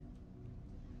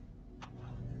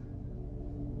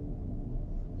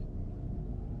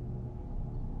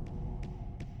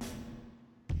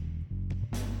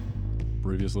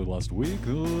Previously last week,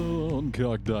 on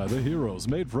Cogdi, the heroes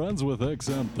made friends with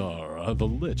Exanthar, the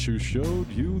lich who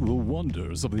showed you the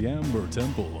wonders of the Amber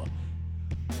Temple.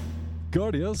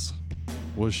 Guardius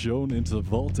was shown into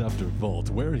vault after vault,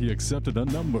 where he accepted a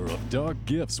number of dark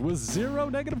gifts with zero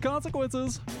negative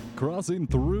consequences. Crossing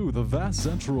through the vast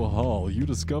central hall, you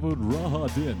discovered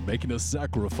Rahadin making a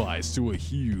sacrifice to a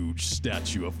huge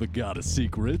statue of the goddess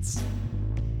secrets.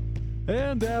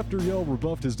 And after Yel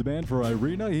rebuffed his demand for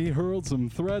Irina, he hurled some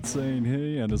threats saying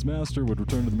he and his master would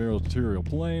return to the material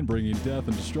plane, bringing death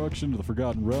and destruction to the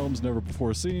forgotten realms never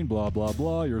before seen, blah blah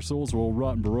blah. Your souls will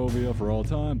rot in Barovia for all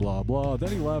time, blah blah. Then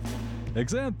he left.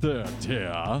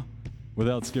 Exanther,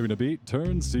 without skipping a beat,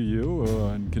 turns to you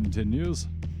and continues.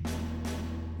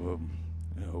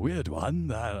 A weird one.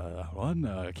 That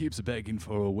one keeps begging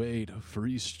for a way to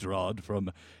free Strahd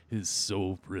from his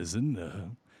soul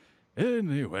prison.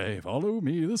 Anyway, follow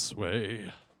me this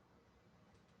way.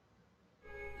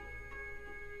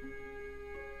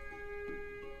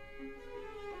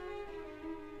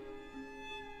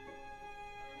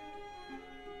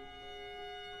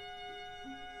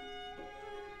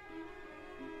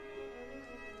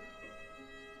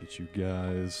 Get you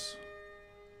guys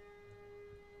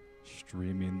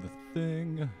streaming the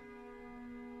thing.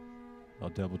 I'll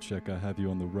double check I have you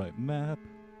on the right map.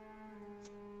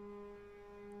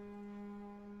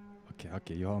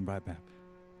 Okay, you're on right map.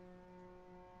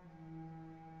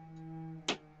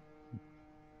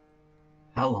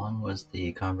 How long was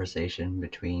the conversation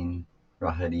between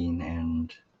Rahadin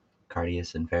and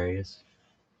Cardius and Varius?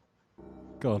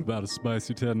 Got about a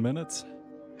spicy 10 minutes.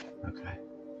 Okay.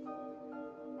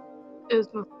 It was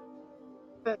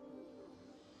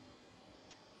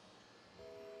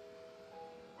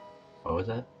What was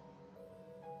that?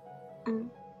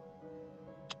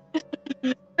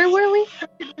 Where were we?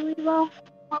 Well,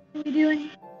 what were we doing?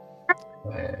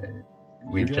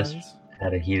 We've You just guys?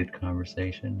 had a heated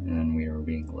conversation and then we were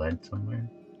being led somewhere.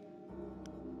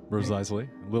 Precisely.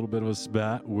 A little bit of a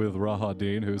spat with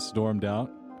Rahadin, who stormed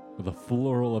out with a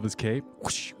floral of his cape.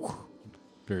 Whoosh, whoosh.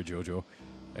 Very JoJo.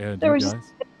 And There you was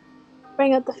guys?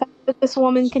 Bring up the fact that this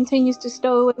woman continues to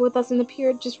stow away with us in the pier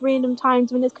at just random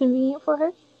times when it's convenient for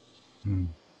her.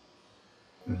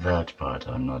 That part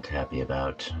I'm not happy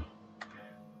about.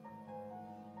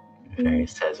 Varius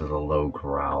says with a low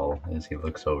growl as he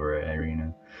looks over at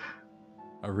Irina.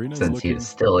 Irina's Since looking, he's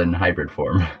still in hybrid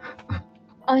form.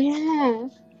 Oh yeah.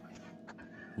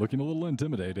 looking a little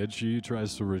intimidated. She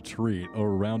tries to retreat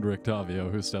around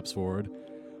Rictavio, who steps forward.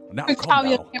 Now, come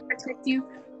Octavio now. can't protect you.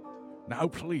 Now,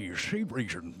 please, see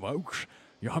reason, folks.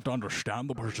 You have to understand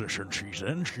the position she's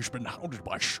in. She's been hounded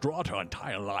by Strahd her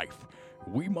entire life.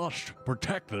 We must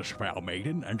protect this fair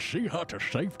maiden and see her to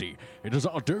safety. It is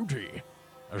our duty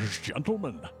as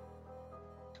gentlemen.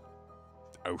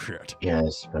 Oh, shit.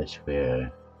 Yes, but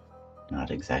we're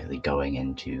not exactly going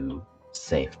into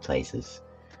safe places.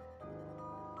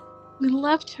 We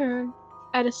left her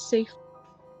at a safe,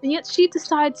 and yet she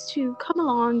decides to come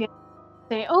along and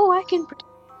say, "Oh, I can protect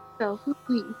myself."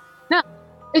 Now,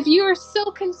 if you are so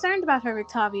concerned about her,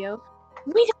 Octavio,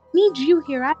 we don't need you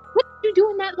here. What did you do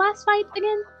in that last fight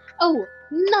again? Oh,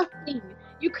 nothing.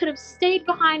 You could have stayed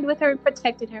behind with her and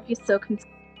protected her if you're so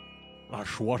concerned.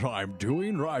 That's what I'm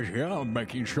doing right here. I'm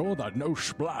making sure that no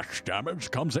splash damage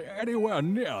comes anywhere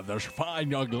near this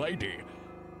fine young lady.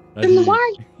 And Then he-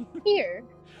 why are you here?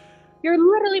 You're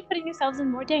literally putting yourselves in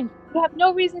more danger. You have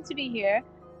no reason to be here.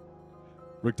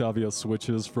 Rictavio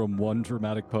switches from one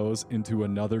dramatic pose into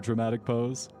another dramatic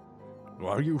pose.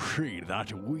 Well, you see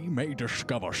that we may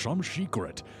discover some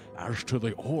secret as to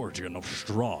the origin of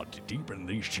Strahd deep in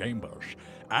these chambers.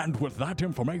 And with that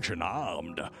information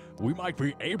armed, we might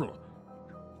be able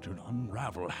to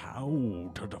unravel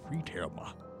how to defeat him.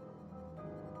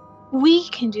 We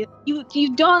can do.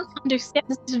 You don't understand.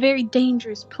 This is a very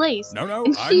dangerous place. No,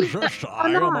 And I she- insist. I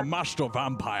am not. a master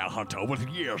vampire hunter with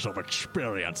years of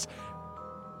experience.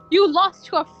 You lost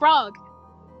to a frog.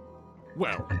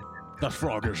 Well, that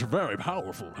frog is very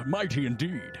powerful, mighty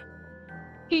indeed.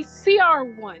 He's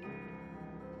CR1.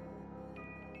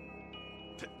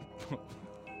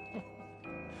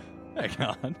 Hang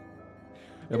on.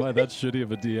 Am I that shitty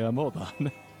of a DM? Hold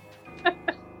on.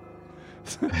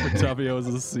 Octavio is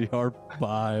a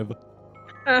CR5.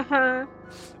 Uh-huh.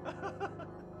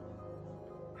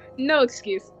 No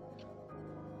excuse.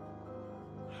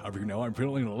 Have you know, I'm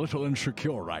feeling a little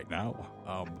insecure right now.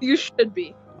 You should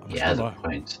be. I'm He just has a gonna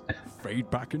point. fade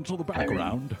back into the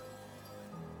background.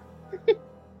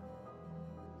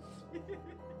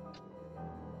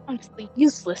 Honestly,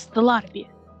 useless, the lot of you.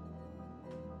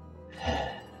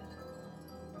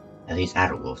 At least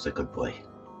Adderwolf's a good boy.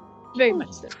 Very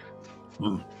much so.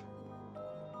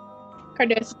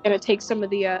 Cardass is gonna take some of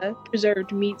the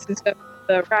preserved meats and stuff,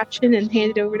 the ration, and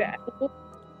hand it over to Apple.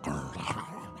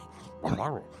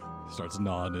 Starts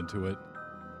gnawing into it.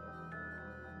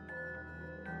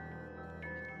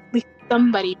 At least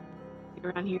somebody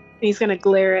around here. And he's gonna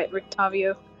glare at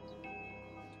Rictavio.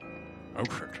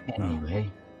 Okay.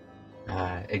 Anyway,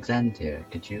 Xantia,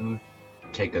 could you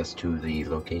take us to the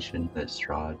location that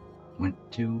Strahd went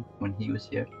to when he was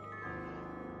here?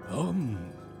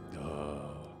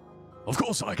 Of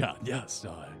course I can. Yes,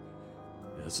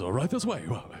 it's right this way.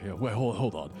 Wait,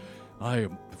 hold on. I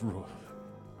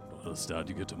understand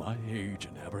you get to my age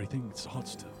and everything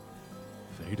starts to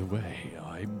fade away.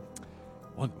 I'm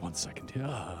one second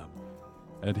here.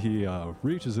 And he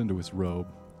reaches into his robe,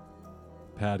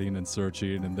 patting and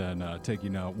searching, and then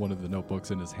taking out one of the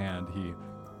notebooks in his hand, he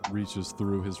reaches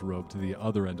through his robe to the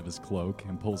other end of his cloak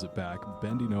and pulls it back,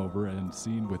 bending over, and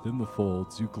seeing within the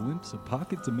folds, you glimpse a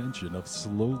pocket dimension of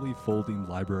slowly folding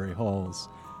library halls,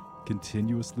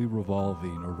 continuously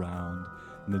revolving around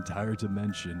an entire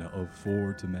dimension of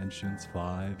 4 dimensions,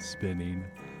 5 spinning.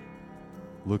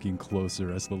 Looking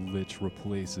closer as the Lich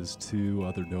replaces 2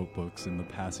 other notebooks in the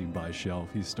passing by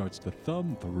shelf, he starts to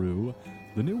thumb through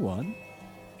the new one.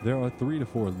 There are 3 to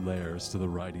 4 layers to the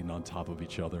writing on top of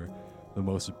each other. The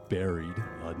most buried,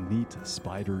 a neat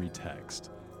spidery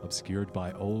text, obscured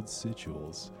by old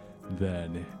sigils.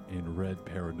 Then, in red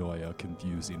paranoia,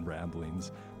 confusing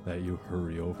ramblings that you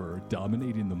hurry over,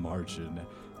 dominating the margin,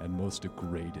 and most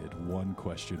degraded, one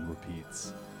question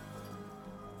repeats.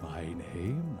 My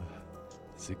name?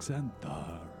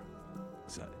 Xantar.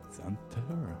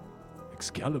 Xantar?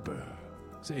 Excalibur.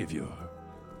 Xavier.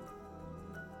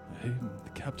 I'm the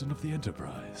captain of the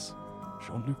Enterprise.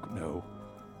 Jean-Luc, no.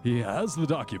 He has the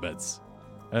documents.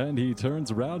 And he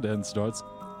turns around and starts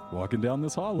walking down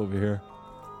this hall over here.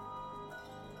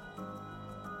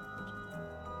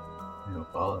 You'll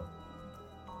follow.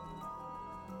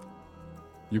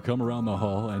 You come around the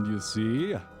hall and you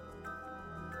see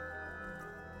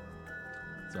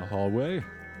it's a hallway.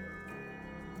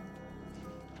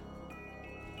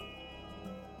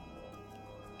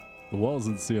 The walls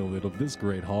and ceiling of this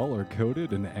great hall are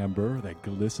coated in amber that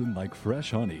glisten like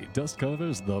fresh honey. Dust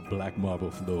covers the black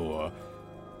marble floor.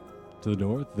 To the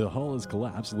north, the hall is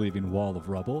collapsed, leaving a wall of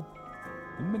rubble.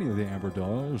 And many of the amber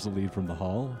doors lead from the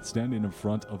hall. Standing in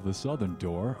front of the southern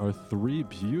door are 3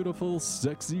 beautiful,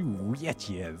 sexy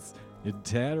witches in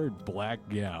tattered black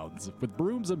gowns with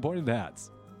brooms and pointed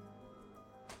hats.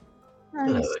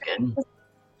 Hello again.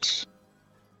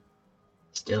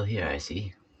 Still here, I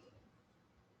see.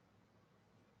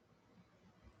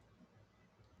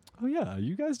 Oh yeah,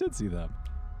 you guys did see them.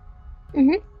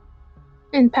 Mm-hmm.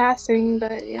 In passing,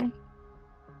 but yeah.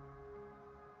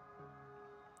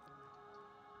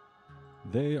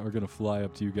 They are gonna fly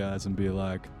up to you guys and be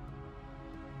like,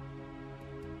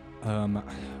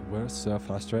 we're so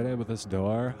frustrated with this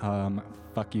door.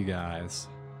 Fuck you guys.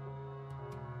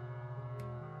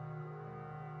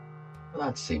 Well,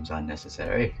 that seems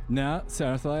unnecessary. No,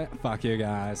 seriously, fuck you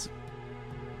guys.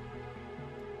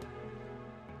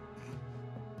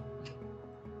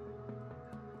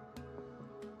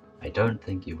 I don't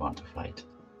think you want to fight.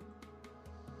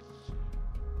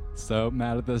 So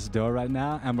mad at this door right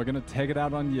now, and we're gonna take it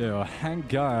out on you. Hang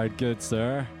guard, good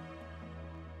sir.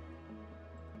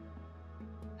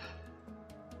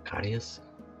 Cardius?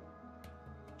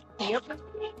 Yep.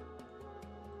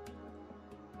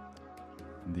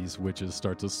 These witches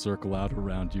start to circle out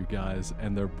around you guys,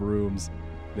 and their brooms,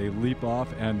 they leap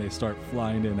off and they start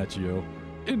flying in at you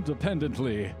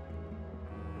independently.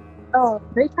 Oh,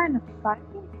 they trying to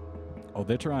fight me? Oh,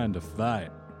 they're trying to fight.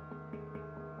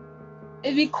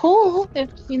 It'd be cool if,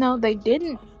 they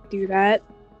didn't do that,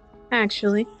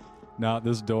 actually. Now,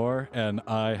 this door, and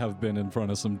I have been in front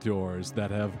of some doors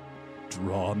that have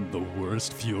drawn the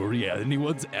worst fury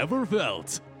anyone's ever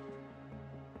felt.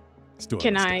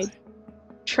 Can I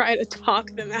try to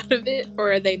talk them out of it,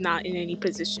 or are they not in any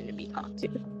position to be talked to?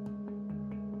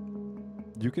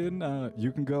 You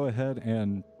can go ahead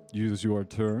and use your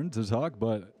turn to talk,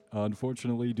 but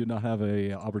unfortunately you do not have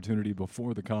a opportunity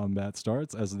before the combat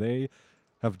starts, as they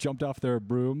have jumped off their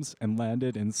brooms and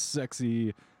landed in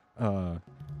sexy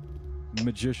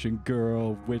magician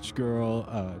girl, witch girl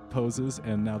poses,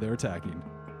 and now they're attacking.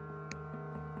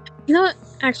 You know what?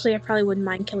 Actually, I probably wouldn't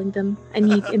mind killing them. I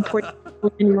need important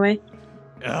people anyway.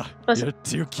 Ugh, Plus, you're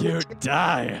too cute.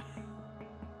 Die.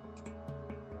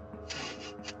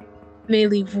 may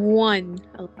leave one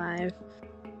alive.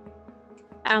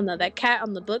 I don't know, that cat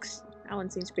on the books, that one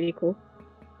seems pretty cool.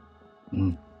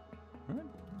 Mm.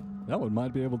 That one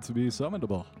might be able to be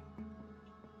summonable.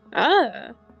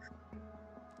 Ah.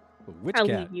 Which I'll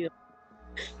cat? leave you.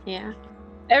 Yeah.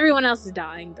 Everyone else is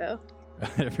dying, though.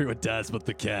 Everyone dies but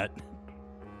the cat.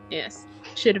 Yes.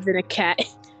 Should have been a cat.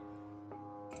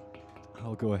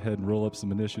 I'll go ahead and roll up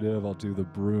some initiative. I'll do the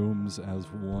brooms as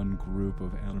one group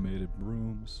of animated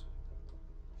brooms.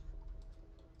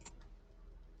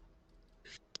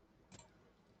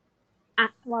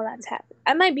 While that's happening,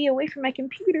 I might be away from my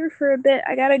computer for a bit.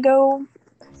 I gotta go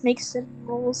make some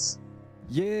rolls.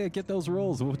 Yeah, get those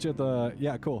rolls. Which at the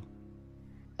yeah, cool.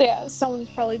 Yeah, someone's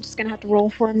probably just gonna have to roll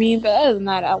for me, but other than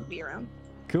that, I'll be around.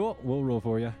 Cool. We'll roll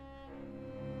for you.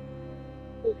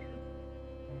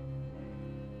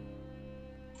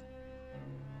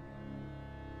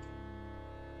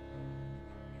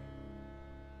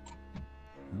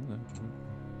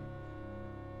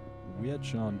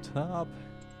 Witch on top.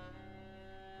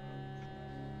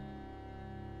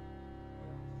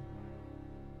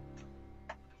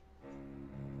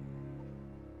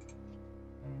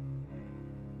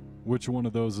 Which one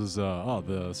of those is,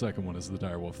 the second one is the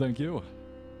direwolf. Thank you.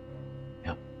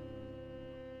 Yep.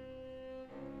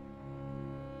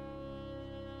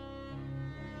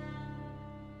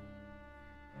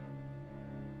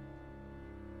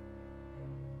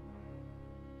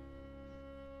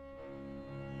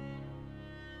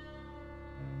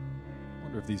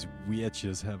 Wonder if these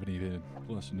witches have any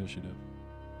plus initiative.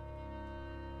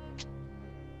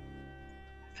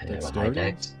 I have a high Dexterity?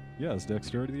 dex. Yeah, is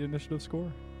dexterity the initiative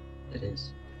score? It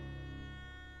is.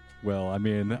 Well, I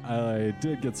mean, I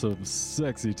did get some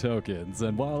sexy tokens,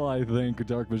 and while I think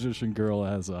Dark Magician Girl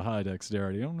has a high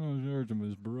dexterity, I don't know if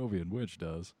Miss Barovian Witch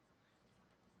does.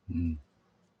 Hmm.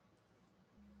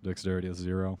 Dexterity is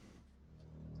 0.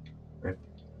 Right.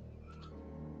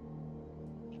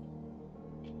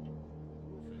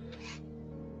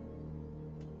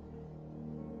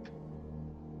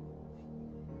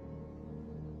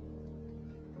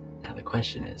 Now the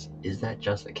question is that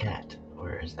just a cat?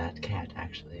 Or is that cat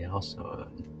actually also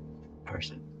a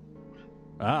person?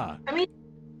 Ah, I mean,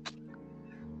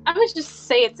 I would just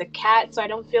say it's a cat, so I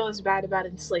don't feel as bad about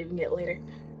enslaving it later.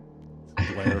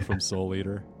 Blair from Soul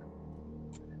Eater.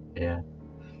 Yeah.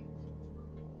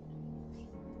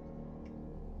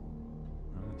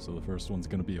 Alright, so the first one's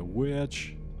going to be a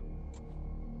witch.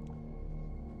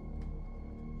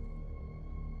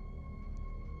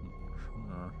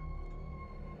 Sure.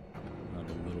 Add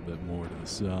a little bit more to the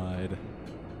side.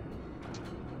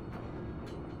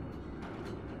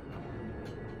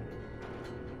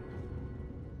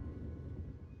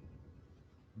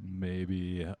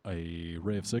 Maybe a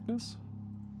Ray of Sickness?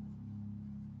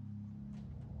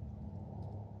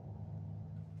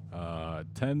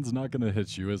 10's not going to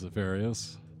hit you, is it,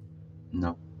 Farius?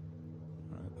 No.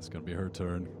 Alright, it's going to be her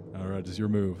turn. Alright, it's your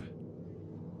move.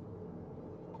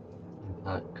 I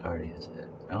thought Cardia's hit.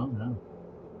 Oh no.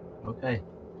 Okay.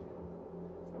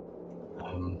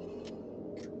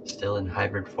 Still in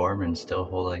hybrid form and still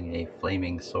holding a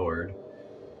flaming sword.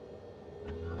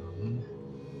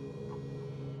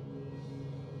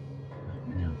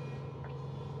 Yeah.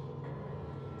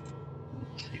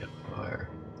 Let's see how far.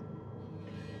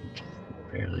 Just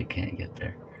barely can't get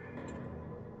there.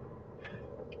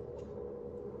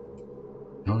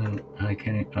 No, I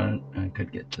can't. I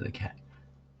could get to the cat.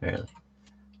 Barely.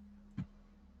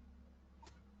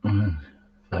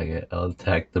 Fuck it, I'll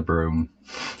attack the broom.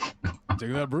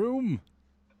 Take that broom!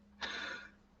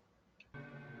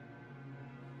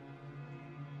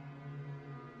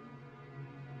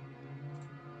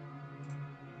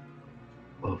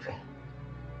 Oof.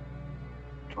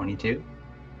 22?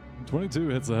 22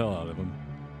 hits the hell out of him.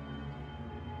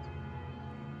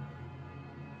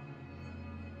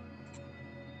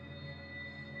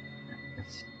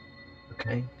 That's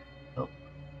okay. Oh.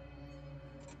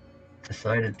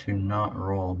 Decided to not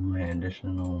roll my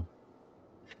additional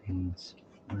things.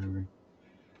 Whatever.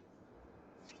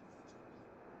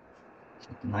 So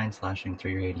 9 slashing,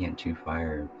 3 radiant, 2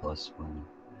 fire, plus 1.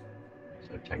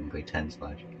 So technically 10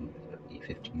 slashing, so it'd be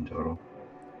 15 total.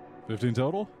 15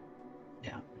 total?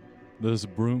 Yeah. This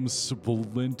broom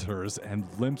splinters and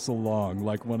limps along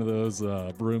like one of those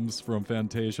brooms from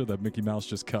Fantasia that Mickey Mouse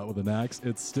just cut with an axe.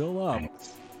 It's still up,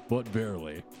 Nice. but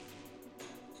barely.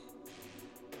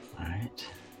 Alright.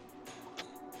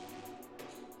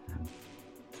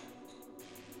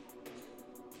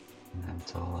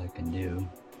 That's all I can do.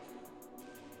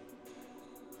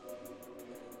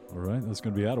 Alright, that's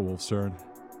going to be Adderwolf's turn.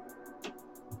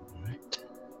 Alright.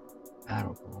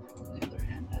 Battlewolf, on the other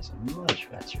hand, has a much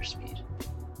faster speed.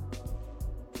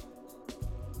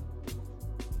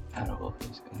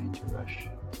 Battlewolf is going to rush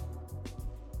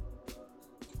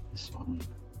this one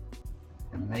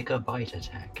and make a bite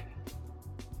attack.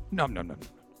 Nom nom nom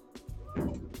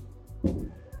nom.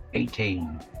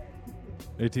 18.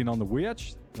 18 on the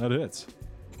witch? That hits.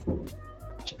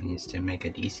 She needs to make a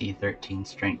DC 13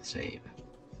 strength save.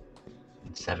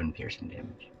 And 7 piercing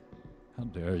damage. How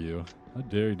dare you? How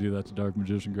dare you do that to Dark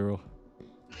Magician Girl?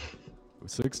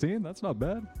 16? That's not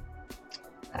bad.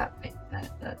 That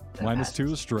Minus passes.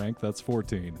 2 is strength, that's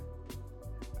 14.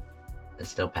 It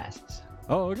still passes.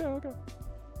 Oh, okay.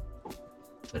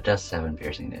 So it does 7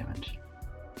 piercing damage.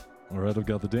 Alright, I've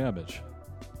got the damage.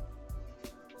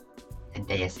 And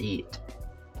that's it.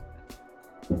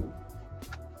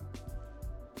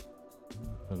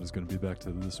 That is going to be back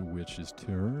to this witch's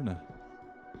turn.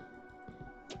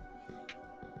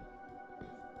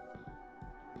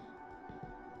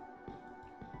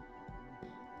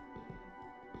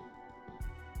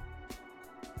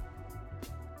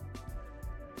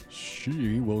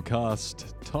 She will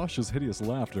cast Tasha's Hideous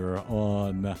Laughter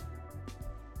on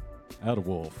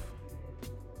Adawolf.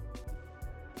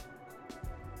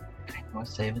 What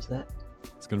save is that?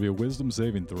 It's going to be a wisdom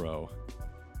saving throw.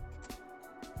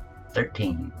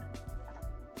 13.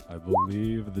 I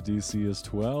believe the DC is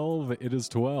 12. It is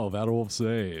 12. Adawolf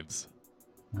saves.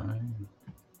 Alright.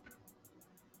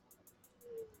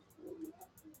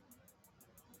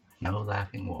 No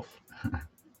laughing wolf.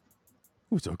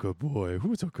 Who's a good boy?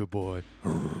 Who's a good boy?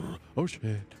 Oh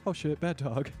shit. Oh shit, bad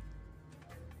dog.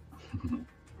 It's gonna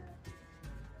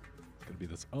be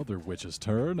this other witch's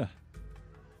turn.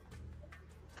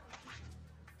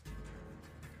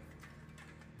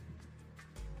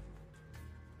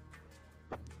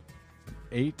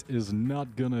 Eight is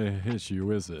not gonna hit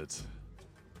you, is it?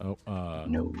 Oh,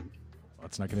 No.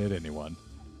 That's not gonna hit anyone.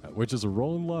 Witches are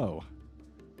rolling low.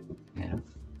 Yeah.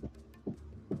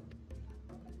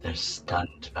 They're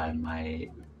stunned by my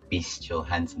bestial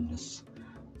handsomeness.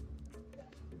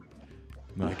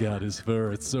 My god, his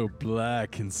fur, it's so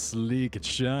black and sleek, it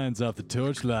shines off the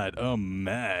torchlight. Oh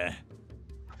my.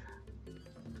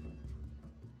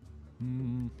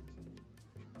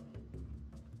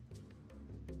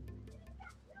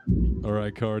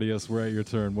 Alright, Cardius, we're at your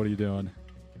turn. What are you doing?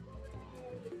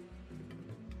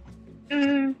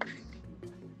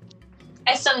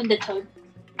 I summoned the toad.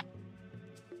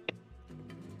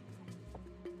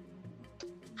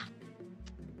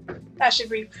 That should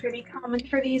be pretty common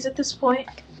for these at this point.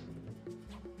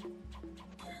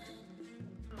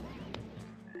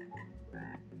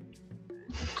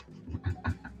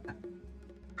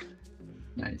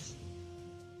 Nice.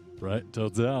 Right,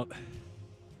 Toad's out.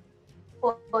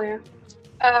 Oh, yeah.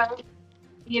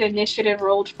 Get initiative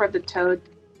rolled for the toad.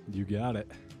 You got it.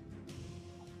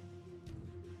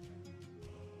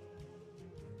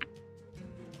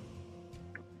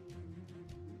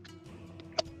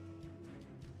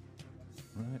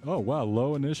 Right. Oh, wow,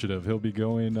 low initiative. He'll be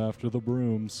going after the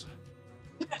brooms.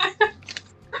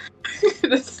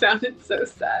 This sounded so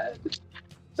sad.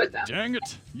 But no. Dang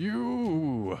it,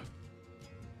 you!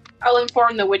 I'll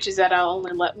inform the witches that I'll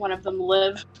only let one of them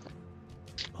live.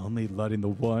 Only letting the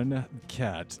one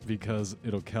cat because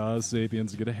it'll cause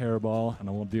Sapiens to get a hairball, and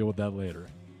I won't deal with that later.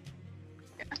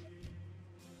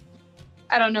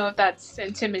 I don't know if that's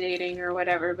intimidating or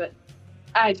whatever, but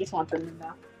I just want them to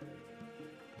know.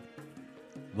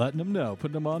 Letting them know,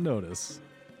 putting them on notice.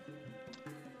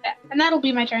 Yeah, and that'll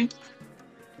be my turn.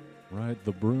 Right,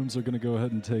 the brooms are going to go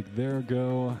ahead and take their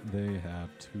go. They have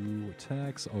 2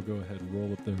 attacks. I'll go ahead and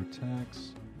roll up their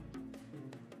attacks.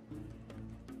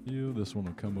 This one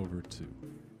will come over to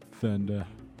Fenda.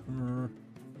 Right,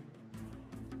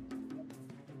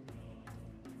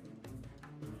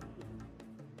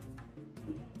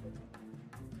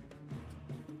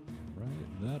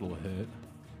 that'll hit.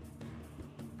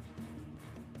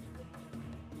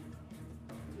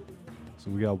 So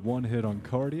we got 1 hit on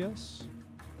Cardius.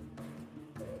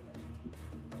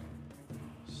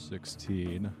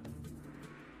 16.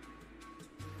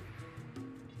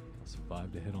 That's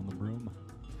 5 to hit on the broom.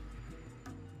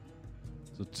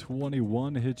 So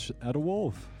 21 hits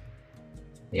Adawolf.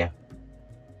 Yeah.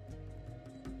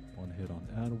 1 hit on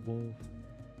Adawolf.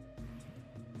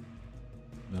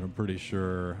 Then I'm pretty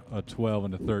sure a 12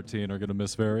 and a 13 are going to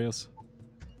miss Various.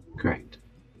 Correct.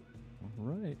 All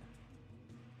right.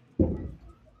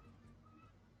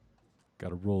 Got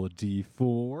to roll a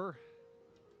d4.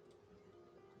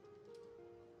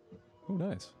 Oh,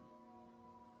 nice.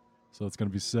 So it's going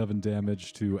to be 7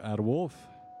 damage to Adawolf.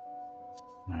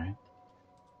 Alright.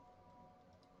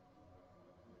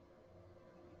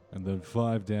 And then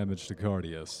 5 damage to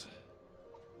Cardius.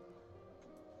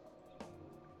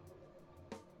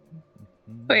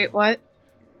 Wait, what?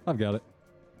 I've got it.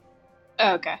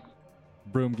 Oh, okay.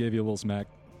 Broom gave you a little smack.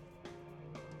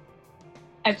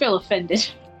 I feel offended.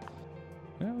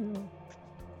 Yeah.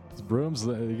 It's brooms,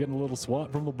 you're getting a little swat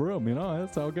from the broom, you know?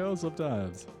 That's how it goes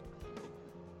sometimes.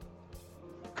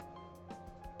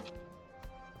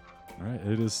 All right,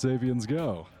 it is Sabian's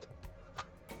go.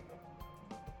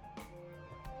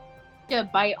 Get a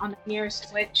bite on the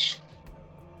nearest witch.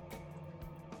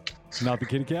 Not the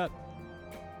kitty cat.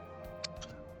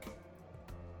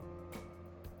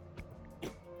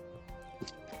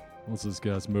 What's this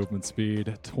guy's movement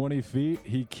speed? 20 feet.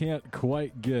 He can't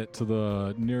quite get to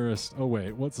the nearest... Oh,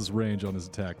 wait. What's his range on his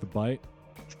attack? The bite?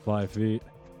 5 feet.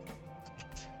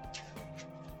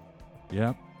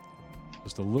 Yep.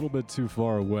 Just a little bit too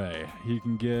far away. He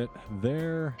can get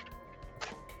there.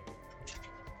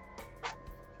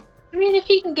 I mean, if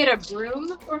he can get a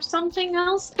broom or something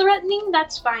else threatening,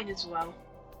 that's fine as well.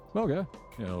 Okay.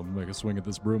 Yeah, I'll make a swing at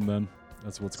this broom then.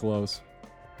 That's what's close.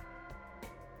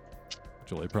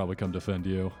 Actually, probably come defend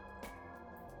you.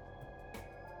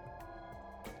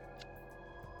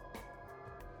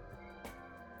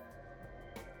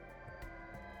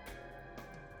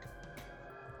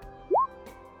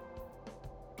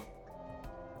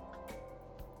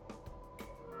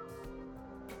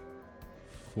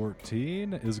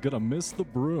 "14 is gonna miss the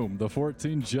broom. The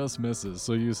 14 just misses,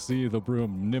 so you see the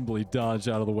broom nimbly dodge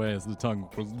out of the way as the tongue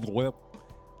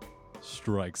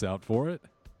strikes out for it.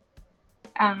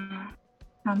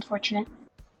 Unfortunate.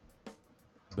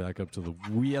 Back up to the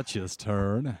witch's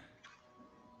turn.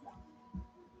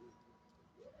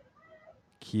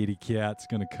 Kitty cat's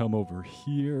gonna come over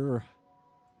here.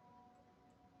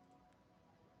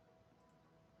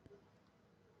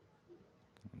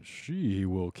 She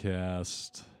will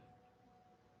cast...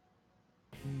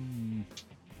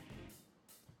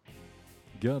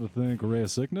 Gotta think Ray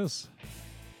of Sickness.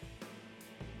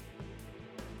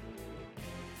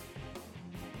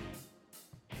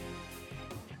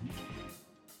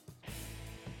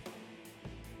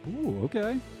 Ooh,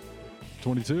 okay.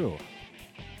 22.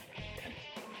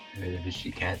 Is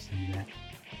she casting that?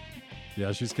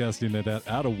 Yeah, she's casting it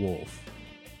at a wolf.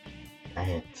 That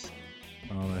hits.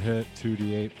 On a hit,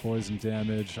 2d8 poison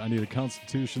damage. I need a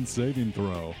Constitution saving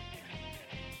throw.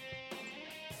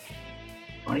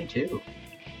 22.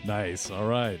 Nice. All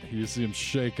right. You see him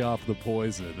shake off the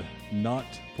poison. Not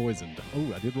poisoned.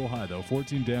 Oh, I did roll high, though.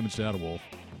 14 damage to Adawolf.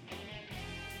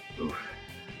 Oof.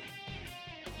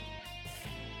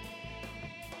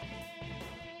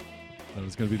 That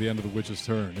is going to be the end of the witch's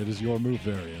turn. It is your move,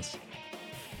 Various.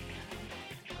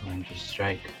 Going to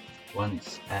strike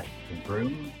once at the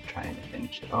broom, trying to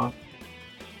finish it off.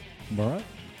 All right.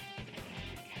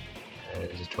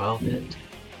 Is a 12 hit?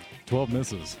 12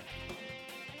 misses.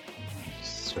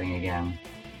 Swing again.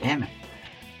 Damn it.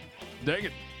 Dang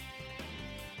it.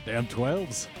 Damn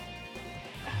 12s.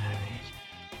 Alright.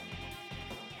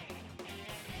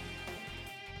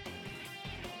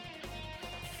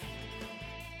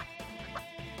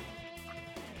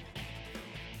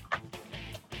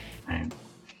 Alright.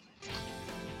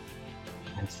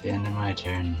 That's the end of my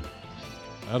turn.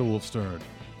 Adawolf's turn.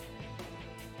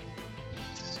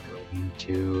 It's going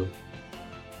to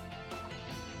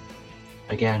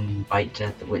again bite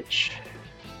at the witch.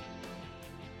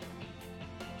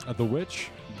 At the witch?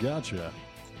 Gotcha.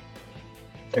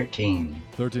 13.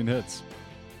 13 hits.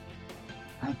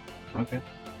 Okay.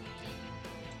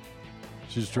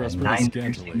 She's dressed And pretty 9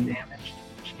 piercing scantily. damage.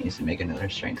 She needs to make another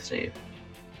strength save.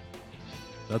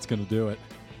 That's going to do it.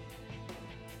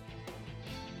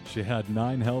 She had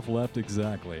 9 health left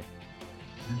exactly.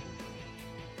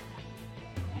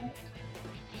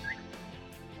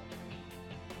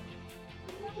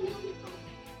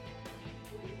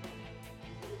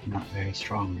 Not very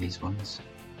strong, these ones.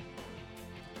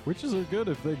 Witches are good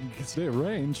if they can stay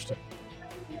ranged.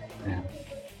 Yeah.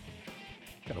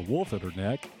 Got a wolf at her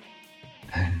neck.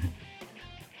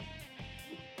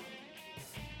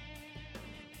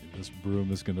 This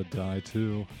broom is going to die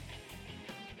too.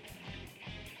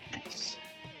 Nice.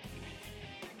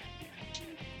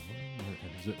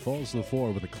 As it falls to the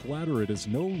floor with a clatter, it is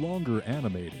no longer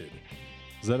animated.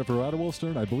 Is that it for Adawolf's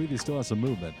turn? I believe he still has some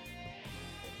movement.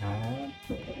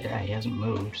 Yeah, he hasn't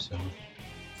moved, so...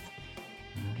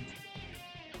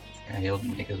 yeah, he'll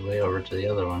make his way over to the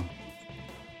other one.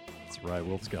 That's right,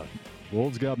 Wolf's got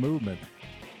movement.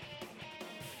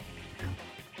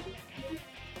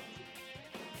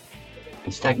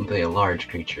 It's technically a large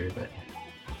creature, but...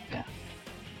 yeah.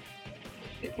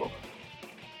 Big wolf.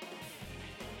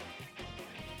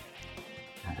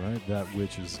 Right, that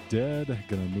witch is dead.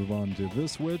 Gonna move on to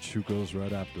this witch, who goes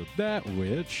right after that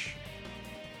witch.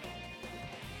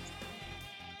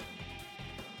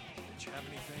 Did you have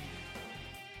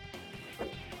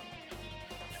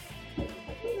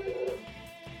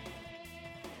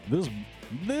anything?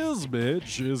 This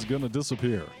bitch is gonna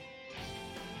disappear.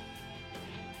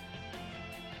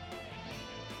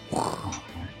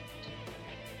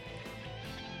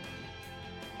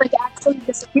 Like actually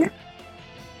disappear.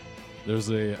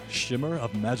 There's a shimmer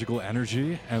of magical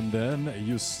energy, and then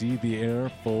you see the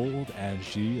air fold, and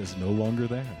she is no longer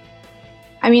there.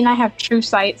 I mean, I have true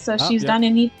sight, so she's yeah. done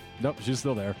any. Nope, she's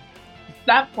still there.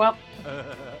 That well.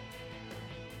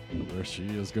 Where she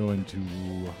is going to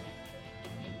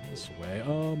this way.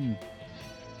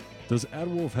 Does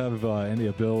Adwolf have any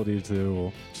ability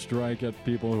to strike at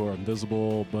people who are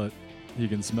invisible, but he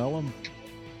can smell them?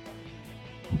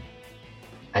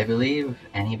 I believe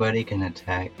anybody can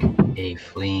attack a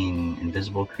fleeing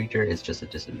invisible creature. It's just a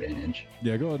disadvantage.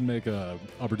 Yeah, go ahead and make a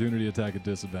opportunity attack at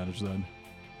disadvantage then.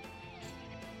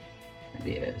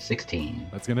 Maybe a 16.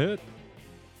 That's gonna hit.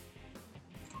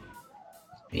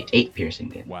 Be 8 piercing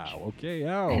damage. Wow. Okay.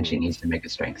 Ow. And she needs to make a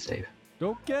strength save.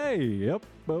 Okay. Yep.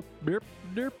 Up. Derp.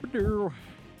 Derp. Derp.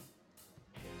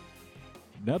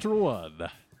 Natural 1.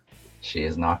 She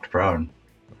is knocked prone.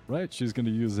 Right, she's going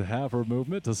to use half her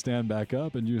movement to stand back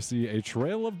up, and you see a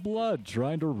trail of blood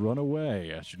trying to run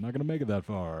away. She's not going to make it that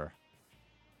far.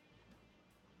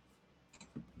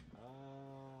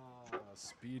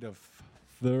 Speed of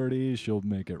 30. She'll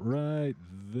make it right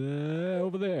there,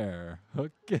 over there.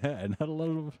 Okay, not a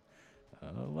lot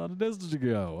of distance to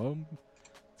go.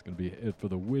 It's going to be it for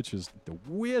the witch's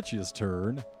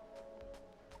turn.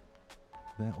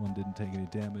 That one didn't take any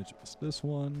damage. It's this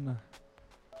one.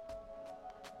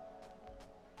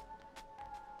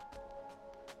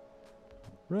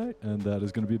 Right, and that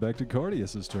is going to be back to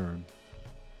Cardius's turn.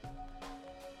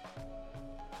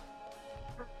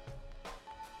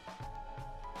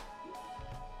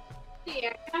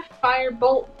 Yeah, can I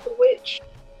firebolt the witch?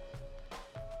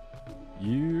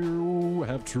 You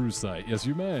have true sight. Yes,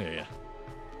 you may.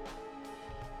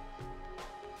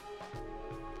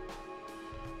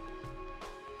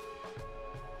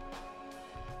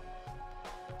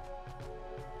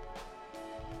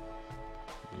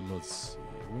 Let's see.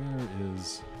 Where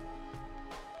is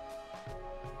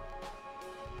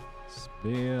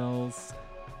spells?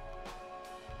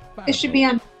 It should be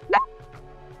on.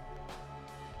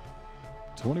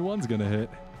 21's gonna hit.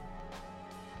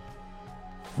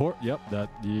 Yep.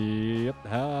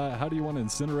 How do you want to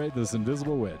incinerate this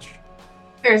invisible witch?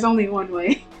 There's only one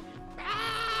way.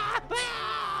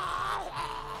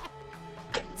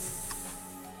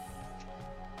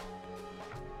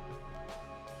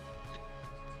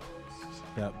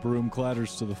 That broom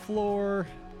clatters to the floor.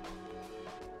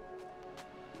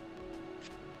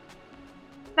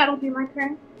 That'll be my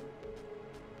turn.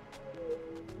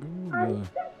 Ooh,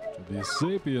 the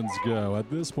Sapiens go.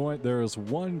 At this point, there is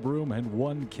one broom and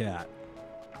one cat.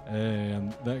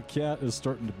 And that cat is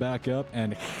starting to back up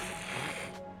and... I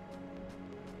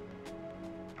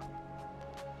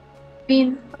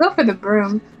mean, I'll go for the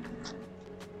broom.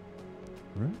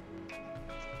 Right.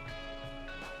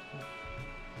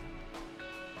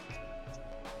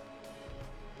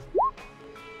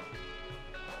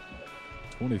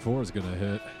 .24 is going to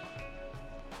hit.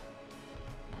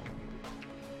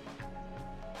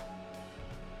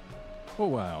 Oh,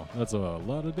 wow. That's a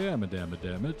lot of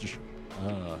damage.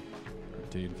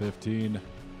 13, 15.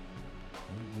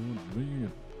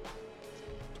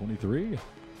 23?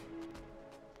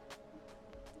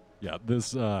 Yeah,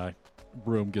 this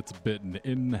broom gets bitten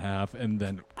in half and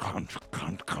then...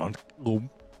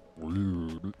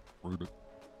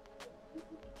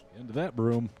 Into that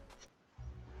broom.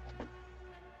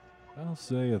 I'll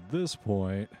say at this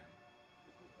point,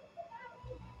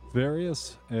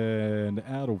 Various and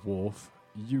Adwolf,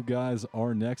 you guys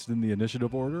are next in the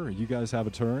initiative order. You guys have a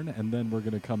turn, and then we're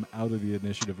going to come out of the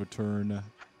initiative turn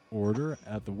order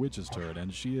at the witch's turn,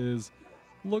 and she is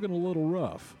looking a little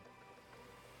rough.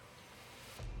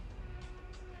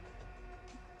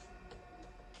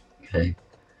 Okay.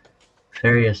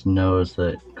 Farius knows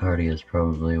that Cardius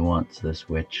probably wants this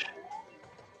witch.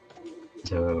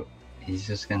 So he's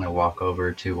just going to walk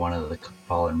over to one of the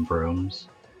fallen brooms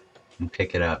and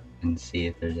pick it up and see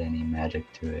if there's any magic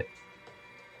to it.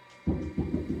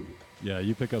 Yeah,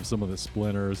 you pick up some of the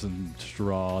splinters and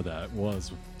straw that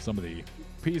was some of the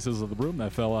pieces of the broom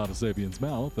that fell out of Sapien's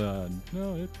mouth.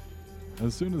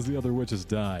 As soon as the other witches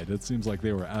died, it seems like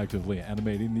they were actively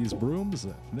animating these brooms.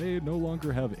 They no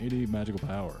longer have any magical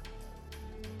power.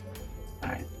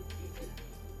 Alright.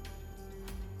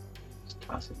 Just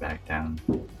toss it back down.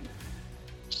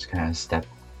 Just kind of step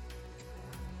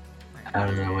out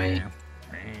of the way.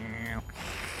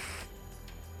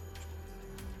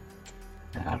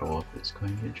 Adolf is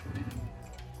going to join him.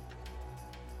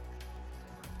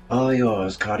 All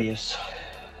yours, Cardius.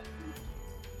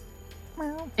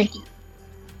 Thank you.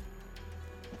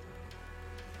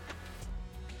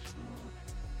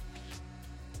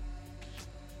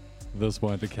 At this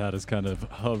point, the cat is kind of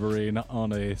hovering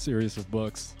on a series of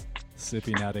books,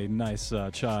 sipping at a nice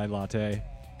chai latte,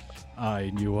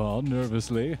 eyeing you all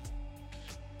nervously.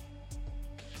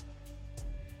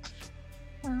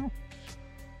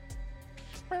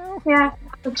 Yeah,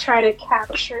 I'll try to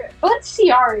capture it. What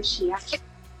CR is she at?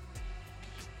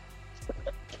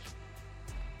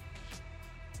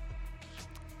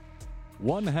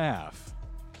 One half.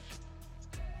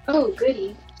 Oh,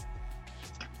 goody.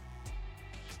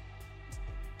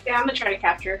 Yeah, I'm gonna try to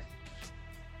capture.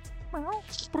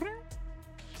 Alright.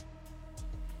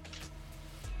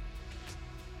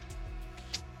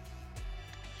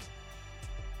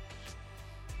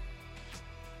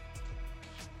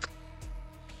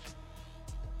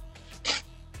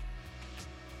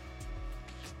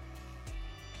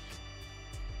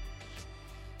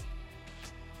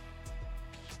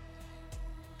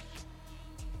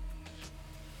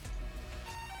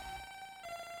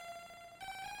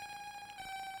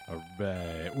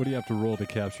 What do you have to roll to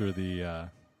capture the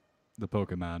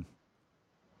Pokemon?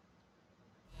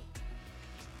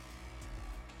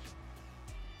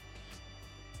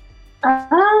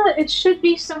 It should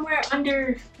be somewhere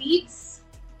under feats.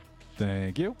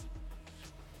 Thank you.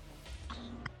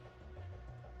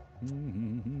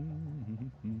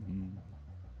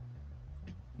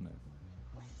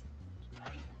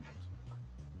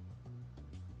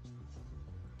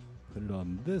 Put it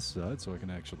on this side so I can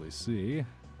actually see.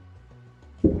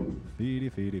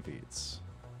 Feety feets.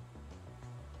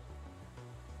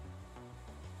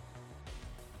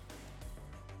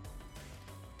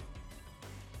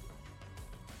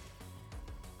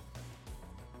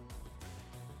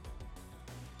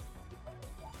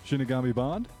 Shinigami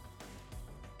Bond?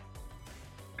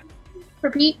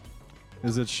 Repeat.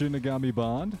 Is it Shinigami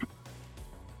Bond?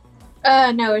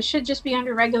 No, it should just be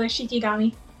under regular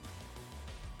Shikigami.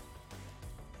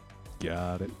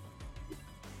 Got it.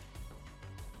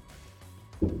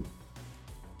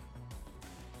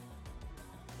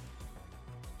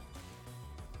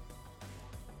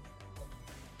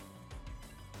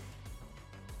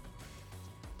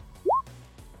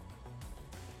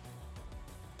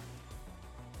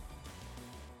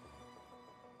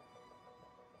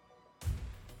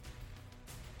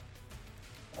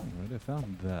 Alright, I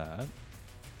found that.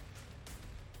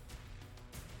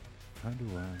 How do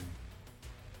I...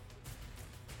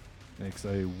 Makes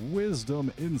a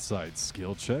wisdom insight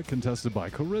skill check contested by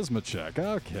charisma check.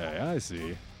 Okay, I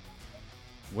see.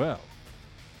 Well,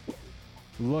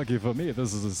 lucky for me,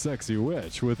 this is a sexy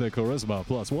witch with a charisma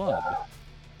 +1.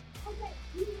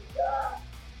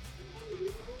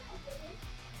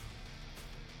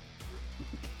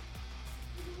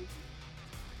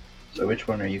 So which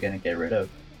one are you gonna get rid of?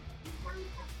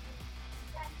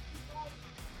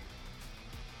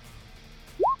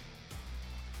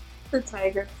 The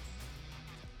tiger.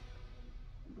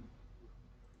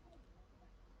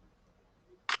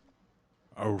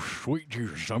 Oh, sweet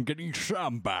Jesus, I'm getting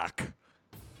Sam back.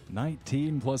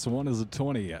 19 + 1 is a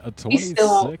 20. A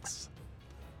 26?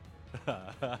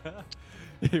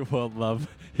 He won't love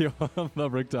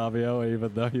Rictavio,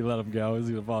 even though you let him go. He's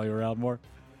gonna follow you around more.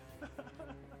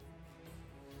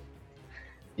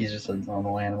 He's just a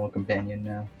normal animal companion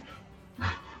now.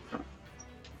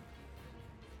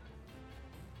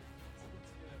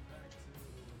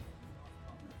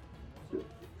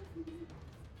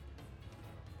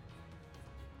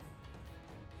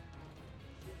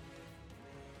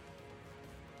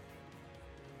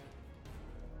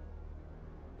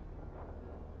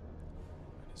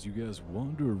 As you guys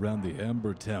wander around the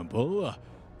Amber Temple,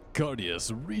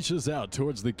 Cardius reaches out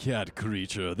towards the cat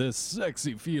creature, this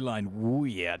sexy feline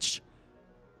witch.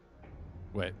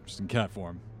 Wait, just in cat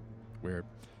form. Weird.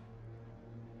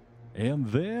 And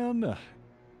then...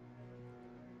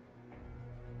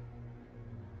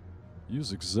 you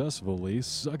successfully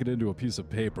suck it into a piece of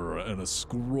paper, and a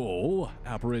scroll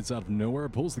apparates out of nowhere,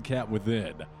 pulls the cat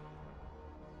within.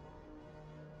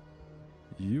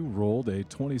 You rolled a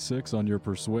 26 on your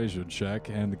persuasion check,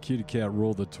 and the kitty cat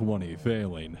rolled a 20,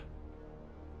 failing.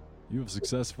 You have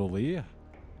successfully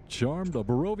charmed a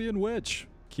Barovian witch,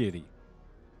 kitty.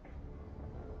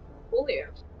 Julio.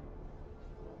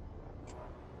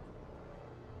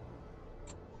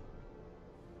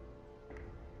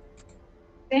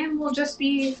 Sam will just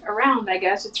be around, I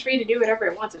guess. It's free to do whatever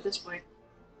it wants at this point.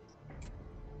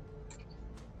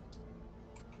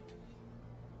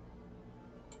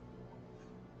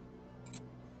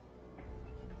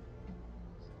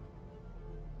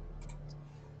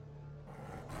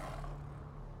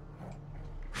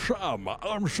 Sam,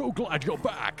 I'm so glad you're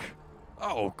back.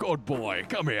 Oh, good boy.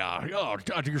 Come here. Oh,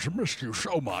 Daddy's missed you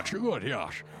so much. Good,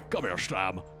 yes. Come here,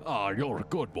 Sam. Ah, you're a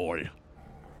good boy.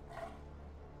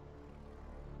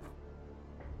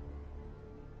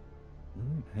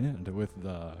 And with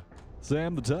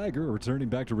Sam the Tiger returning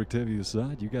back to Rictavia's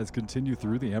side, you guys continue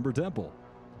through the Ember Temple.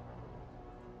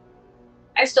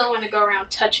 I still want to go around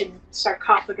touching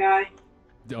sarcophagi.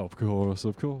 Of course,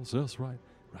 yes, right.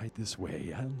 Right this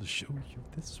way, I'll show you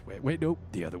this way. Wait, nope,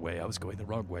 the other way. I was going the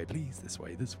wrong way. Please, this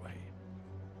way.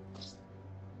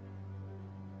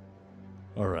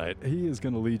 Alright, he is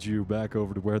going to lead you back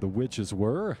over to where the witches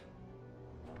were.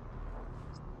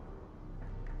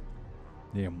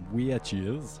 Them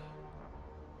witches.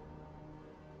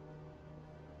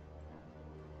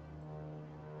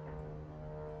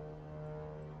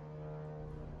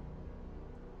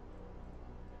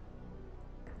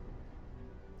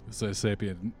 So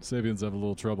Sapiens have a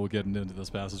little trouble getting into this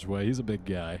passageway. He's a big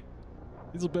guy.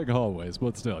 He's a big hallways,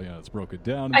 but still, it's broken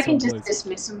down. I can just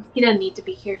dismiss him. He doesn't need to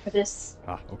be here for this.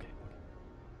 Ah, okay.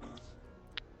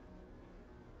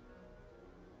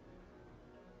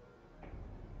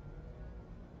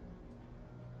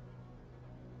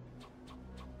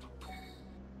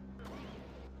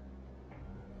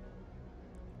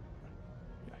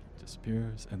 Yeah, he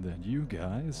disappears, and then you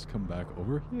guys come back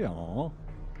over here.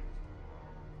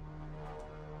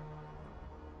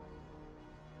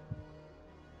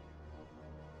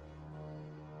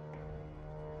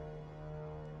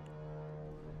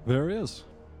 There he is.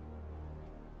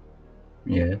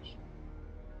 Yes.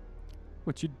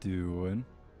 What you doing?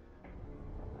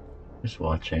 Just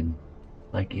watching,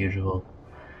 like usual,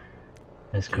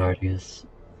 as Cardius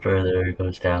further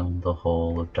goes down the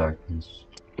hole of darkness.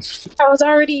 I was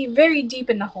already very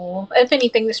deep in the hole. If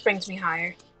anything, this brings me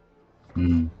higher.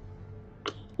 Hmm.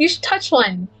 You should touch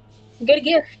one. Get a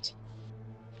gift.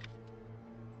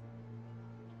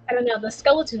 I don't know, the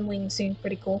skeleton wings seem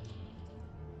pretty cool.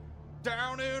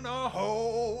 Down in a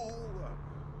hole.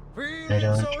 They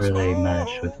don't really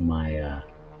match with my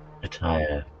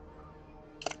attire.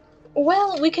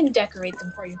 Well, we can decorate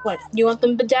them for you. What, you want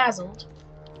them bedazzled?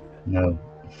 No.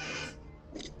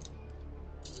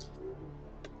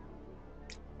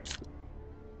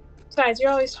 Besides,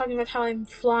 you're always talking about how I'm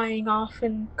flying off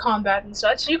in combat and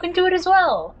such. You can do it as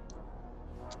well.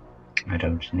 I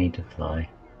don't need to fly.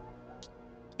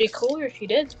 Be cooler if you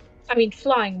did. I mean,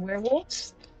 flying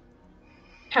werewolves.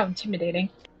 How intimidating.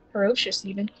 Ferocious,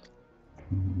 even.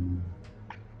 Hmm.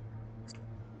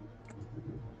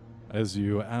 As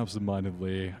you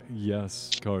absentmindedly,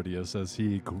 yes, Cardius, as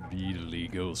he greedily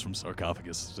goes from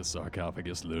sarcophagus to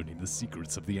sarcophagus, learning the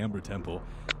secrets of the Ember Temple.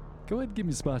 Go ahead and give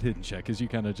me a spot hidden check as you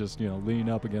kind of just, lean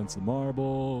up against the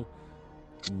marble,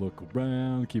 look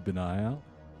around, keep an eye out.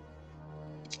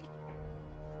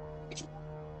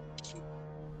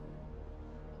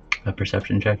 A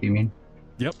perception check, you mean?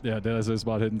 Yep, yeah, did I say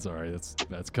spot hidden? Sorry,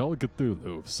 that's Call of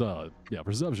Cthulhu. So, yeah,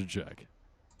 perception check.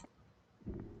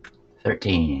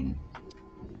 13.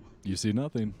 You see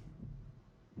nothing.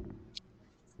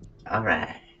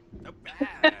 Alright.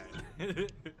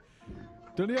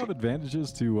 Don't you have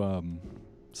advantages to,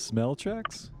 smell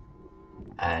checks?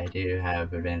 I do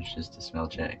have advantages to smell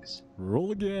checks.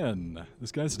 Roll again.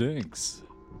 This guy stinks.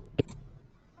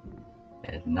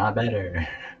 It's not better.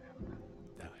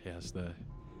 Ah, yes, the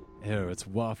air, it's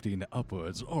wafting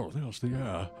upwards. Oh, there's the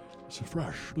air. It's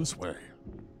fresh this way.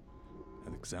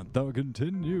 And Xanthar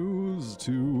continues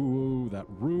to that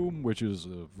room, which is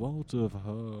the Vault of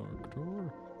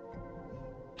Hector.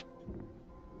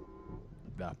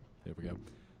 Ah, here we go.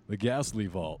 The Ghastly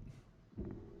Vault.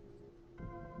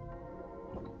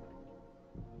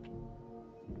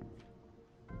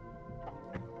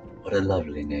 What a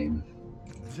lovely name.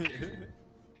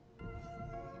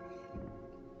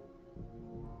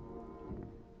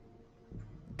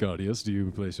 Cardius, do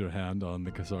you place your hand on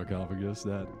the sarcophagus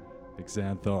that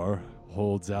Xanthar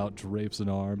holds out, drapes an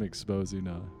arm, exposing,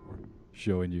 or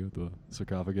showing you the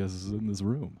sarcophagus is in this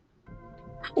room?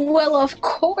 Well, of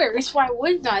course. Why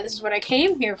wouldn't I? This is what I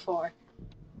came here for.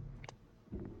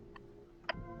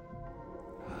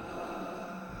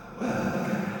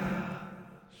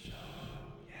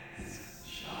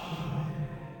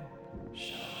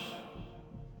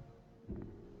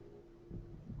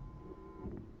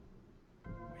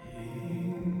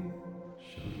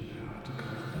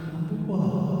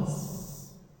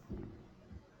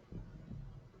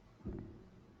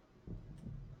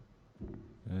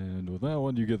 And with that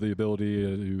one, you get the ability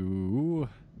to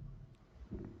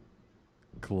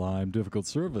climb difficult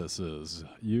surfaces.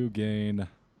 You gain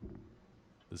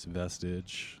this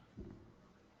vestige,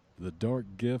 the Dark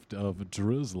Gift of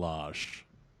Drizlash.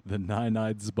 the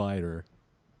nine-eyed spider.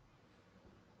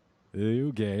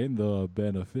 You gain the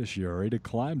beneficiary to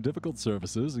climb difficult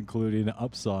surfaces, including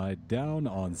upside down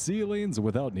on ceilings,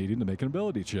 without needing to make an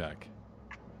ability check.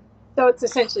 So it's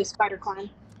essentially spider climb.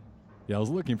 Yeah, I was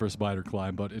looking for spider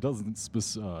climb, but it doesn't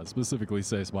specifically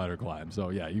say spider climb. So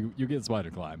yeah, you get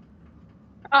spider climb.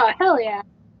 Oh, hell yeah.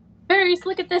 Fairies,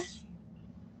 look at this.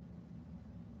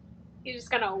 You're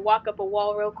just gonna walk up a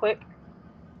wall real quick.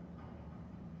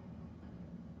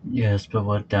 Yes, but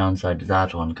what downside did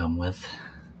that one come with?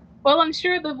 Well, I'm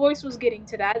sure the voice was getting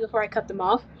to that before I cut them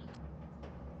off.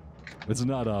 It's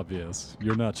not obvious.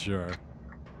 You're not sure.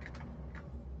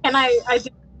 Can I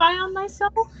identify on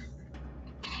myself?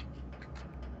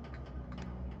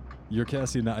 You're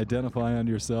casting Identify on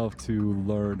yourself to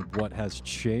learn what has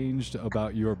changed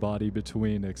about your body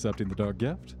between accepting the dark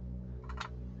gift?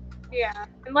 Yeah.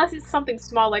 Unless it's something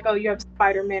small like, oh, you have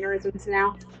spider mannerisms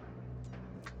now.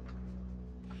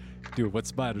 Dude, what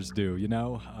spiders do, you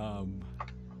know?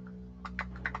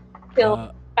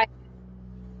 Still,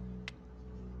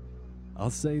 I'll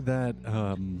say that,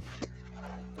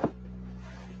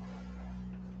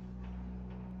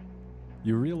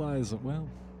 you realize, well,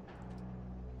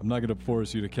 I'm not going to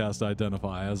force you to cast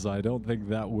Identify, as I don't think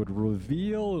that would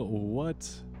reveal what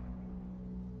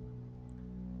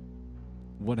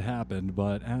happened,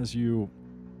 but as you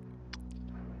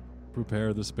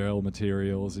prepare the spell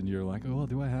materials and you're like, oh,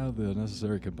 do I have the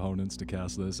necessary components to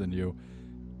cast this? And you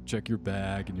check your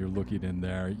bag and you're looking in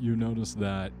there, you notice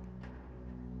that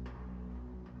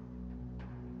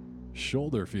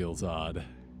shoulder feels odd.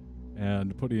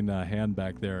 And putting a hand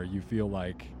back there, you feel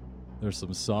like there's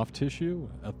some soft tissue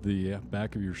at the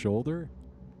back of your shoulder.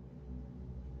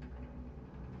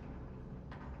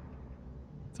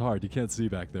 It's hard. You can't see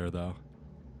back there, though.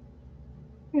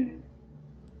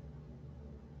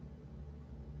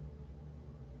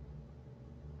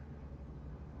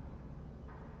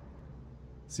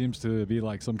 Seems to be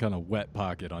like some kind of wet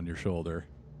pocket on your shoulder.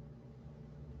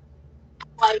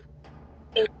 like,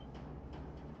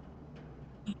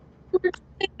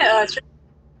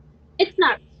 it's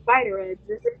not spider webs,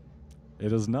 is it?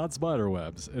 It is not spider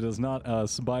webs. It is not a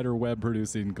spider web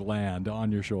producing gland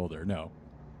on your shoulder. No.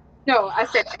 No, I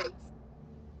said eggs.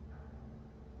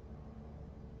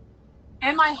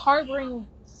 Am I harboring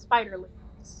spider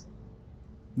legs?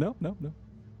 No.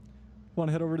 Want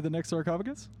to head over to the next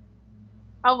sarcophagus?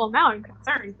 Oh, well, now I'm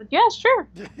concerned. But yeah, sure.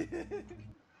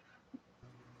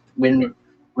 When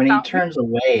he turns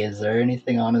away, is there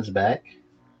anything on his back?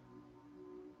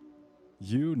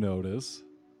 You notice,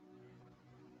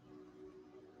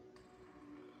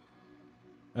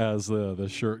 as the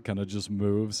shirt kind of just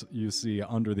moves, you see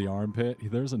under the armpit,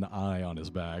 there's an eye on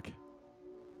his back.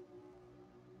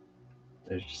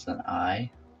 There's just an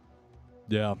eye?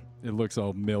 Yeah, it looks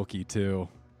all milky too.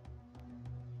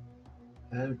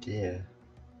 Oh dear.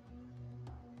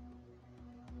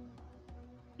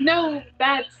 No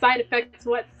bad side effects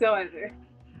whatsoever.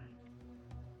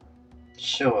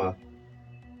 Sure.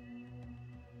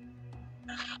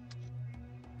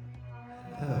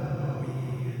 The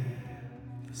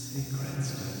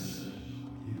secrets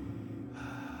you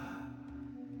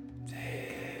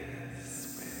take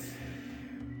this with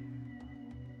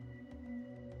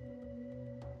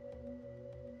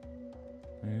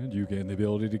you. And you gain the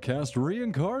ability to cast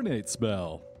Reincarnate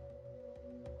spell.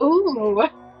 Ooh.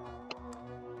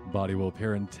 Body will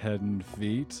appear in 10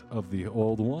 feet of the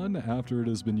old one. After it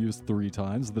has been used 3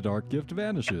 times, the dark gift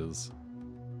vanishes.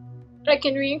 I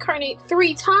can reincarnate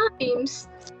 3 times.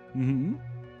 Mm-hmm.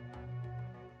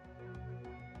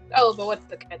 Oh, but what's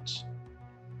the catch?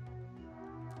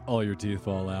 All your teeth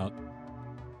fall out.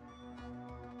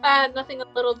 Nothing a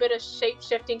little bit of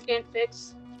shape-shifting can't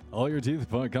fix. All your teeth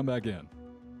come back in.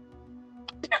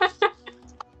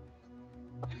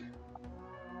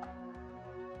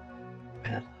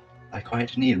 I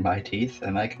quite need my teeth,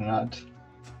 and I cannot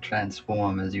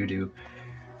transform as you do.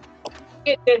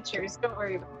 Get dentures, don't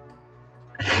worry about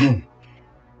it.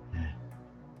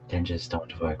 Dentures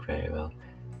don't work very well.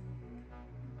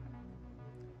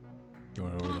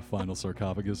 Going over the final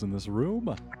sarcophagus in this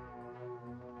room.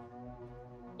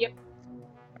 Yep.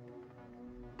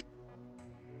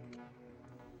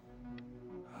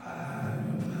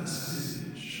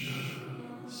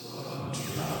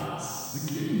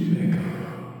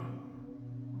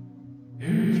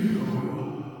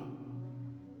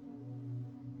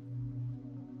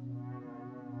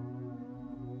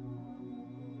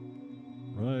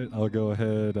 Right, I'll go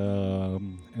ahead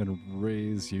and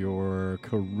raise your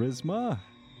charisma.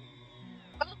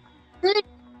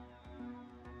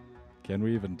 Can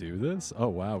we even do this? Oh,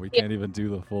 wow, we can't even do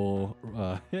the full...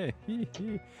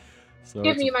 So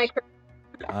Give it's me my.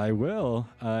 I will.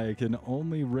 I can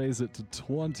only raise it to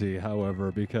 20,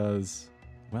 however, because,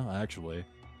 well, actually,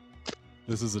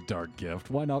 this is a dark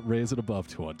gift. Why not raise it above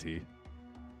 20?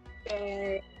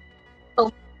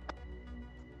 Oh,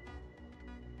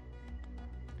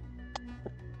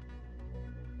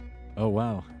 Oh,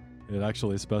 wow. It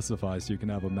actually specifies you can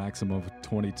have a maximum of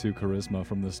 22 charisma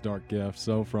from this dark gift,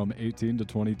 so from 18 to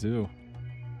 22.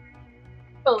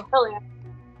 oh, hell yeah.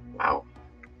 Wow.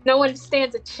 No one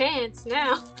stands a chance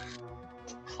now.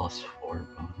 +4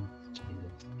 bonus. Jesus.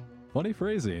 Funny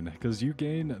phrasing, because you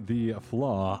gain the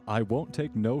flaw, I won't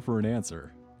take no for an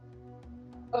answer.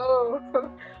 Oh,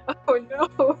 oh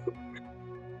no.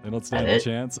 They don't stand That a it?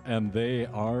 chance, and they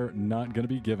are not going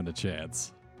to be given a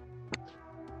chance.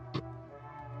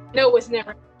 No was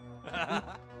never.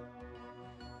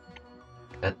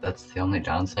 That's the only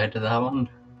downside to that one?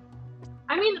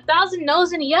 I mean, 1,000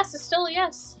 no's and a yes is still a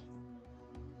yes.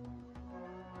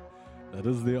 That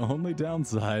is the only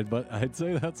downside, but I'd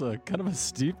say that's a kind of a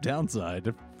steep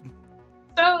downside.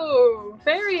 So,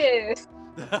 Various.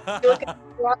 Look at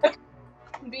the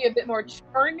be a bit more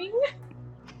charming.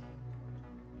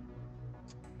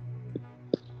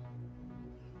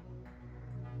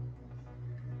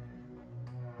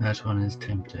 That one is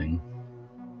tempting.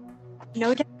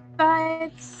 No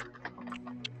downsides.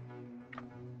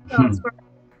 No, that's where I'm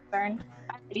concerned.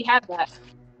 I already have that.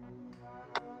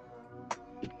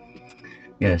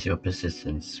 Yes, your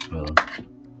persistence will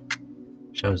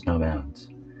shows no bounds.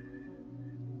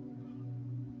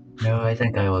 No, I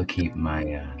think I will keep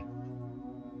my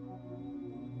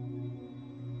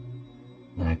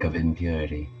lack of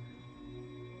impurity.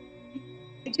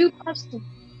 Two questions.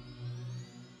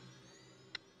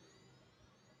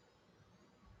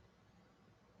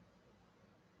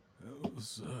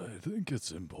 I think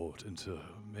it's important to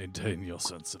maintain your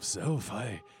sense of self.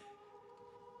 I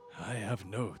have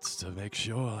notes to make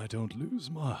sure I don't lose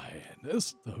mine.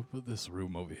 This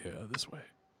room over here, this way.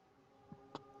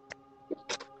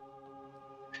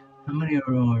 How many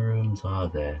rooms are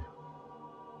there?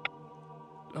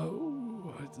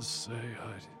 Oh, I'd say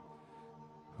I'd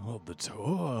hold the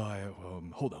tour.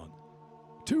 Hold on.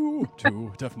 Two,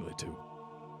 definitely two.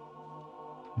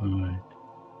 Alright.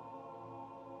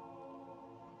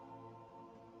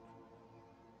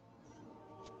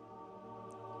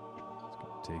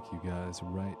 Take you guys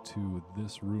right to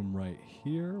this room right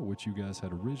here, which you guys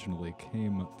had originally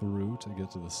came through to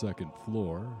get to the second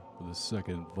floor, or the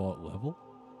second vault level.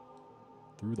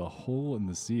 Through the hole in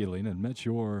the ceiling and met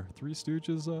your Three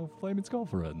Stooges Flaming Skull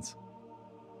friends.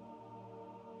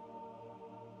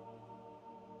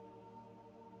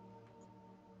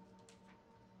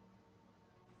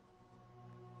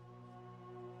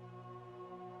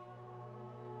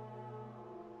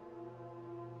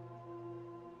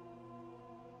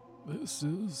 This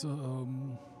is,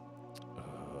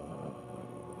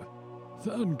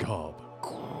 Thancob.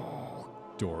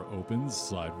 Door opens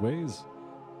sideways.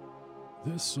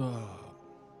 Here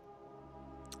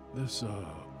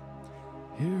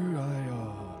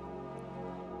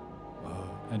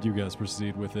and you guys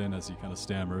proceed within as he kind of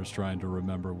stammers, trying to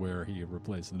remember where he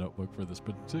replaced the notebook for this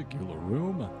particular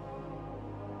room.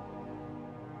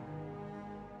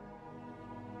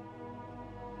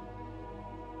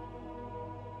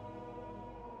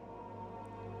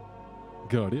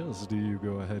 Guardias, do you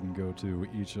go ahead and go to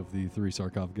each of the three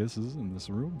sarcophaguses in this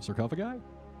room? Sarcophagi?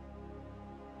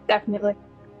 Definitely.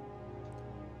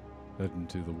 Heading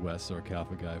to the west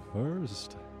sarcophagi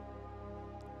first.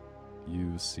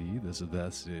 You see this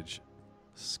vestige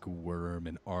squirm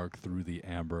and arc through the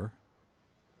amber.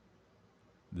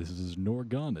 This is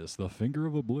Norgonus, the Finger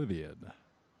of Oblivion.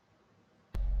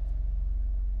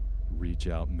 Reach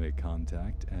out and make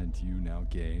contact, and you now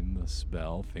gain the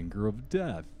spell Finger of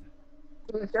Death.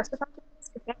 It was just about to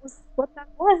ask if that was what that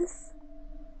was.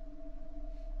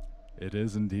 It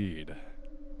is indeed.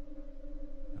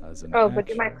 As an Oh, but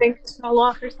you might think it fell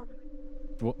off or something.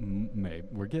 Well,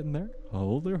 we're getting there.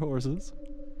 Hold their horses.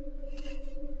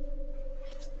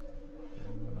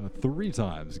 3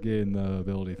 times. Gain the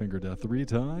ability Finger Death 3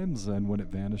 times, and when it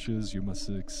vanishes, you must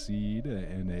succeed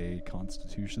in a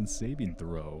Constitution saving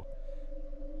throw.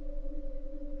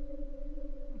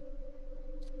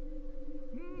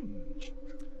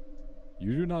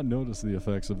 You do not notice the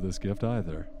effects of this gift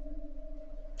either.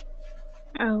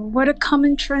 Oh, what a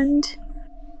common trend.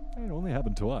 It only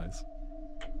happened twice.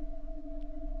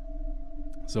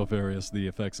 So, Various, the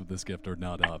effects of this gift are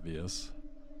not obvious.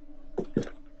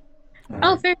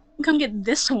 Oh, fair. Come get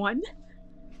this one.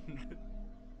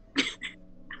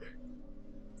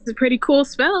 It's a pretty cool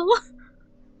spell.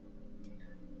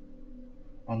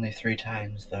 Only 3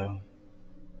 times, though.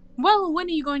 Well, when are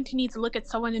you going to need to look at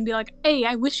someone and be like, hey,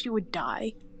 I wish you would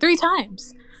die? 3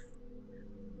 times.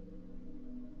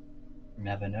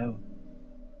 Never know.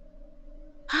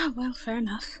 Ah, well, fair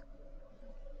enough.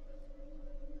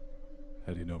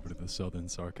 Heading over to the southern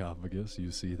sarcophagus,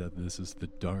 you see that this is the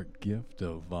dark gift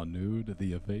of Vanud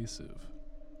the Evasive.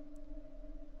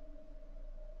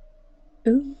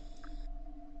 Ooh.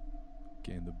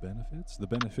 Gain the benefits. The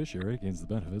beneficiary gains the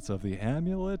benefits of the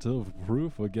Amulet of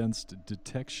Proof against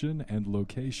Detection and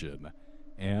Location,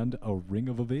 and a Ring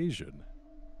of Evasion.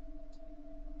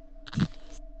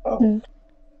 Oh.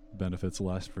 Benefits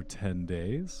last for 10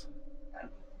 days.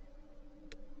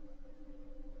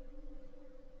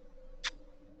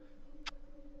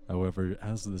 However,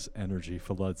 as this energy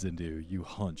floods into you, you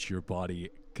hunch, your body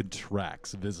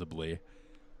contracts visibly.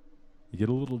 You get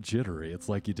a little jittery. It's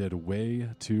like you did way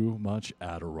too much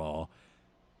Adderall.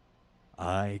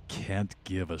 I can't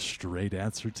give a straight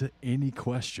answer to any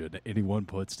question anyone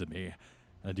puts to me,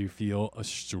 and you feel a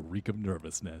streak of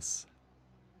nervousness.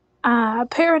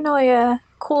 Paranoia,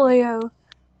 coolio.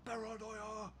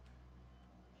 Paranoia!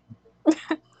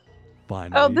 Oh,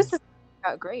 Finally, this is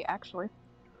great, actually.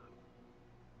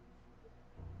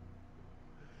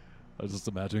 I just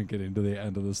imagine getting to the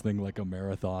end of this thing like a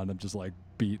marathon. I'm just like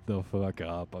beat the fuck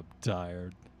up. I'm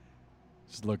tired.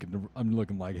 I'm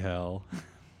looking like hell.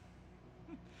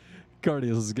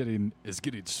 Cardius is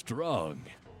getting strong.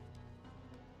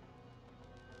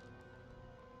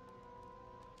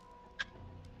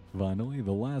 Finally,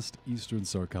 the last eastern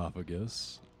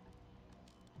sarcophagus.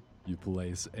 You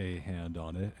place a hand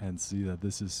on it and see that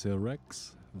this is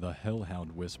Syrex, the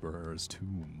Hellhound Whisperer's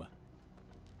tomb.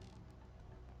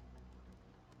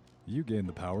 You gain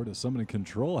the power to summon and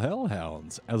control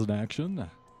hellhounds. As an action,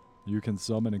 you can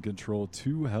summon and control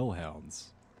 2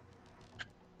 hellhounds.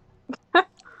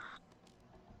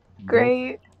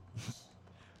 Great.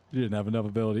 You didn't have enough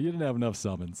ability. You didn't have enough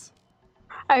summons.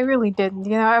 I really didn't.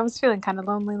 You know, I was feeling kind of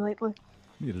lonely lately.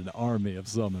 You need an army of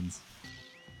summons.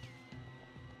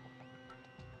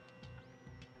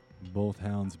 Both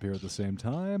hounds appear at the same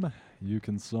time. You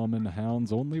can summon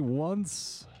hounds only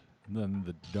once. Then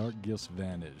the dark gifts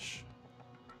vanish.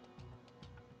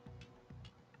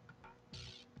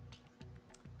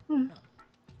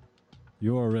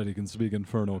 You already can speak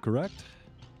Infernal, correct?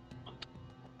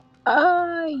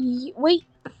 Wait.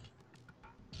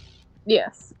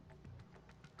 Yes.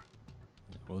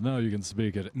 Well, now you can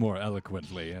speak it more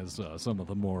eloquently as some of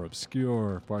the more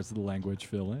obscure parts of the language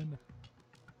fill in.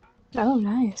 Oh,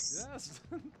 nice. Yes!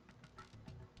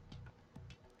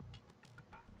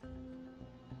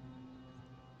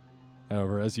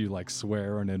 However, as you like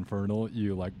swear in Infernal,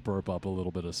 you like burp up a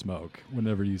little bit of smoke.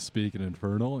 Whenever you speak in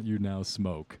Infernal, you now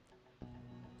smoke.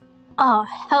 Oh,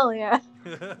 hell yeah.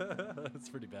 That's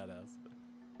pretty badass.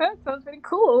 That sounds pretty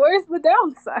cool. Where's the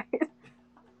downside?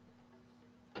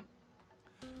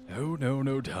 Oh, no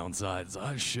downsides.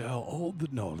 I share all the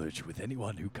knowledge with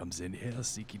anyone who comes in here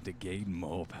seeking to gain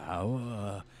more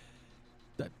power.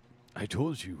 I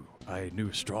told you I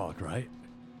knew Strahd, right?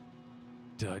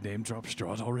 Did I name drop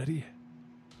Strahd already?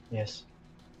 Yes.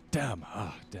 Damn.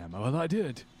 Well, I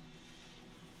did.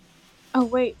 Oh,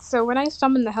 wait. So when I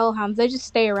summon the Hellhounds, they just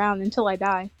stay around until I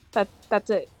die. That's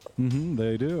it. Mm-hmm,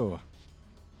 they do.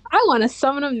 I want to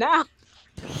summon them now.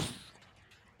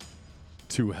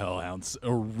 2 hellhounds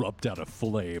erupt out of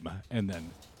flame and then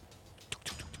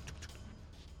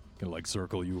gonna like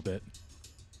circle you a bit.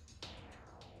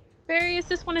 Various,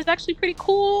 this one is actually pretty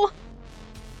cool.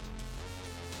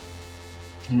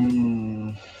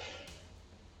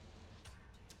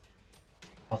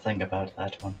 I'll think about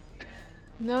that one.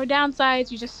 No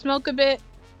downsides. You just smoke a bit.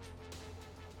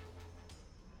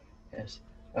 Yes.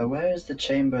 Where is the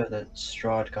chamber that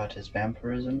Strahd got his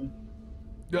vampirism?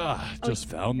 Just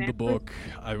found the book.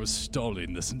 I was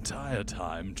stalling this entire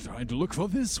time trying to look for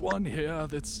this one here.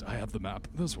 I have the map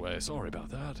this way. Sorry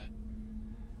about that.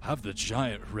 Have the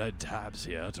giant red tabs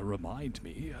here to remind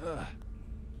me.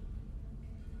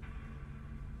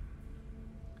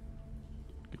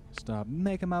 Stop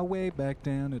making my way back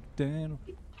down to down.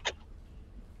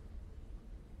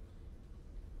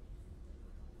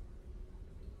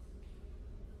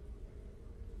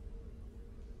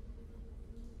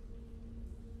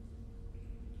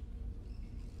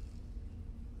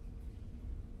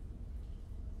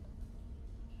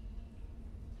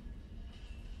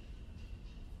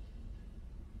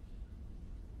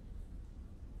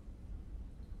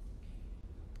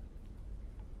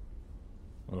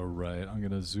 All right, I'm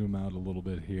going to zoom out a little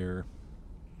bit here.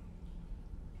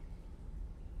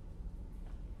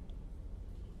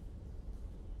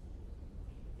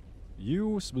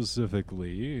 You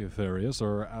specifically, Therius,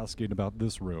 are asking about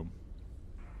this room.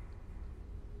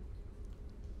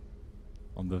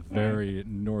 On the very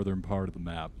northern part of the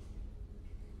map.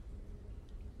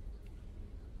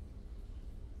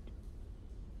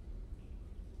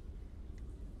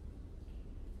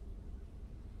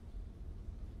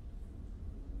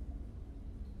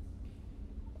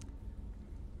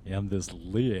 And this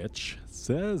lich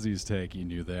says he's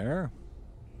taking you there.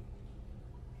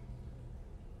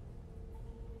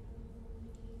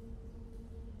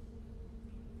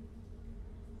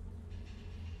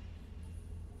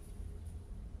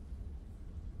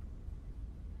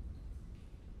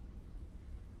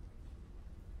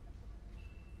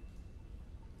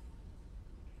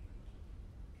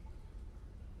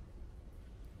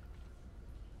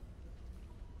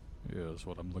 Here's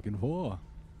what I'm looking for.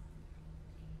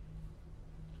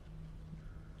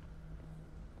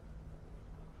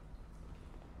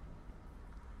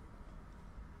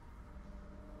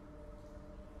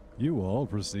 You all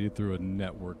proceed through a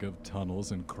network of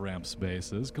tunnels and cramped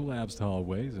spaces, collapsed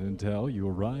hallways, until you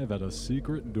arrive at a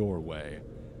secret doorway.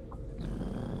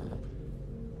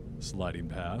 Sliding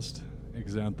past,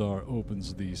 Xanthar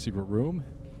opens the secret room,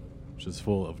 which is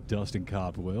full of dust and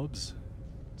cobwebs.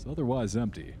 It's otherwise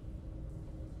empty.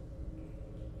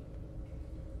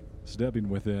 Stepping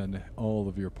within, all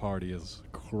of your party is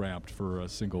cramped for a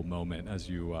single moment as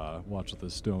you watch the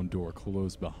stone door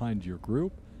close behind your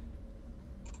group.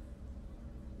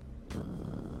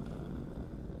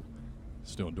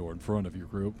 Stone door in front of your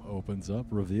group opens up,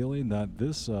 revealing that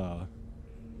this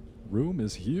room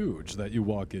is huge that you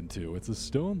walk into. It's a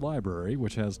stone library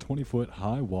which has 20-foot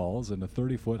high walls and a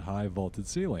 30-foot high vaulted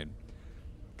ceiling.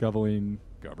 Covering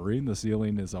the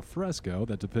ceiling is a fresco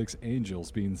that depicts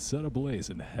angels being set ablaze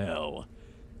in hell.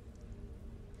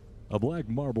 A black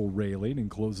marble railing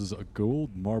encloses a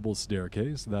gold marble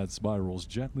staircase that spirals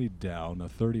gently down a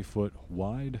 30-foot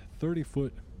wide,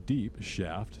 30-foot deep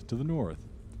shaft to the north.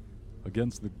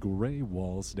 Against the gray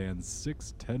wall stand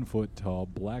 6 10-foot tall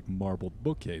black marble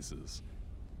bookcases.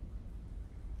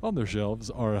 On their shelves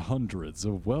are hundreds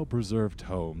of well-preserved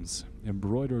tomes.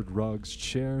 Embroidered rugs,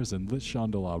 chairs, and lit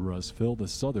candelabras fill the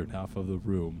southern half of the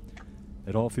room.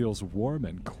 It all feels warm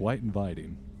and quite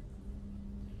inviting.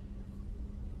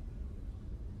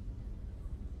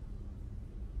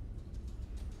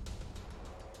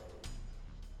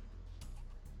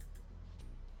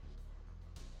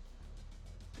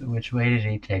 Which way did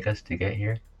he take us to get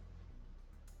here?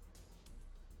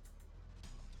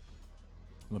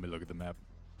 Let me look at the map.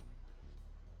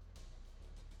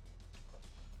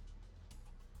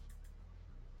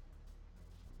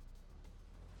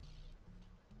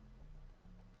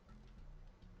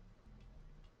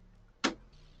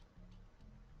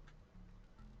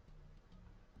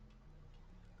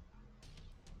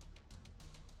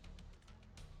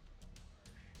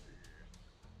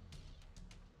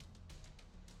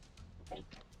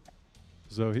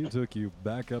 So he took you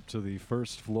back up to the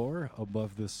first floor,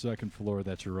 above this second floor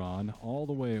that you're on, all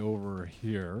the way over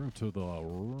here to the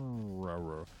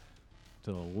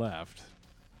left.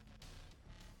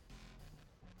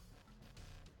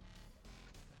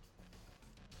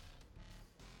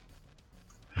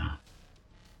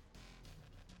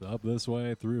 Up this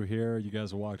way, through here, you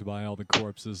guys walked by all the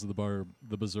corpses of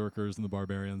the berserkers and the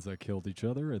barbarians that killed each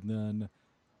other, and then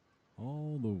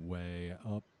all the way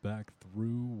up back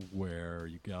through where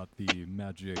you got the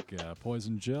magic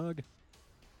poison jug,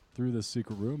 through the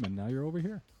secret room, and now you're over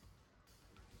here.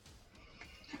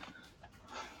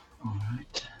 All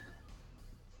right.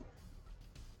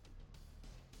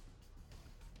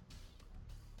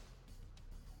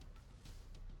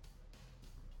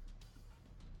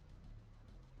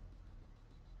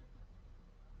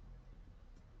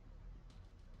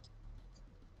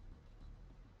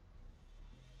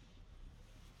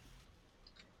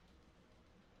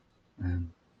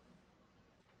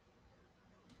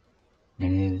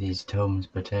 Any of these tomes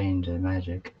pertain to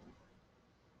magic?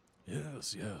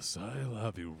 Yes, yes, I'll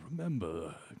have you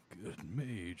remember, good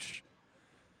mage.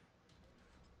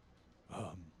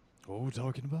 What were we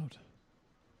talking about?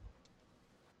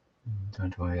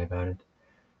 Don't worry about it.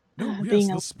 No, yes, being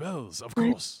the a- spells, of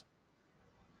course.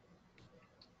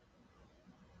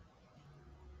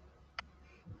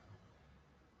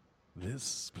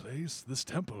 This place, this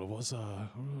temple, was a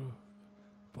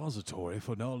repository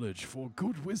for knowledge for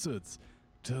good wizards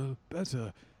to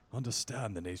better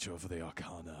understand the nature of the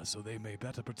arcana so they may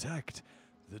better protect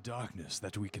the darkness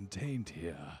that we contained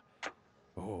here.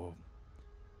 Oh,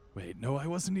 wait, no, I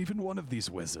wasn't even one of these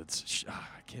wizards.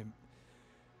 I can't.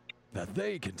 That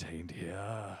they contained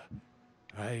here.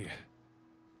 I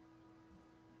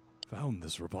found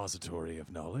this repository of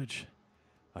knowledge.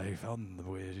 I found the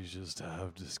wages to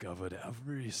have discovered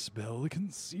every spell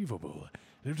conceivable.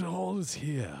 It all is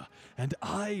here, and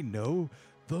I know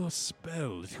the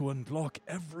spell to unlock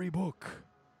every book.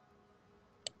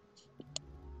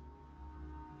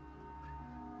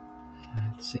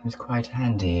 It seems quite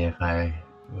handy if I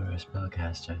were a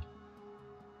spellcaster.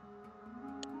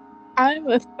 I'm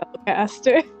a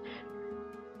spellcaster.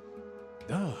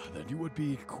 Then you would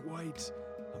be quite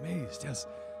amazed. Yes,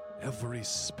 every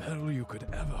spell you could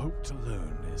ever hope to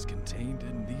learn is contained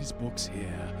in these books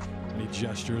here. And he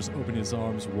gestures, open his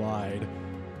arms wide.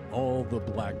 All the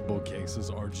black bookcases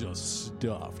are just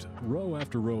stuffed, row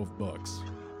after row of books.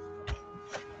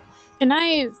 Can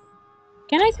I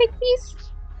take these?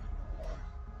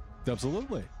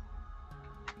 Absolutely.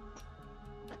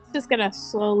 Just gonna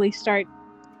slowly start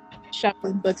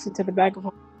shuffling books into the bag of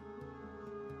holding.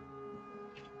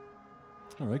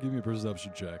 All right, give me a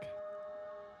perception check.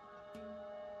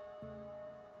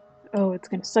 Oh, it's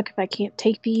gonna suck if I can't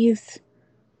take these.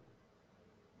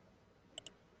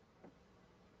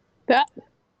 That.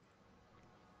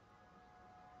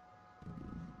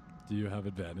 Do you have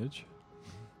advantage?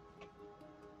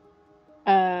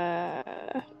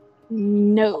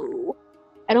 No.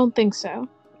 I don't think so.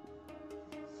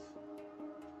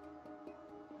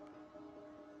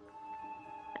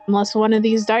 Unless one of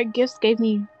these dark gifts gave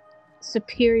me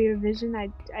superior vision, I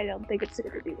don't think it's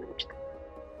gonna do much.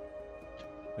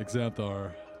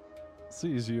 Xanthar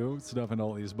sees you stuffing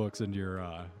all these books into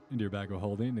your bag of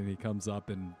holding, and he comes up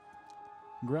and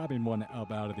grabbing one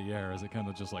up out of the air as it kind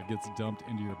of just like gets dumped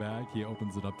into your bag. He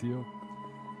opens it up to you.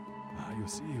 You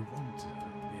see, you won't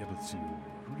be able to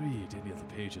read any of the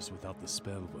pages without the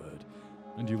spell word.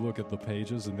 And you look at the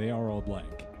pages, and they are all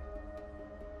blank.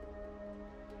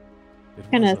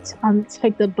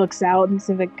 Take the books out and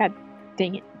see if it got.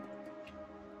 Dang it.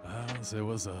 There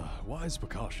was a wise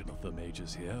precaution of the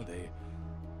mages here. They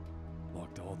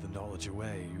locked all the knowledge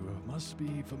away. You must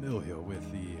be familiar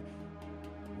with the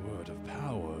word of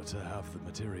power to have the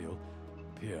material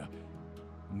appear.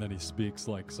 And then he speaks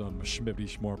like some schmippy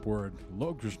schmorp word,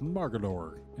 Logris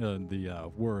Margador. And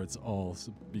the words all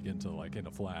begin to, like in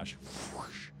a flash,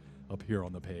 whoosh, appear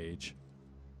on the page.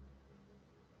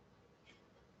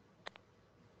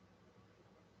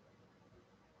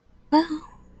 Well,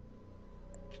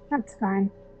 that's fine.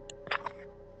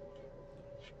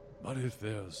 But if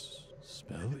there's a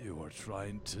spell you are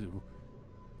trying to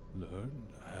learn,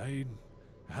 I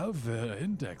have an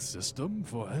index system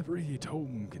for every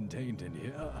tome contained in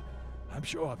here. I'm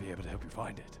sure I'll be able to help you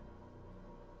find it.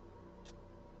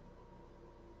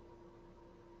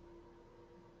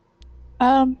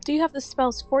 Do you have the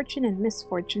spells Fortune and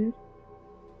Misfortune?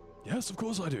 Yes, of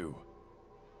course I do.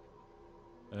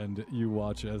 And you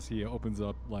watch as he opens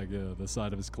up like the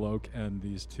side of his cloak, and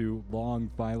these two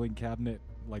long filing cabinet,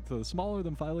 like the smaller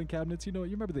than filing cabinets. You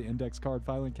remember the index card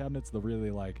filing cabinets, the really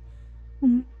like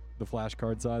the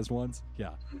flashcard sized ones?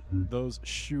 Yeah, those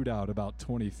shoot out about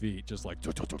 20 feet, just like.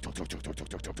 Is that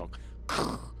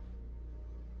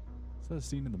a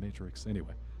scene in The Matrix?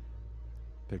 Anyway,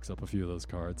 picks up a few of those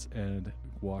cards and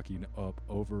walking up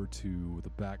over to the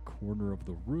back corner of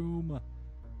the room.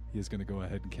 He is going to go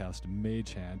ahead and cast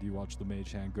Mage Hand. You watch the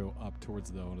Mage Hand go up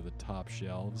towards one of the top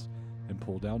shelves and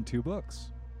pull down 2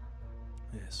 books.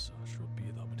 This should be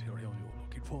the material you're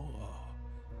looking for.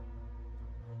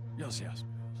 Yes.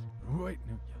 Wait,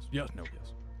 no,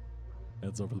 yes.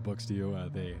 Heads over the books to you.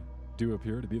 They do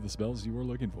appear to be the spells you were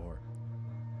looking for.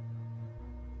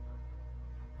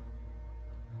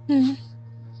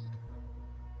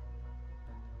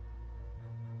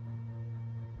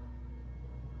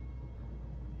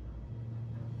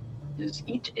 Is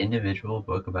each individual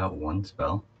book about one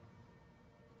spell?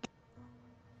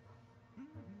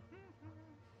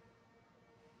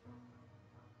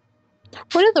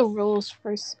 What are the rules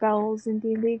for spells in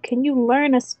D&D? Can you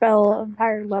learn a spell of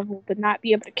higher level but not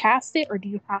be able to cast it, or do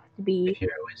you have to be... If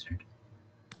you're a wizard.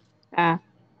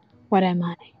 What am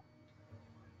I?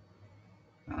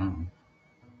 Oh.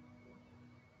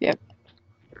 Yep.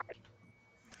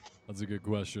 That's a good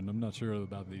question. I'm not sure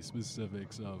about the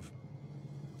specifics of...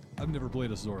 I've never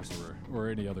played a sorcerer or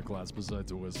any other class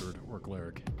besides a wizard or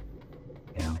cleric.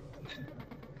 Yeah.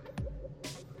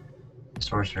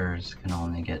 Sorcerers can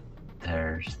only get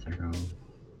theirs through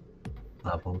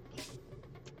levels.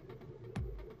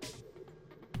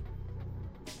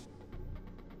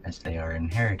 As they are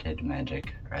inherited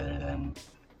magic rather than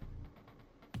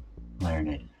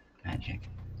learned magic.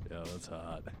 Yeah, that's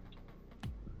hot.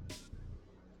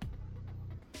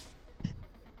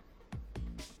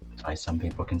 That's why some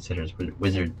people consider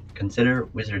wizard consider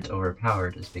wizards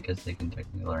overpowered is because they can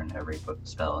technically learn every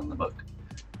spell in the book.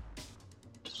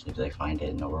 Just if they find it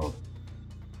in the world.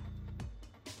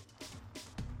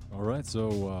 Alright,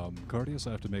 so, Cardius,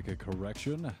 I have to make a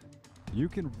correction. You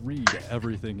can read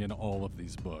everything in all of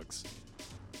these books.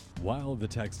 While the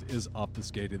text is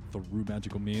obfuscated through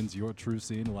magical means, your true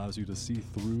seeing allows you to see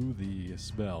through the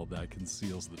spell that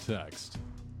conceals the text.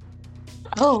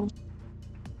 Oh.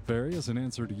 Farius, in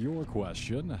answer to your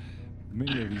question,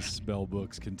 many of these spell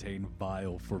books contain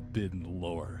vile, forbidden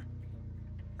lore.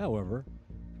 However,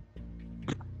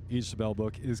 each spell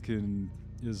book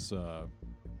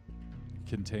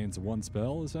contains one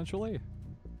spell, essentially.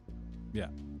 Yeah.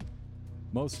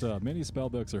 Many spell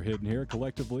books are hidden here.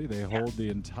 Collectively, they hold the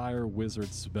entire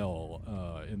wizard spell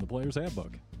in the player's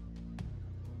handbook.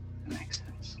 That makes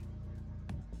sense.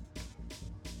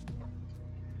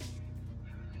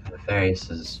 Nefarious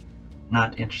is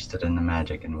not interested in the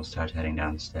magic and will start heading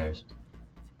down the stairs.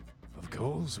 Of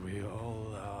course, we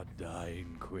all are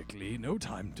dying quickly. No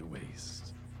time to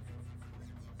waste.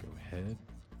 Go ahead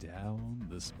down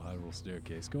the spiral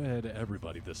staircase. Go ahead,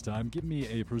 everybody, this time. Give me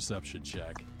a perception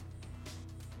check.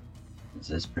 Does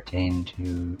this pertain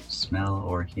to smell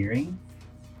or hearing?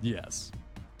 Yes.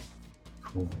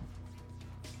 Cool.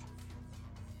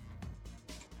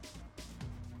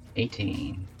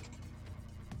 18.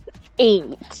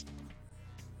 8.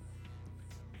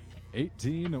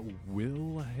 18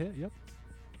 will hit. Yep.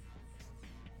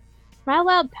 Am I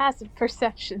allowed passive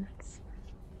perceptions?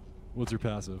 What's your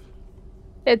passive?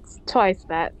 It's twice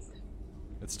that.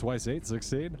 It's twice 8,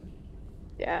 16.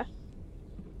 Yeah.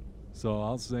 So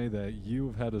I'll say that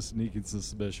you've had a sneaking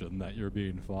suspicion that you're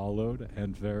being followed,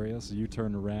 and Various, you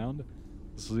turn around,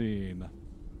 seeing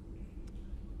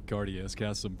Cardius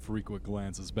cast some frequent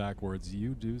glances backwards.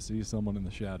 You do see someone in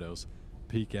the shadows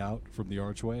peek out from the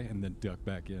archway and then duck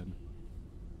back in.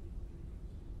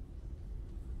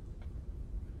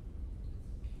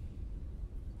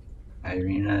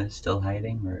 Irina is still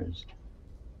hiding, or is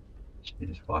she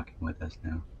just walking with us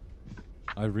now?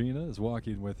 Irina is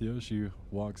walking with you. She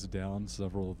walks down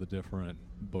several of the different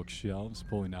bookshelves,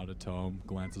 pulling out a tome,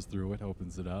 glances through it,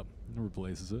 opens it up, and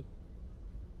replaces it.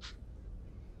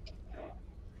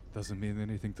 Doesn't mean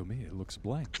anything to me. It looks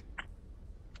blank.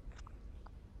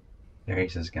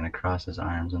 Darius is gonna cross his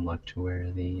arms and look to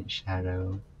where the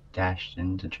shadow dashed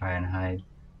in to try and hide.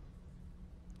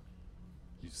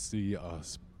 You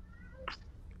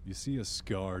see a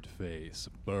scarred face,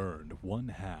 burned. One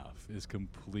half is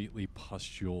completely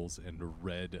pustules and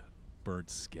red,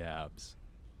 burnt scabs.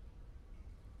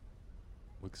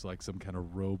 Looks like some kind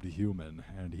of robed human,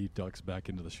 and he ducks back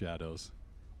into the shadows.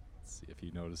 Let's see if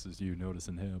he notices you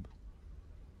noticing him.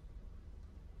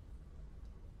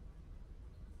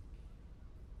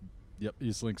 Yep,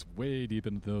 he slinks way deep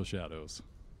into those shadows.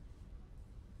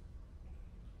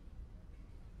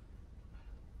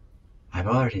 I've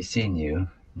already seen you.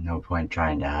 No point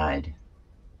trying to hide.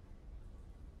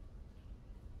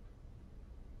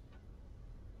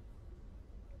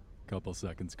 Couple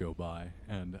seconds go by,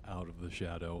 and out of the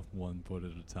shadow, 1 foot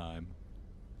at a time,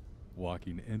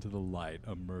 walking into the light,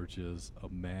 emerges a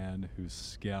man whose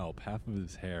scalp, half of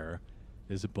his hair,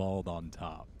 is bald on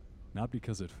top. Not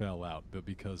because it fell out, but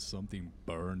because something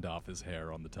burned off his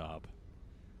hair on the top.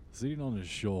 Sitting on his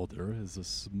shoulder is a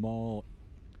small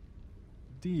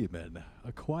demon,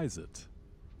 a Quizet.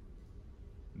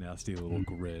 Nasty little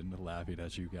grin, laughing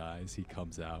at you guys. He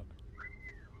comes out.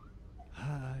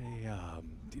 I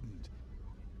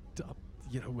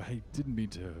didn't mean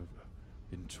to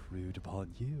intrude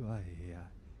upon you. I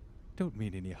don't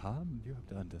mean any harm. You have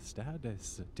to understand,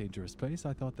 it's a dangerous place.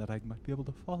 I thought that I might be able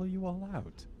to follow you all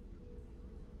out.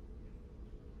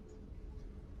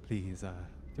 Please,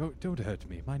 don't hurt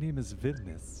me. My name is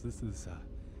Vilnius. This is a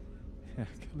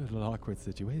little awkward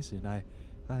situation. I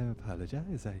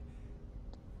apologize.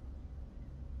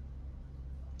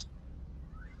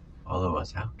 Follow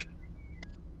us out.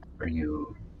 Are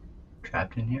you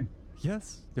trapped in here?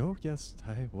 Yes. Oh, yes.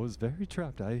 I was very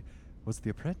trapped. I was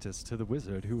the apprentice to the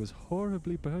wizard who was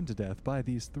horribly burned to death by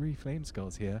these 3 flame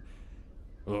skulls here.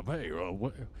 Well,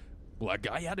 that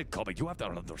guy had it coming. You have to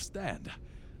understand.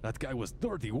 That guy was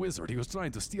dirty wizard. He was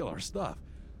trying to steal our stuff.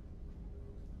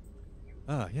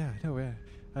 Yeah, no,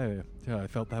 I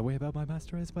felt that way about my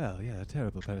master as well. Yeah, a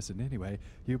terrible person. Anyway,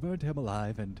 you burned him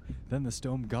alive, and then the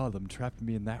stone golem trapped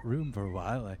me in that room for a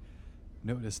while. I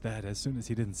noticed that as soon as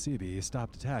he didn't see me, he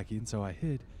stopped attacking, so I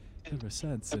hid ever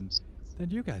since. And then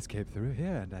you guys came through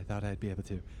here, and I thought I'd be able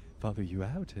to follow you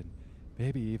out and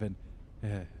maybe even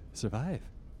survive.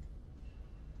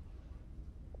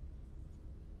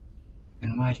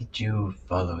 And why did you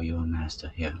follow your master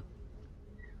here?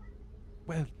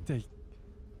 Well,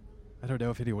 I don't know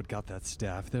if anyone got that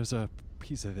staff. There's a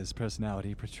piece of his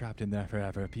personality trapped in there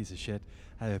forever, a piece of shit.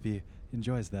 I hope he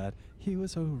enjoys that. He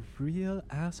was a real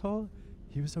asshole.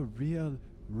 He was a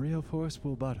real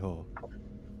forceful butthole.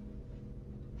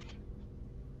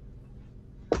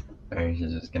 Various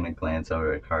is just gonna glance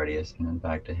over at Cardius and then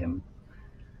back to him.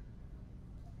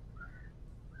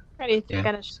 Ready to Yeah.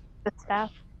 get the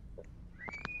staff.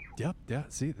 Yep, yeah,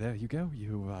 see, there you go.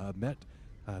 You met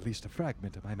at least a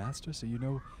fragment of my master, so you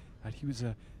know that he was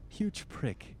a huge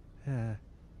prick.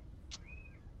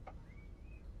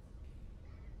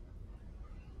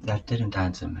 That didn't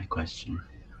answer my question.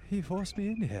 He forced me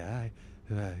in here.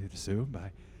 I'd assume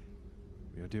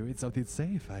we were doing something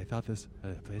safe. I thought this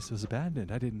place was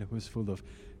abandoned. I didn't know it was full of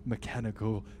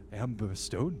mechanical amber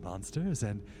stone monsters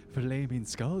and flaming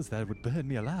skulls that would burn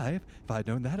me alive. If I'd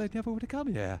known that, I never would have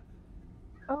come here.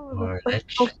 Oh, Or the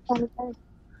Lich. first on the bed.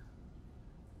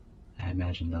 I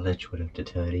imagine the Lich would have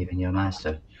deterred even your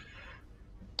master.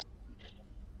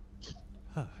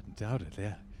 Undoubtedly.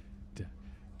 I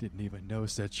didn't even know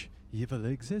such evil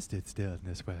existed still in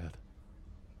this world.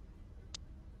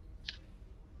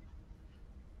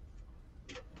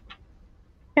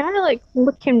 Can I like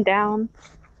look him down?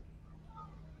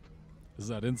 Is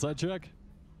that inside check?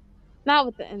 Not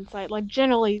with the insight, like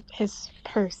generally his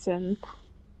person.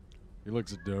 He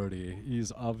looks dirty.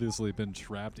 He's obviously been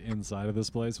trapped inside of this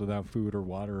place without food or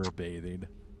water or bathing.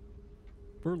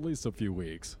 For at least a few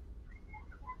weeks.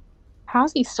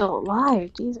 How's he still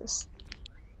alive? Jesus.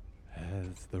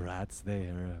 It's the rats, they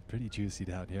are pretty juicy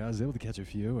down here. I was able to catch a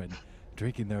few, and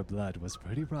drinking their blood was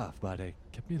pretty rough, but it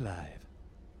kept me alive.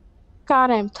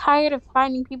 God, I'm tired of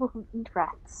finding people who eat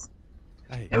rats.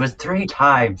 It was 3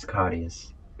 times,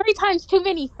 Cardius. 3 times too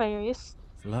many, Farius.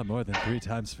 It's a lot more than 3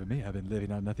 times for me. I've been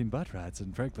living on nothing but rats,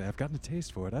 and frankly, I've gotten a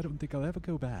taste for it. I don't think I'll ever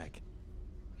go back.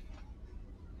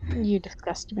 You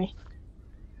disgust me.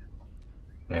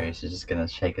 Various is just gonna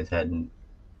shake his head and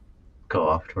go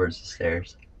off towards the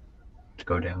stairs to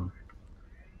go down.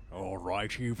 All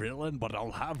right, you villain, but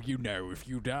I'll have you know if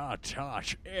you dare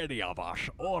touch any of us,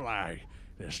 or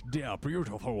this dear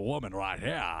beautiful woman right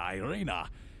here, Irina,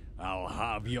 I'll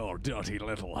have your dirty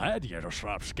little head, you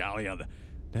rapscallion.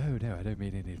 No, I don't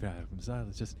mean any problems. I'll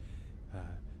just,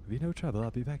 be no trouble.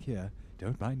 I'll be back here.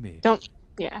 Don't mind me.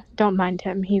 Don't mind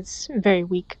him. He's very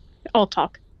weak. All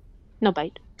talk. No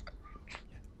bite.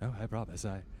 No, I promise.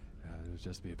 I will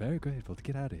just be very grateful to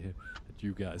get out of here. And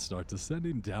you guys start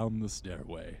descending down the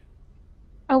stairway.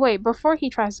 Oh wait, before he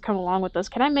tries to come along with us,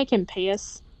 can I make him pay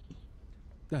us?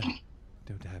 Don't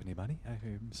have any money.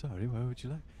 I'm sorry. What would you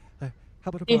like? How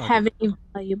about a Do you bargain? have any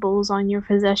valuables on your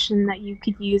possession that you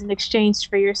could use in exchange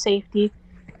for your safety?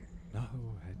 No,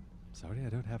 I'm sorry. I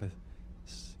don't have a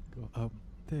single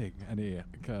thing. And he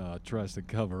tries to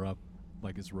cover up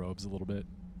like his robes a little bit.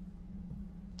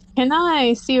 Can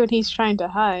I see what he's trying to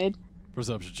hide?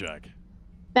 Perception check.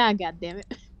 Ah, goddammit.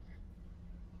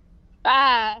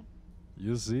 Ah!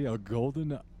 You see a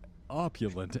golden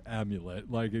opulent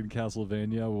amulet, like in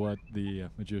Castlevania, what the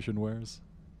magician wears.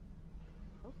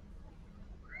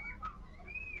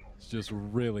 It's just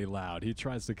really loud. He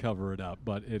tries to cover it up,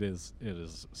 but it is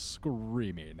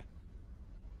screaming.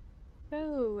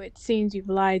 Oh, it seems you've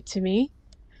lied to me.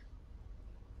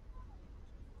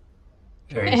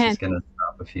 Various is gonna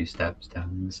stop a few steps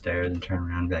down the stairs and turn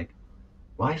around and be like,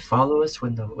 why follow us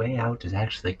when the way out is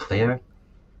actually clear?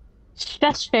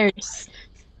 That's Ferris.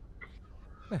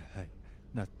 I'm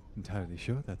not entirely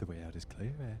sure that the way out is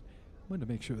clear. I want to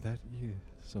make sure that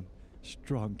some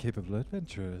strong, capable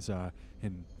adventurers are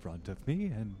in front of me,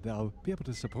 and I'll be able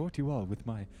to support you all with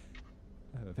my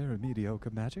very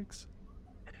mediocre magics.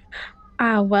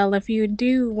 Ah, well, if you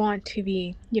do want to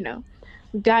be,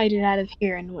 guided out of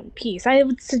here in one piece, I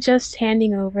would suggest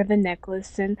handing over the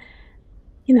necklace and,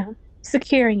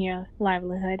 securing your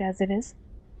livelihood as it is.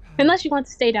 Unless you want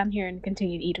to stay down here and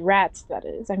continue to eat rats, that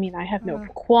is. I mean, I have no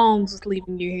qualms with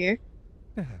leaving you here.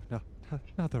 No,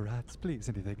 not the rats, please,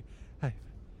 anything. I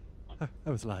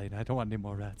was lying. I don't want any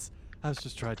more rats. I was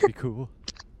just trying to be cool.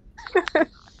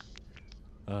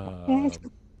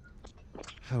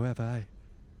 However, I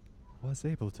was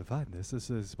able to find this.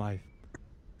 This is my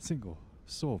single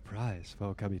sole prize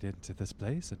for coming into this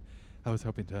place, and I was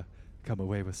hoping to come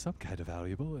away with some kind of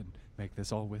valuable and make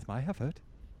this all with my effort.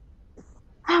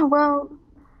 Ah, well,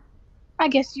 I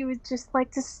guess you would just like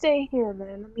to stay here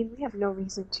then. I mean, we have no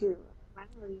reason to.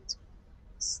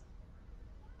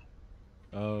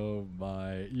 Oh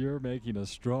my, you're making a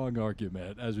strong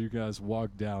argument as you guys walk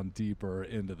down deeper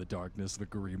into the darkness, the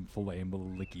green flame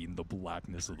licking the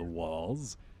blackness of the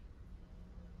walls.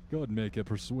 Go ahead and make a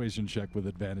persuasion check with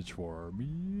advantage for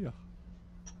me.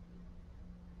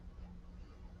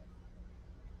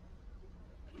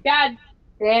 God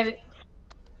damn it.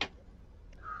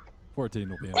 14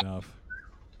 will be enough.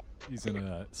 He's in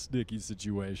a sticky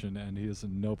situation and he is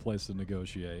in no place to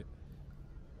negotiate.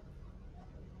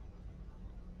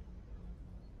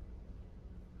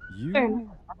 Fair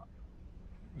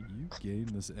You gain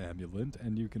this amulet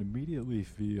and you can immediately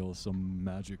feel some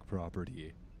magic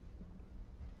property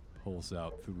pulse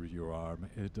out through your arm.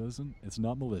 It's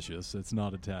not malicious, it's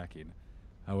not attacking.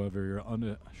 However, you're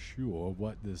unsure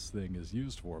what this thing is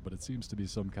used for, but it seems to be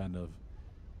some kind of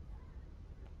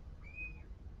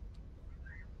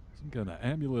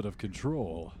amulet of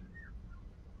control.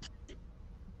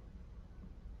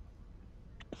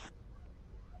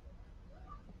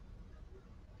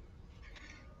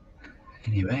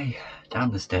 Anyway,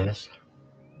 down the stairs.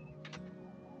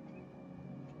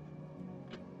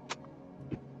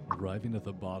 Arriving at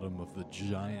the bottom of the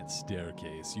giant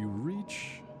staircase, you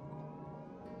reach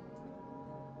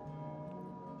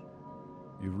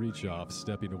off,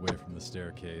 stepping away from the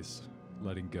staircase,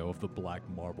 letting go of the black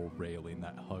marble railing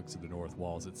that hugs the north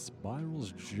walls. It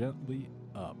spirals gently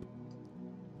up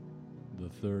the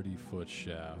 30-foot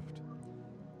shaft.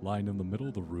 Lying in the middle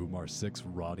of the room are 6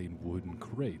 rotting wooden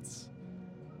crates.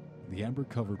 The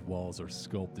amber-covered walls are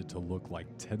sculpted to look like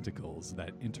tentacles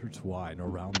that intertwine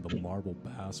around the marble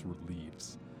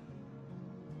bas-reliefs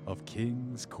of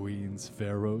kings, queens,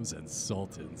 pharaohs, and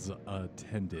sultans,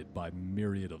 attended by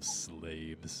myriad of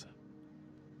slaves.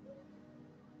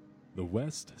 The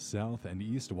west, south, and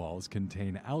east walls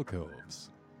contain alcoves,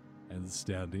 and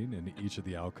standing in each of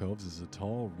the alcoves is a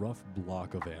tall, rough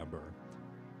block of amber.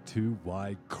 2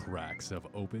 wide cracks have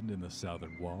opened in the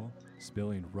southern wall,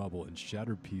 spilling rubble and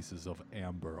shattered pieces of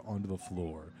amber onto the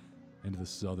floor into the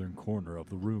southern corner of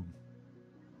the room.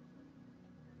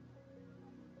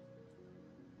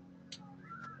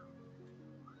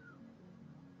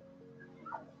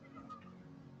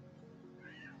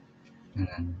 And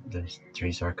then there's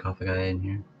 3 sarcophagi in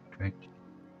here, correct?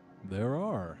 There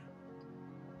are.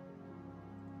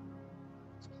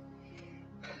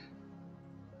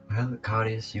 Well,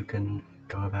 Claudius, you can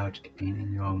go about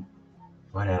gaining your own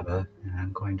whatever, and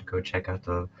I'm going to go check out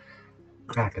the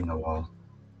crack in the wall.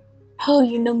 Oh,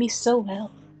 you know me so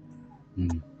well.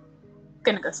 Hmm.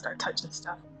 Gonna go start touching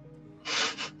stuff.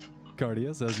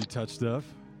 Cardias, as you touch stuff.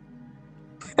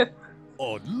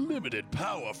 Unlimited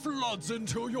power floods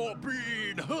into your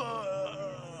being.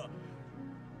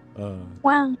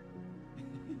 Wow.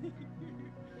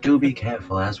 Do be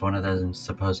careful, as one of them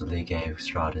supposedly gave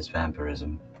Strahd his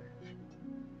vampirism.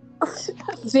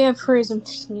 Vampirism,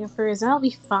 I'll be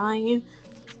fine.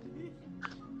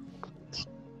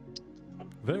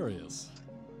 Various.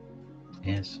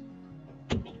 Yes.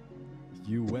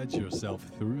 You wedge yourself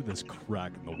through this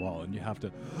crack in the wall, and you have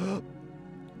to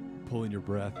pull in your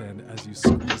breath, and as you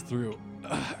squeeze through,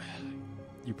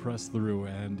 you press through,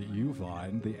 and you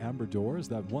find the amber doors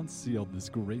that once sealed this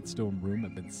great stone room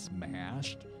have been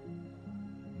smashed.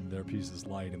 Their pieces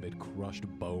lying amid crushed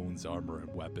bones, armor,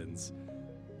 and weapons.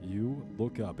 You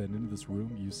look up, and into this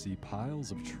room you see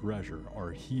piles of treasure are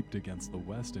heaped against the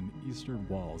west and eastern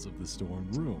walls of the stone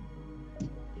room.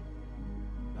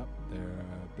 Oh, there,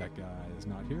 that guy is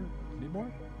not here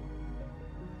anymore.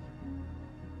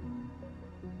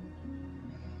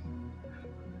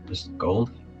 Just gold?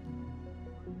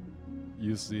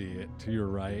 You see to your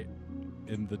right,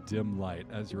 in the dim light,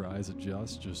 as your eyes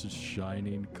adjust, just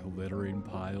shining, glittering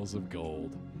piles of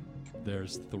gold.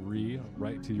 There's 3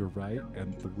 right to your right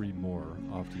and 3 more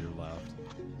off to your left.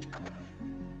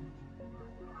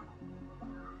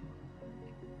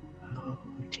 Oh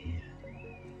dear.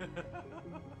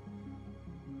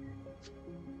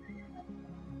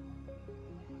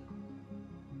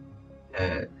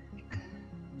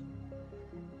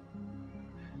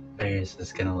 Various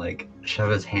is gonna like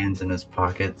shove his hands in his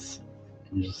pockets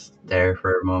and just stare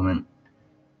for a moment,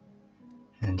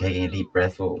 and taking a deep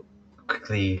breath will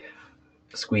quickly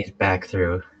squeeze back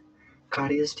through.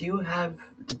 Claudius, do you have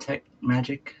detect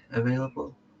magic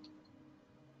available?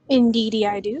 Indeedy,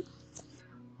 I do.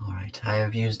 Alright, I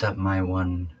have used up my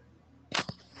one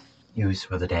use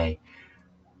for the day.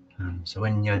 So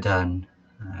when you're done,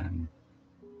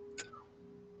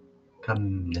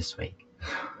 come this way.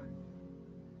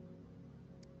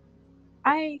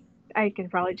 I can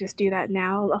probably just do that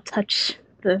now. I'll touch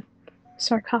the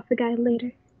sarcophagi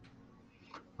later.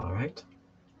 Alright.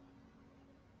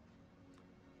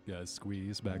 You guys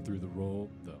squeeze back through the hole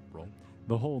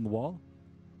in the wall.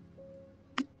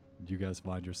 You guys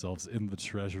find yourselves in the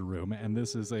treasure room, and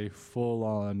this is a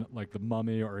full-on, like the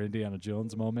Mummy or Indiana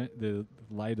Jones moment. The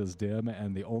light is dim,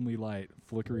 and the only light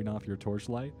flickering off your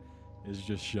torchlight is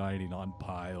just shining on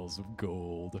piles of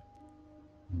gold.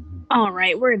 Mhm. All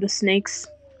right, where are the snakes?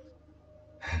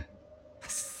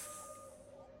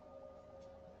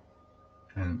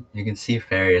 You can see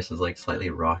Farius is like slightly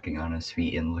rocking on his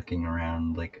feet and looking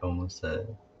around like almost a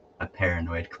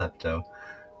paranoid klepto.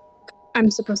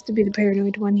 I'm supposed to be the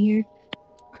paranoid one here.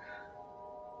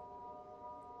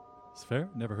 It's fair.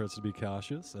 Never hurts to be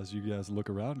cautious. As you guys look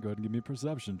around, go ahead and give me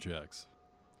perception checks.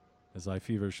 As I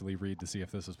feverishly read to see if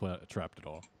this is trapped at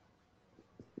all.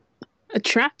 A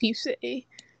trap, you say?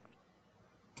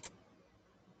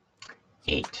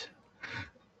 8.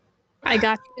 I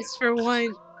got this for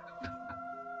one.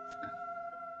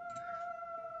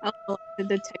 Oh, the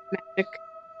detect magic.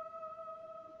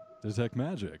 Detect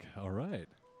magic. All right.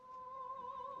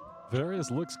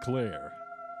 Various looks clear.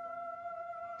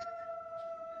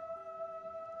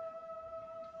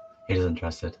 He doesn't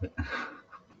trust it.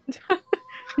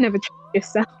 Never trust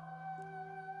yourself.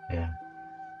 Yeah.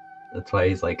 That's why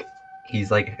he's like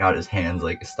got his hands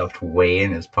like stuffed way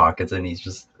in his pockets and he's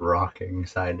just rocking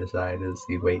side to side as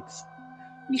he waits.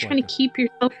 You're It's trying like to keep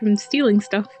yourself from stealing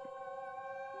stuff.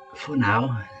 For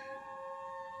now.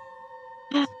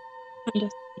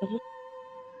 Understandable.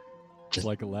 It's Just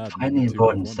like Aladdin. find in the Tomb of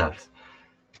important Wonders. stuff.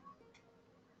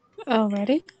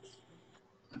 Alrighty.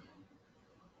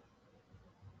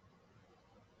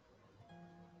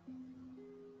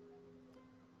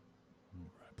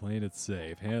 Right, playing it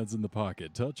safe. Hands in the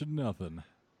pocket. Touching nothing.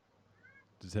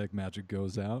 Detect magic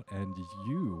goes out, and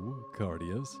you,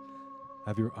 Cardias,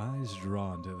 have your eyes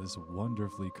drawn to this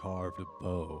wonderfully carved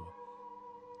bow.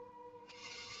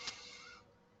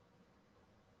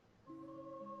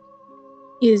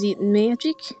 Is it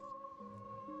magic?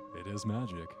 It is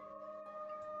magic.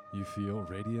 You feel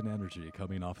radiant energy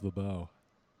coming off the bow.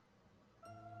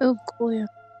 Oh, cool.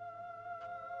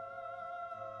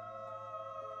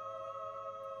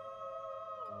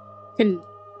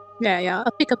 Yeah,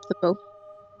 I'll pick up the bow.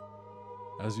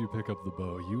 As you pick up the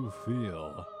bow, you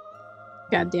feel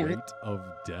God the damn it. weight of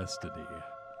destiny.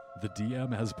 The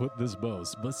DM has put this bow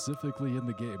specifically in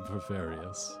the game for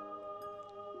Farius.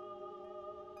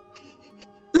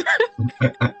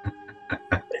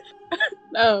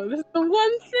 Oh, that's the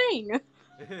one thing.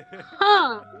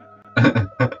 Huh.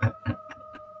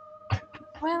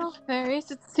 Well, Fairies,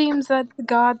 it seems that the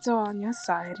gods are on your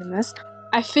side in this.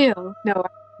 I'm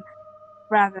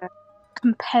rather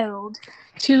compelled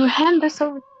to hand this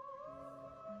over.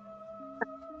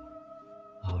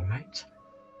 Alright.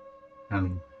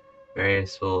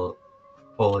 Various will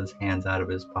pull his hands out of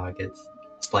his pockets,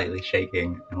 slightly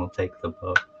shaking, and will take the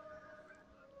bow.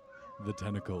 The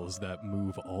tentacles that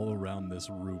move all around this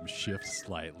room shift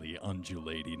slightly,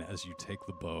 undulating as you take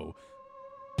the bow.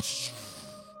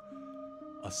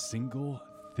 A single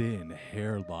thin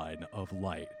hairline of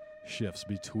light shifts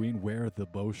between where the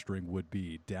bowstring would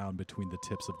be, down between the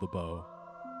tips of the bow.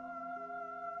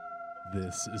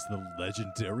 This is the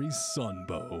legendary sun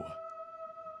bow.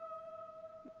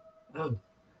 Oh.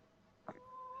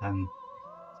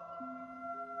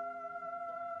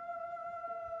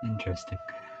 Interesting.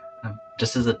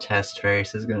 Just as a test,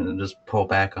 Various is gonna just pull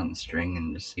back on the string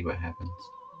and just see what happens.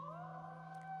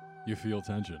 You feel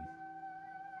tension.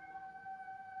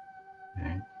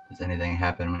 Alright. Does anything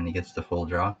happen when he gets to full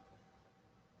draw?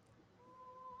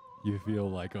 You feel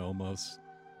like almost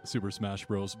Super Smash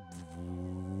Bros.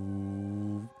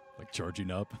 Like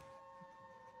charging up.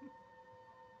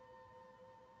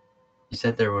 You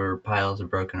said there were piles of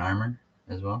broken armor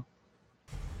as well?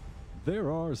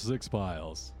 There are 6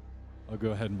 piles. I'll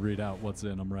go ahead and read out what's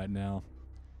in them right now.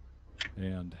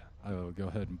 And I will go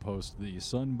ahead and post the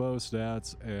Sunbow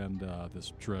stats and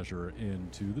this treasure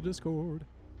into the Discord.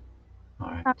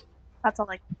 Alright. That's all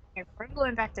I can hear. We're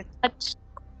going back to touch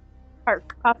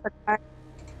park off the car.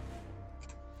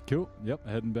 Cool. Yep,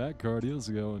 heading back. Cardia's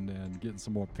going and getting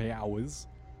some more powers.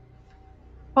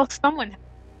 Well, someone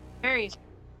Fairies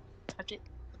touch it.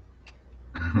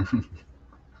 Come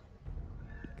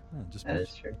on, just That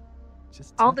is true.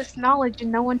 just All touch this it. knowledge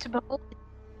and no one to behold it.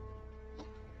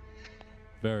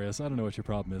 Various, I don't know what your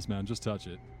problem is, man. Just touch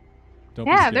it. Don't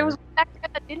be Yeah, scared. there was one back there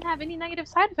that didn't have any negative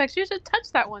side effects. You should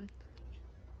touch that one.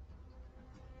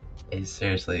 Hey,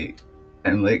 seriously,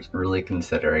 I'm like really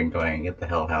considering going and get the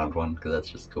Hellhound one because that's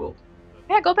just cool.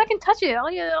 Yeah, go back and touch it. All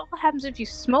happens if you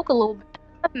smoke a little bit.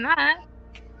 Other than that,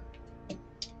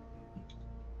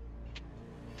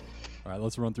 All right,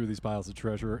 let's run through these piles of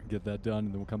treasure, get that done, and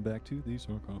then we'll come back to the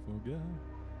sarcophagus.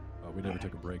 Oh, we never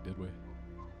took a break, did we?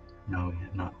 No, we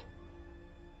have not.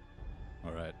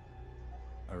 All right.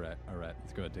 All right. All right.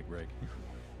 Let's go ahead and take a break.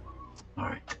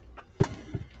 Alright.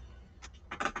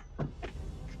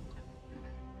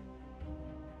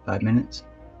 $5 minutes?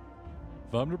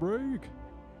 Time to break.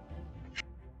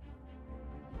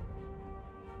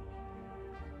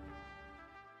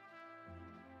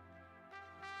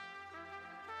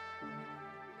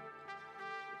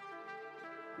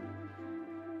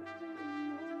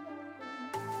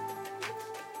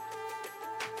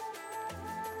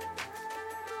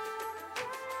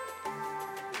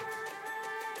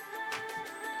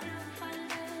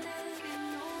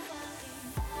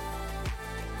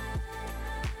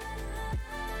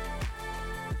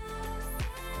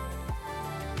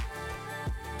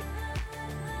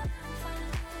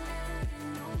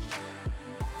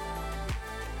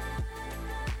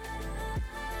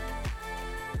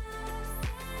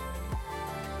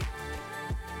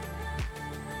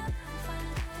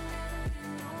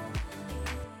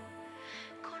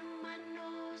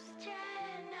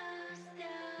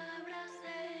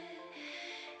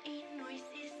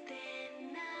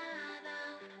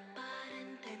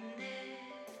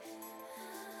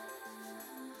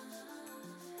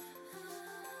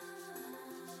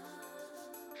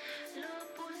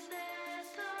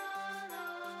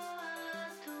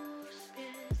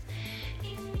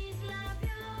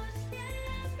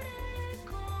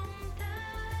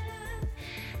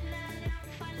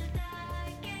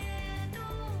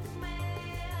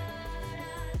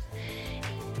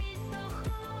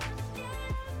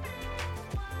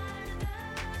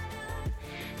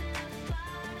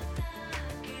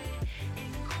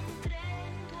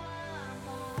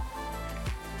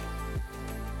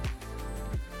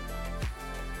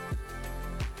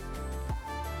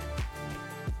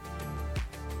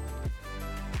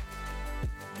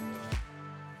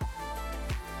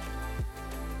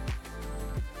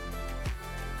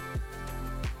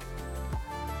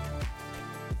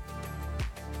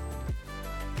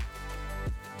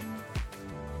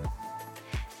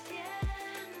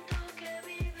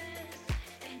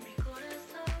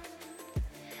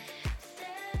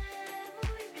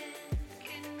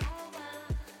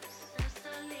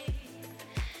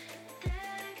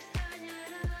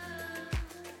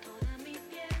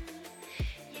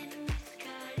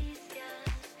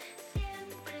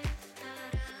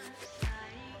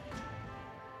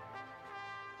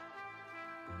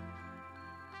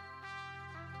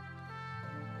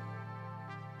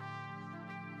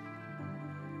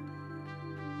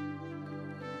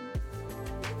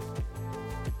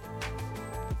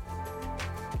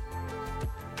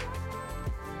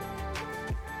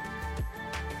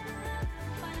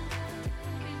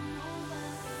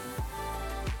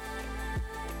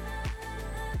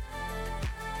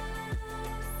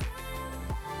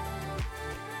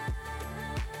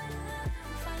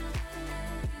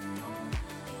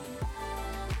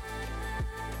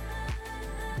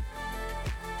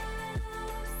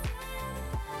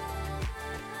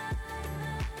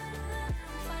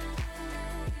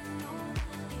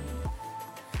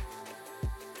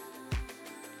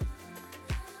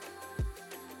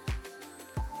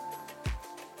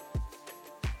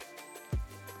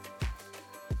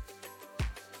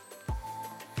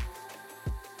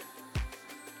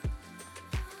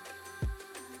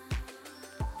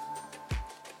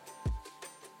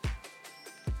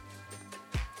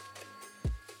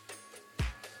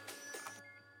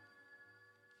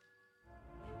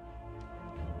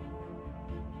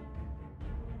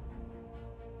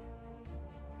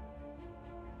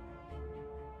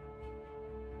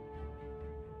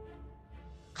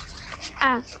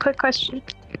 Quick question.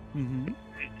 Mm-hmm.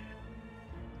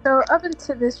 So, up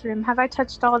into this room, have I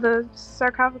touched all the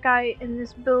sarcophagi in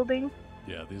this building?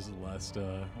 Yeah, these are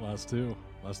the last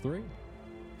three.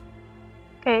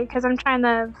 Okay, because I'm trying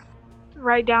to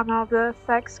write down all the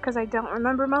effects because I don't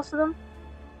remember most of them.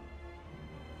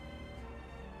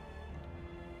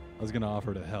 I was gonna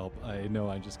offer to help. I know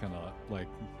I just kind of like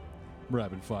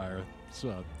rapid fire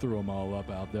threw them all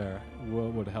up out there.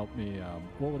 What would help me?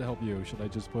 What would help you? Should I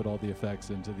just put all the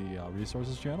effects into the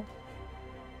resources channel?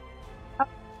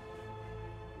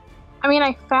 I mean,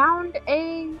 I found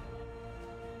a.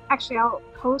 Actually, I'll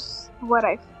post what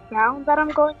I found that I'm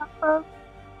going off of.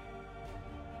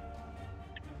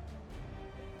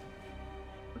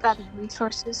 That is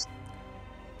resources.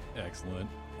 Excellent.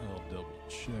 I'll double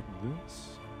check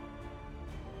this.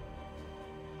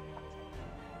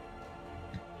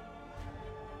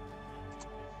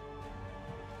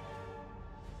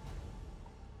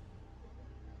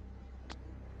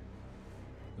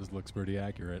 This looks pretty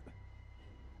accurate.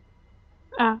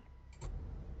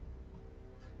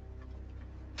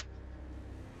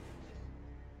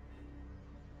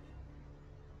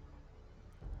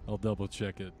 I'll double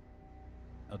check it.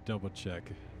 I'll double check.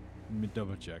 Let me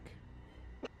double check.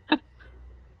 But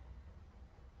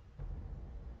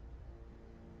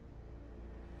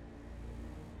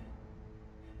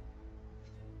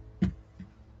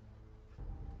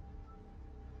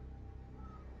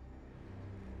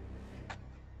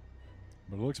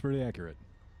it looks pretty accurate.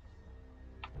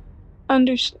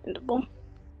 Understandable.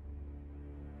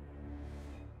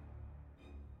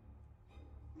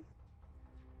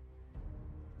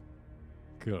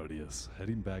 Cardius,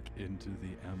 heading back into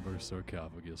the amber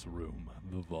sarcophagus room,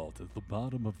 the vault at the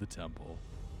bottom of the temple.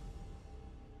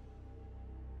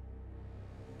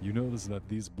 You notice that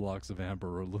these blocks of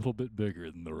amber are a little bit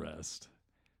bigger than the rest.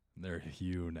 They're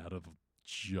hewn out of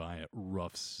giant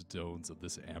rough stones of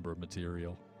this amber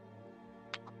material.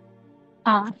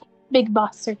 Big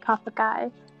boss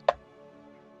sarcophagi.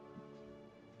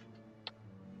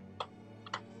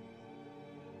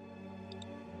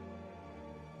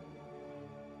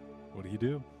 What do you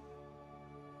do?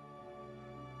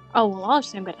 Oh, well,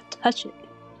 obviously I'm gonna touch it.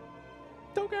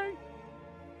 Okay.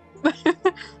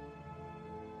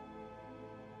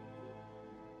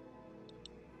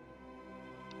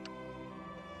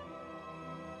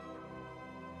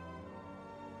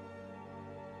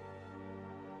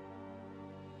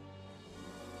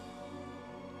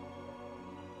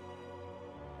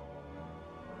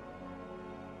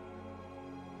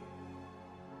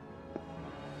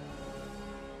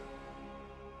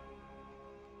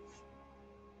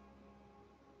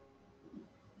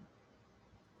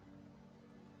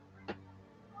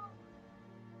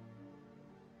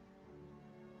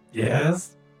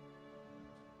 Yes?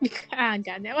 God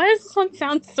damn it. Why does this one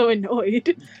sound so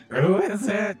annoyed? Who is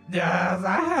it? Yes,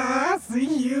 I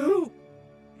see you.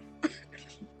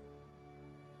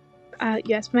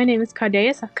 Yes, my name is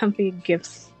Cardeus. I've come for your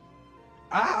gifts.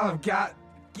 I've got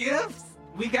gifts.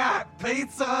 We got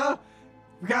pizza.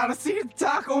 We gotta see the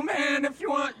Taco Man if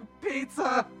you want your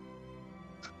pizza.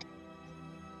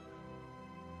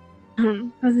 I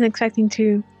wasn't expecting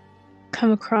to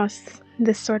come across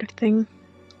this sort of thing.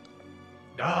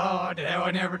 No, no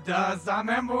one ever does. I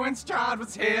remember when Strahd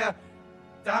was here.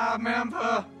 I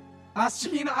remember. I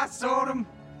sold him.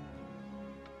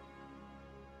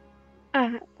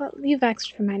 Well, you've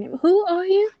asked for my name. Who are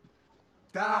you?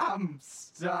 I'm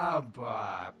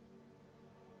Starbuck.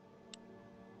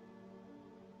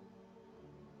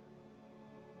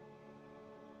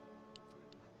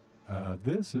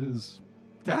 This is...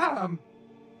 Damn.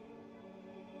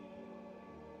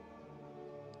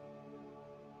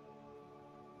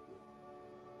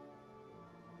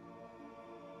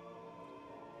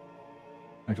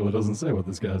 Actually, it doesn't say what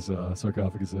this guy's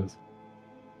sarcophagus is.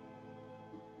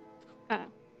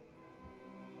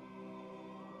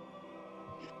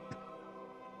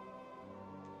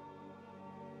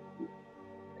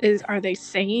 Are they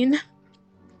sane?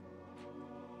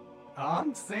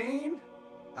 I'm sane.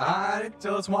 I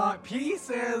just want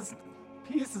pieces.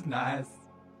 Peace is nice.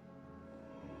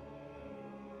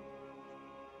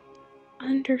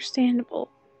 Understandable.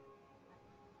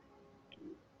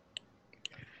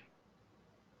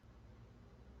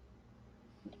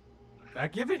 I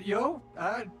give it you.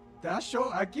 That's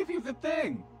sure. I give you the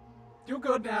thing. You're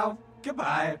good now.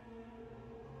 Goodbye.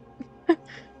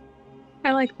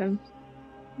 I like them.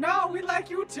 No, we like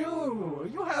you too.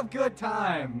 You have good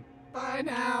time. Bye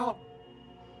now.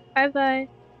 Bye-bye.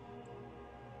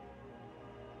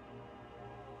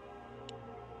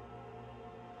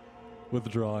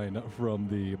 Withdrawing from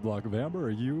the block of amber,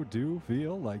 you do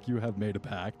feel like you have made a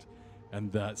pact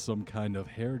and that some kind of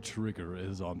hair trigger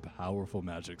is on powerful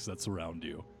magics that surround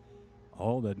you.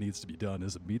 All that needs to be done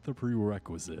is meet the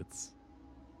prerequisites.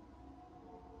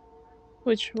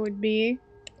 Which would be...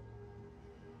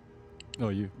 Oh,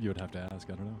 you would have to ask,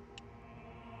 I don't know.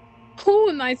 Who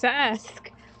am I to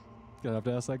ask? You'd have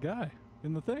to ask that guy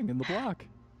in the block.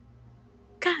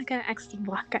 God, I gotta ask the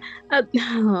block guy. Oh,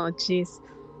 jeez.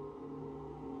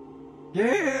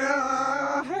 Yeah,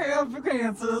 I have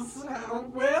answers.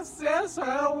 What's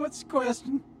your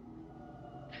question?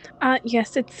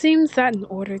 Yes, it seems that in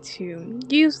order to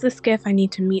use this gift, I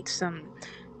need to meet some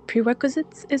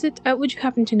prerequisites, is it? Would you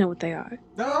happen to know what they are?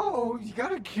 No, you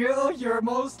gotta kill your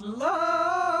most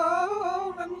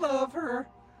love and love her.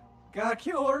 Gotta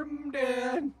kill her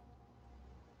dead.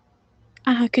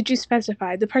 Could you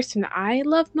specify the person I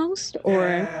love most, or?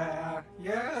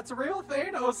 Yeah, it's a real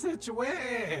Thanos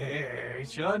situation.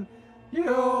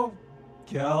 You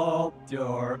kill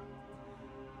your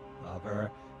lover,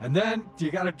 and then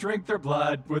you gotta drink their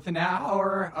blood with an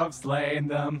hour of slaying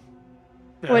them.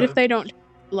 What if they don't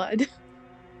have blood?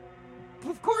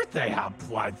 Of course they have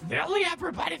blood. Nearly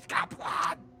everybody's got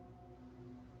blood.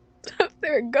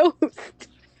 They're a ghost.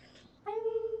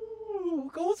 Ooh,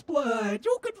 ghost blood.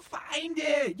 You can find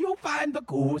it. You'll find the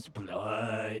ghost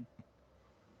blood.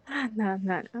 No.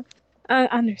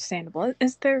 Understandable.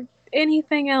 Is there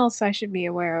anything else I should be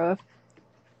aware of?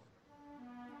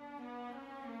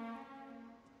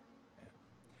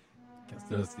 Guess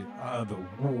there's the other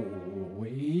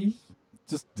way.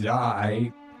 Just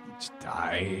die. Just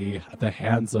die at the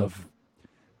hands of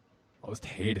most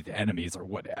hated enemies or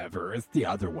whatever. It's the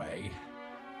other way.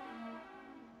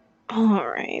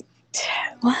 Alright.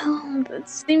 Well, that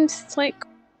seems like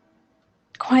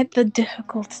quite the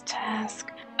difficult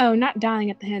task. Oh, not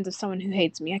dying at the hands of someone who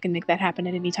hates me. I can make that happen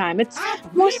at any time. It's I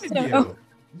more believe in so... you. Oh.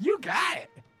 You got it.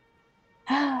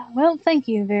 Well, thank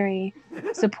you. Very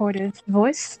supportive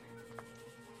voice.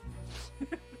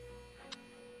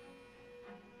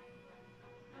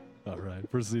 All right,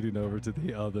 proceeding over to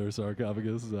the other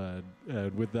sarcophagus,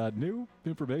 and with that new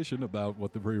information about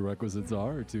what the prerequisites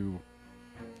are to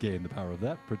gain the power of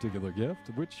that particular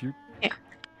gift, which you... Yeah.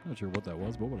 Not sure what that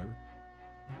was, but whatever.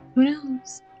 Who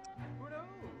knows? Who knows?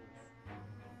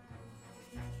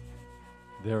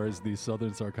 There is the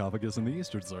southern sarcophagus and the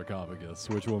eastern sarcophagus.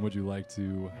 Which one would you like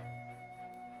to...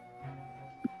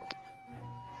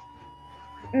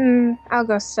 I'll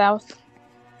go south.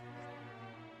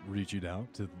 Reaching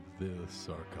out to the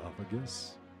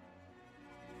sarcophagus.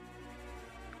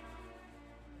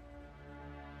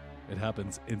 It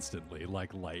happens instantly,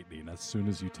 like lightning. As soon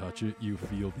as you touch it, you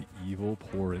feel the evil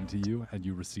pour into you, and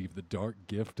you receive the dark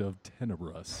gift of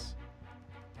Tenebrous.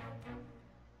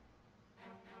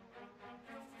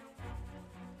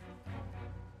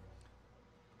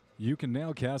 You can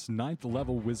now cast 9th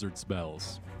level wizard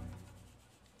spells.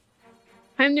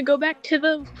 Time to go back to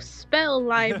the spell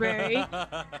library.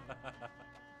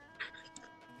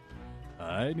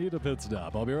 I need a pit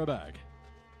stop. I'll be right back.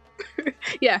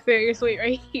 Yeah, Farius, wait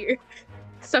right here.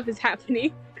 Stuff is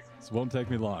happening. This won't take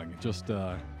me long. Just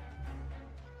don't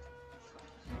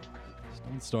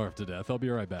starve to death. I'll be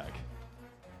right back.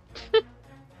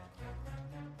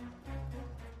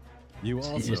 You So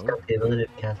you also... just got the ability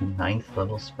to cast 9th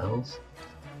level spells?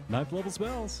 9th level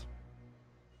spells.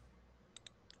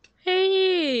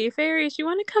 Hey, Farius, you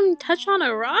want to come touch on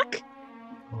a rock?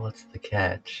 What's the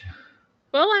catch?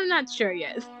 Well, I'm not sure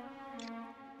yet.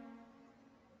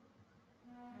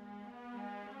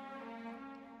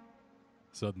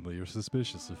 Suddenly, you're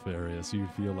suspicious of Farius. You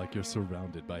feel like you're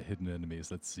surrounded by hidden enemies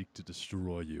that seek to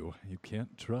destroy you. You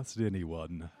can't trust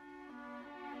anyone.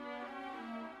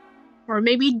 Or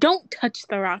maybe don't touch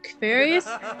the rock, Farius.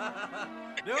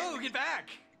 No, get back.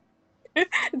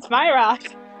 It's my rock.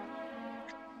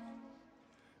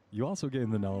 You also gain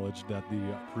the knowledge that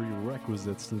the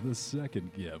prerequisites to the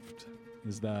second gift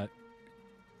is that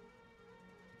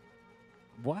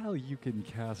while you can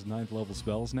cast 9th level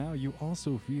spells now, you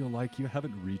also feel like you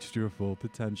haven't reached your full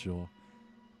potential.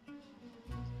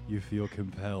 You feel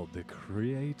compelled to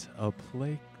create a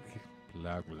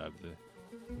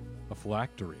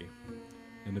phylactery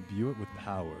and imbue it with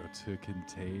power to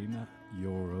contain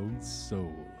your own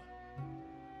soul.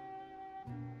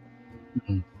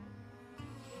 Mhm.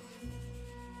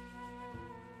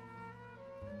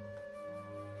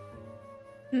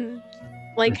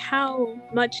 Like, how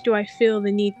much do I feel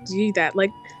the need to do that?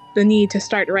 Like, the need to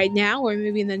start right now, or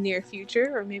maybe in the near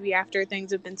future, or maybe after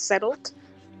things have been settled?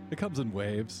 It comes in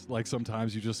waves. Like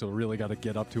sometimes you just really got to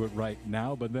get up to it right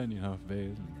now, but then,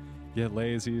 get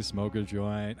lazy, smoke a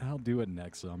joint. I'll do it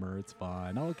next summer. It's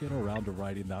fine. I'll get around to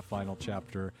writing that final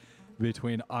chapter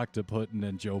between Octoputin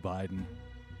and Joe Biden.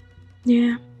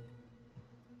 Yeah.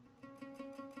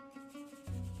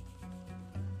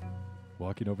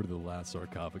 Walking over to the last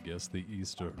sarcophagus, the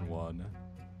eastern one,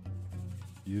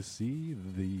 you see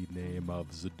the name of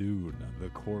Zadoon, the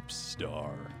Corpse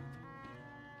Star.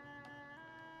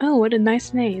 Oh, what a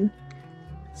nice name.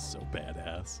 So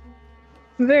badass.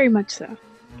 Very much so.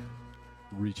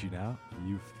 Reaching out,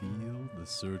 you feel the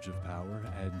surge of power,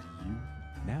 and you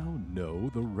now know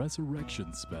the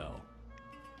resurrection spell.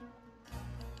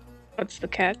 What's the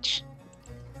catch?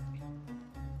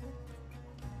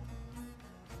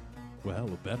 Well,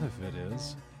 the benefit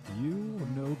is you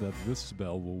know that this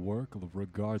spell will work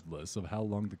regardless of how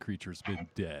long the creature's been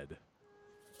dead.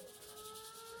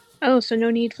 Oh, so no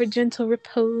need for gentle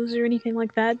repose or anything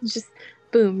like that? Just,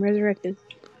 boom, resurrected.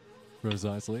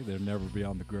 Precisely, they're never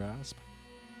beyond the grasp.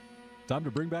 Time to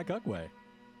bring back Ugway.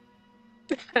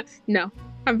 No.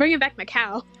 I'm bringing back my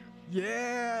cow.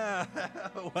 Yeah!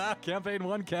 Wow, campaign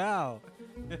 1 cow.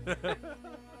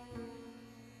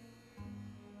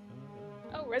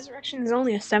 Oh, resurrection is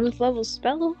only a 7th level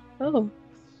spell? Oh.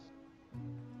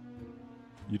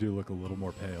 You do look a little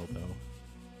more pale, though.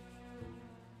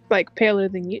 Like, paler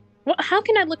than you. Well, how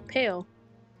can I look pale?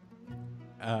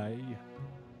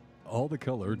 All the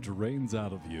color drains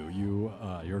out of you.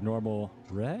 Your normal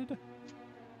red?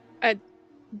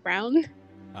 Brown?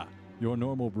 Your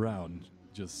normal brown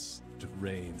just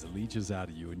drains, leaches out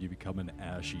of you, and you become an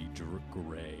ashy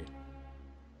gray.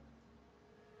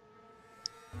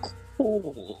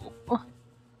 Cool.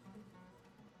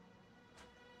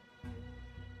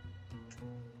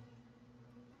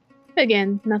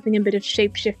 Again, nothing a bit of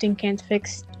shape-shifting can't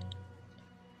fix.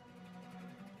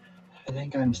 I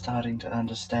think I'm starting to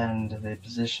understand the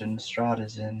position Strahd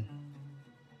is in.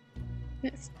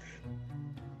 Yes.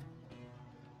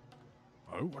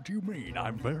 Oh, what do you mean?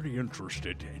 I'm very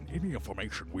interested in any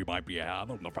information we might be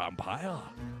had on the vampire.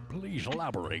 Please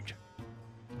elaborate.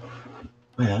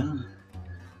 Well,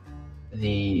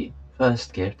 the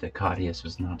first gift that Cardius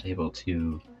was not able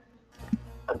to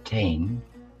obtain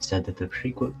said that the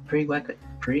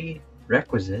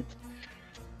prerequisite,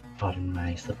 pardon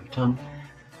my slip of tongue,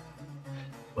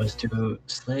 was to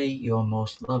slay your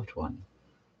most loved one.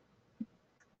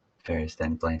 Ferris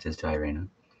then glances to Irena.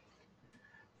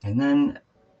 And then,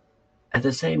 at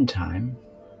the same time,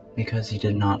 because he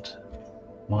did not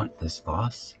want this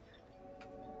loss,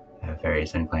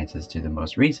 Ferris then glances to the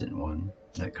most recent one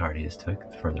that Cardius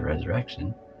took for the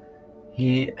resurrection.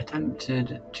 He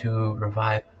attempted to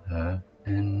revive her,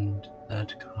 and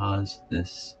that caused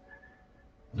this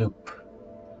loop.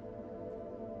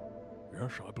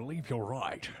 Yes, I believe you're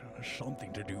right.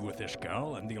 Something to do with this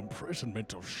girl and the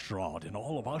imprisonment of Strahd and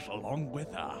all of us along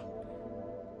with her.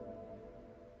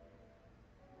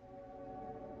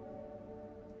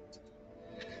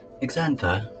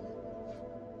 Xantha,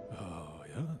 Oh,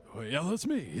 yeah? Oh, yeah, that's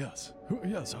me, yes.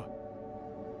 Yes,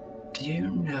 do you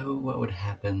know what would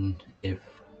happen if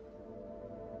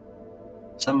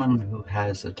someone who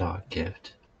has a dark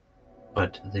gift,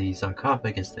 but the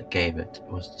sarcophagus that gave it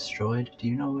was destroyed? Do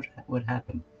you know what would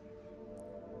happen?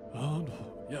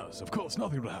 Yes, of course,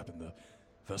 nothing would happen. The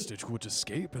vestige would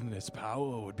escape and its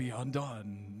power would be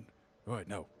undone. Right,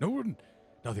 no,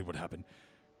 nothing would happen.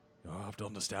 You have to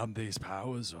understand these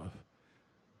powers are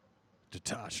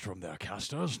detached from their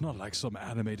casters, not like some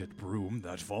animated broom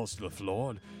that falls to the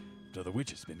floor after the witch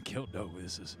has been killed. No,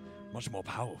 this is much more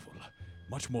powerful,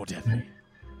 much more deadly.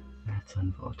 That's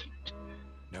unfortunate.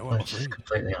 No, I'm That's afraid.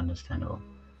 completely understandable.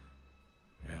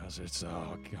 Yes, it's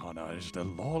Arcana. It's the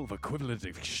law of equivalent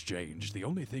exchange. The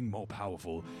only thing more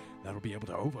powerful that will be able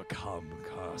to overcome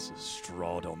curses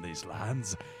Strahd on these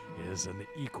lands is an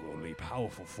equally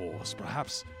powerful force.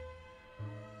 Perhaps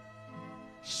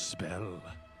spell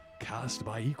cast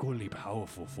by equally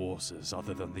powerful forces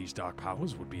other than these dark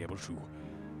powers would be able to...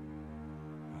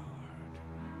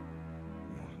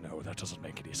 No, that doesn't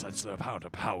make any sense. The amount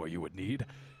of power you would need,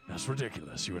 that's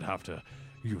ridiculous. You would have to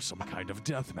use some kind of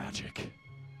death magic.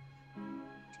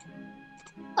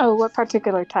 Oh, what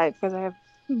particular type? Because I have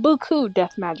buku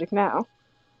death magic now.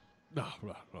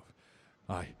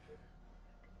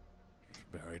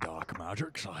 Very dark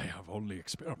magics. I have only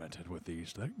experimented with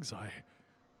these things. I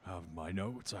have my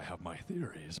notes, I have my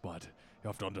theories, but you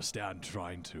have to understand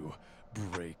trying to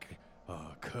break a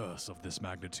curse of this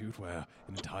magnitude where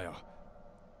an entire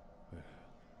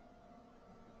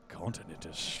continent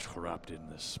is trapped in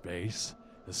this space,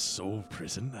 this soul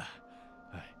prison.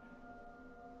 I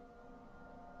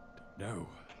don't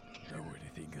know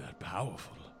anything that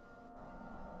powerful.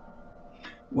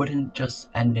 Wouldn't just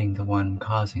ending the one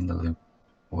causing the loop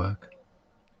work?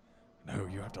 No,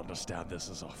 you have to understand this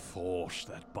is a force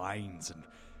that binds and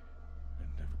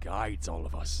guides all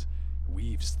of us,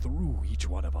 weaves through each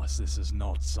one of us. This is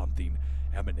not something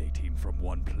emanating from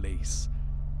one place.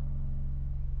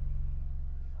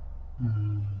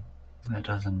 That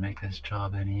doesn't make this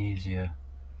job any easier.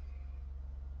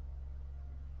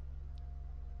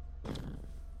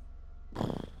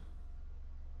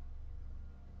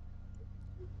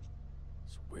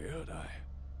 It's weird, I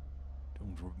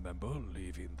don't remember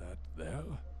leaving that there.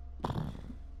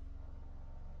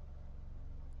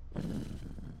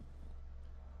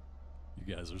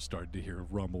 You guys are starting to hear a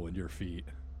rumble in your feet.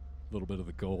 A little bit of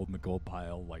the gold and the gold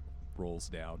pile like rolls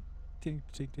down. Tink,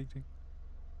 tink, tink, tink.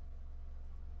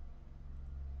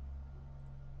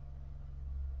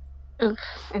 Oof.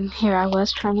 And here I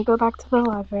was trying to go back to the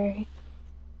library.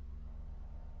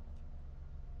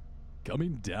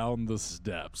 Coming down the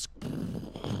steps,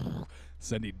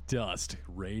 sending dust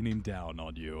raining down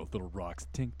on you. Little rocks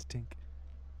tink, tink.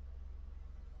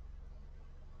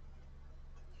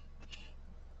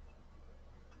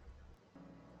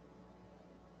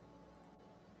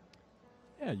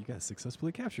 Yeah, you guys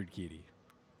successfully captured Kitty.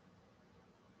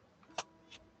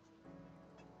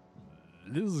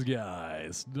 This guy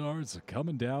starts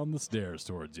coming down the stairs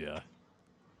towards you.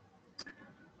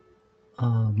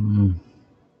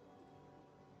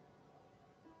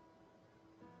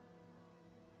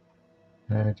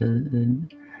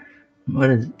 What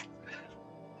is...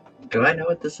 Do I know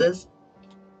what this is?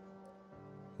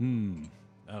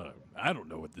 I don't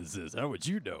know what this is. How would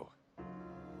you know?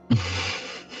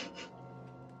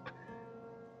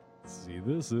 See,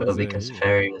 this is Well, because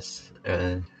Farius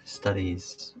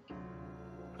studies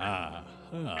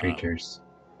creatures.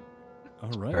 All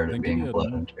right, Part of then being give a me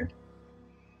blood hunter.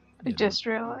 I just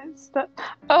realized that.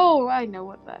 Oh, I know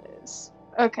what that is.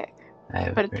 Okay. I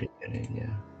have But a pretty good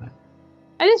idea. But...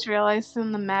 I just realized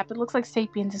on the map it looks like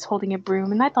Sapiens is holding a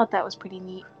broom, and I thought that was pretty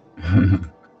neat.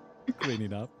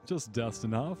 cleaning up, just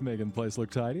dusting off, making the place look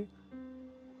tidy.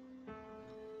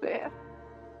 Yeah.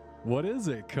 What is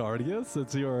it, Cardia,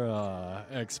 since you're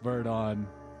expert on...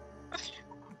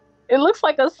 It looks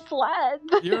like a sled.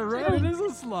 You're right, it is a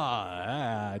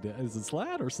slide. Is it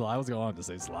slide or slide? I was going to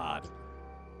say slide.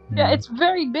 Yeah, it's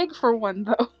very big for one,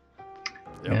 though.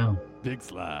 Yep, Yeah. big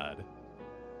slide.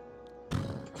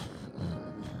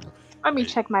 Let me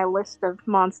check my list of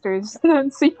monsters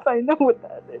and see if I know what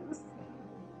that is.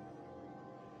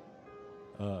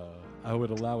 I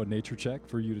would allow a nature check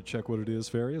for you to check what it is,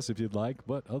 Farius, if you'd like.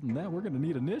 But other than that, we're going to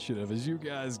need initiative as you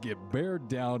guys get bared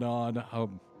down on.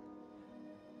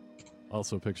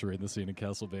 Also picturing the scene in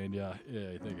Castlevania. Yeah,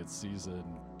 I think it's season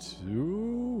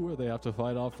 2 where they have to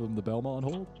fight off from the Belmont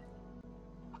hold.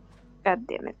 God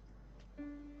damn it.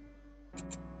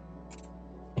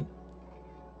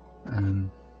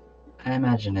 I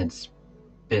imagine it's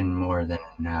been more than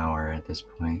an hour at this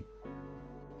point.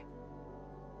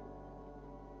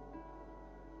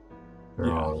 For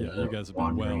all Yeah, the you guys have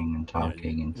been well. wandering and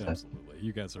talking and stuff. Absolutely.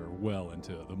 You guys are well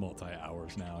into the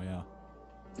multi-hours now, yeah.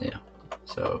 Yeah.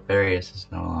 So Farius is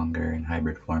no longer in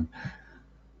hybrid form.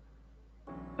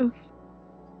 Oof.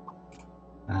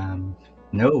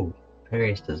 No,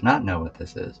 Farius does not know what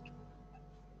this is.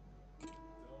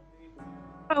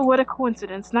 Oh, what a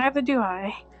coincidence. Neither do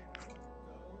I.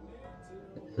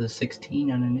 It's a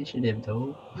 16 on initiative,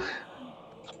 though.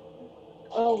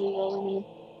 Oh,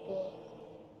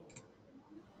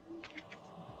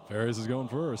 Farius is going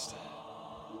first.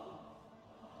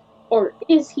 or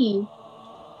is he?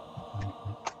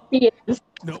 He is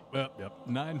Nope, yep.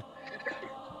 9.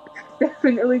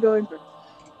 definitely going first.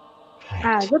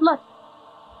 Right. Good luck.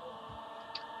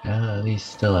 At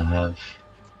least still I have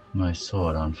my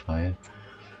sword on fire.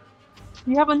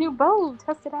 You have a new bow.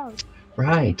 Test it out.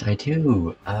 Right, I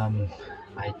do.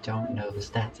 I don't know the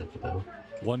stats of the bow.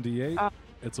 1d8.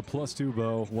 It's a +2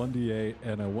 bow, 1d8,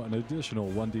 and an additional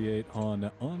 1d8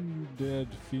 on undead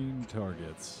fiend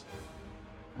targets.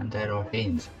 Undead or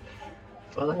fiends.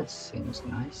 Well, that seems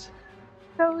nice.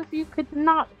 So if you could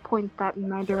not point that in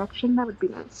my direction, that would be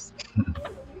nice.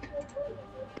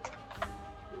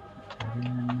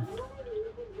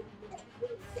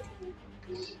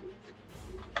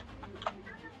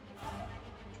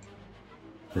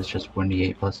 It's just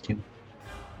 1d8 +2.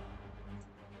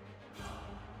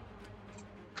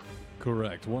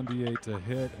 Correct. 1d8 to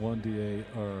hit, 1d8,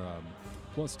 or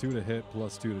 +2 to hit,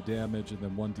 +2 to damage, and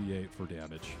then 1d8 for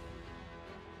damage.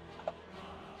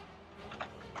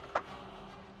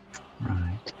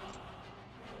 Right.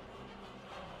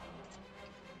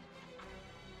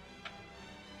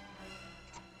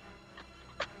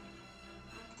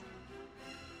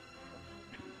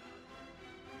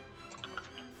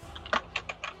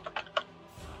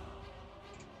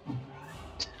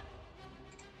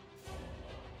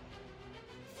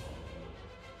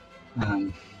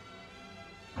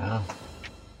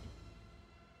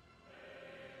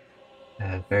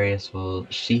 Various will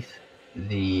sheath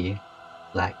the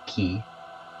black key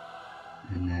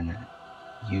and then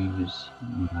use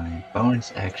my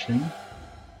bonus action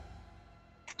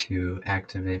to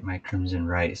activate my Crimson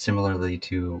Right. Similarly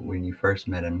to when you first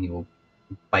met him, he will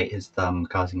bite his thumb,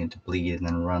 causing it to bleed, and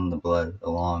then run the blood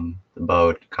along the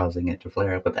boat, causing it to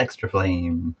flare up with extra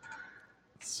flame.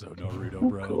 So Naruto,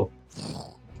 bro. Cool.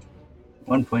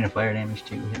 1 point of fire damage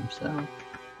to himself.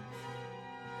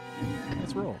 And then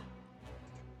Let's roll.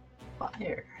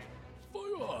 fire.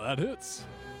 Oh, that hits.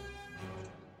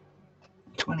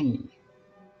 20.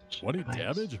 20 Nice.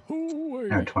 damage? Ooh,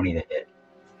 No, 20 to hit.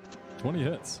 20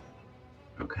 hits.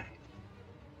 Okay.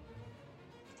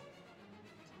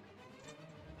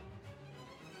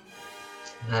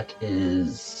 So that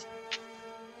is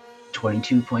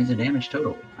 22 points of damage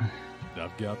total.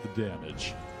 I've got the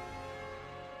damage.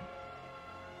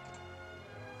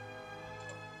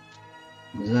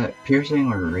 Is that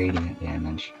piercing or radiant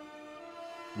damage?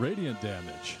 Radiant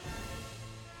damage.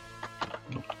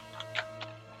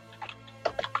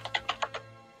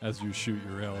 As you shoot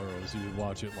your arrows, you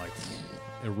watch it like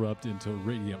erupt into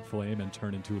radiant flame and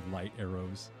turn into light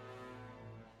arrows.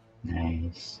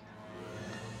 Nice.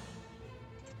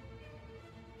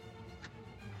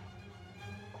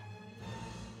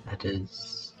 That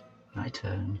is my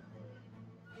turn.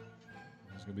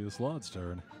 It's gonna be the Slod's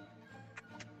turn.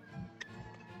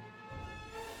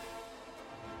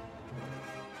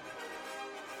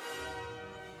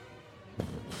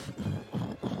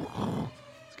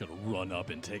 He's gonna run up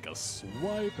and take a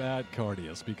swipe at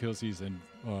Cardius because he's in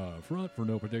front for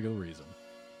no particular reason.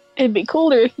 It'd be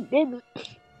cooler if he didn't.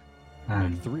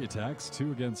 Make 3 attacks,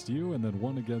 2 against you, and then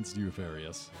 1 against you,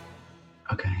 Varius.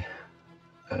 Okay.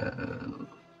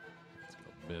 It's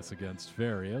gonna miss against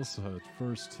Varius.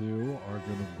 First 2 are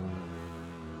gonna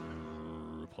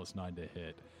plus 9 to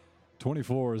hit.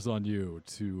 24 is on you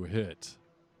to hit.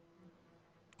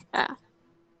 Ah.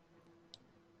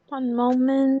 One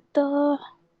moment. The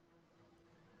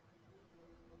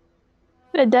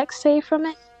deck save from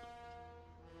it?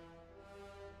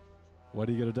 What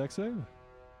do you get a deck save?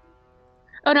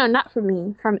 Oh no, not from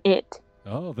me. From it.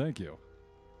 Oh, thank you.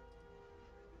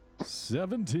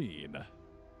 17.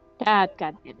 God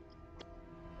damn it.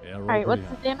 Yeah, roll Alright, what's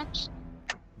pretty the high. damage?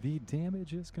 The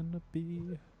damage is gonna be...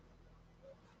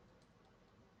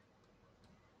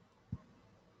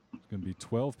 It's gonna be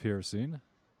 12 piercing.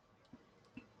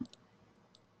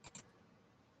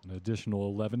 An additional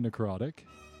 11 necrotic.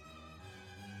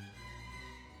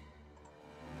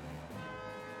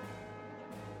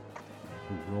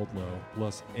 Ooh, rolled low.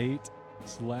 Plus 8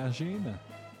 slashing.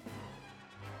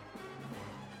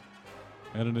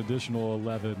 And an additional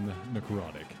 11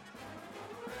 necrotic.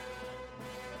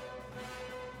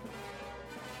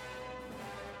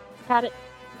 Got it.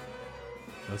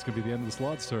 That's going to be the end of the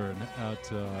slot's turn at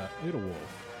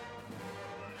Adewolf.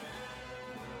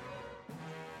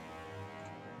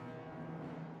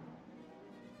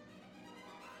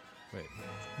 Wait,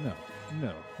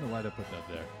 no, why'd I put that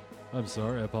there? I'm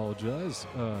sorry, I apologize.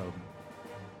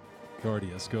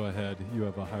 Cardius, go ahead. You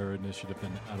have a higher initiative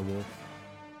than Adewolf.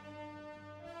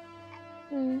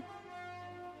 Hmm.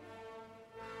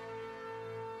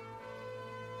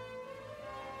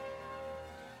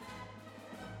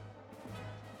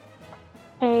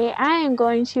 Okay, I am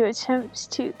going to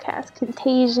attempt to cast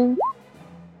Contagion.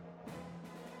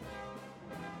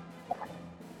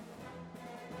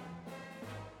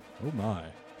 Oh my.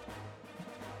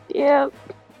 Yep.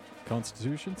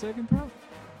 Constitution saving throw?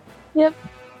 Yep.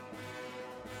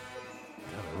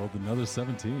 God, I rolled another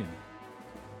 17.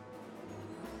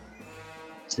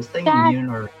 Is this thing Dad. immune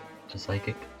or to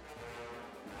psychic?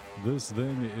 This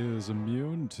thing is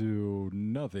immune to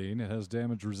nothing. It has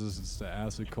damage resistance to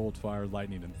acid, cold, fire,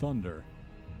 lightning, and thunder.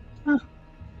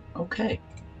 Okay.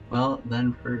 Well,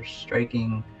 then for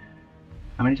striking...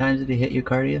 How many times did he hit you,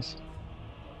 Cardius?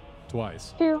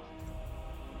 Twice. 2.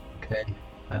 Okay.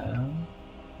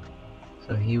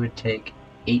 So he would take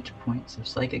 8 points of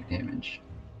psychic damage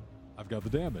I've got the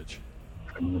damage.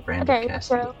 from the brand of Okay,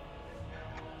 Cassidy. so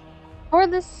for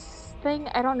this thing,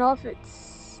 I don't know if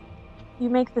it's you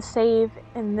make the save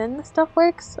and then the stuff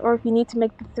works, or if you need to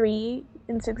make the 3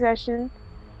 in succession.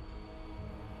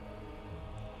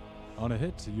 On a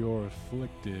hit, your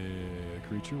afflicted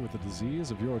creature with a disease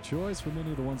of your choice from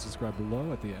any of the ones described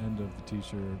below. At the end of the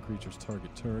creature's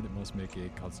target turn, it must make a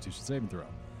Constitution saving throw.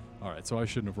 Alright, so I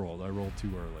shouldn't have rolled. I rolled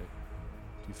too early.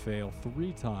 If you fail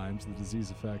 3 times, the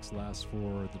disease effects last for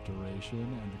the duration,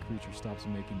 and the creature stops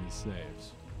making these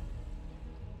saves.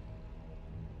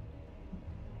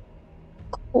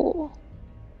 Cool.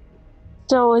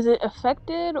 So is it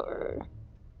affected, or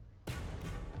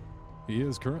He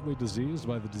is currently diseased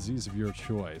by the disease of your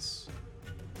choice.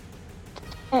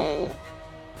 Hey.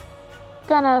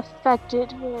 Gonna affect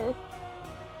it with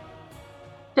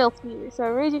Filth Meter. So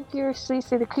raging furiously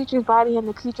through the creature's body, and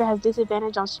the creature has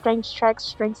disadvantage on strength checks,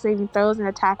 strength saving throws, and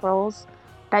attack rolls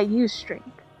that use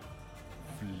strength.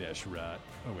 Flesh rot.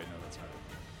 Oh wait, no, that's not it.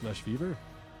 Flesh fever?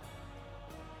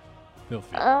 Filth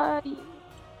fever.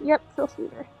 Yep, Filth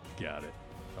Meter. Got it.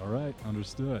 Alright,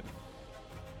 understood.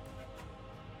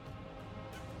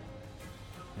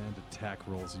 And attack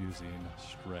rolls using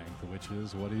strength, which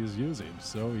is what he is using,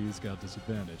 so he's got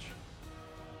disadvantage.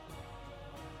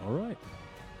 Alright.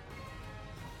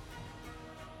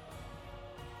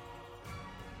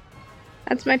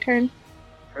 That's my turn.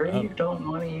 You don't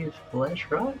want to use Flesh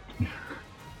Rot?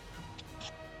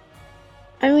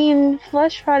 I mean,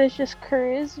 Flesh Rot is just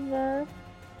charisma.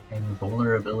 And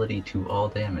vulnerability to all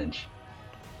damage.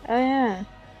 Oh yeah.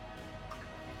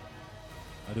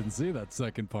 I didn't see that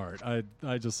second part. I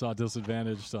just saw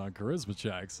disadvantaged on charisma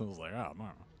checks. I was like, oh, no.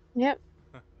 Yep.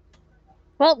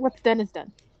 Well, what's done is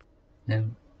done. Yeah,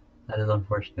 that is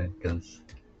unfortunate, because...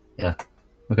 Yeah.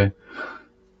 Okay.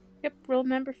 Yep,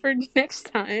 remember for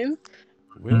next time.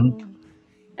 Well,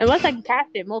 Unless I can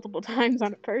cast it multiple times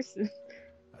on a person.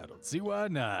 I don't see why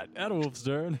not. Adolf's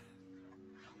turn.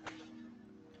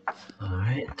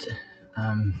 Alright.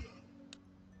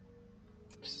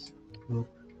 Swoop.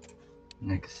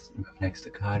 Next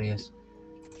to Claudius.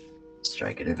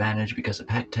 Strike at advantage because of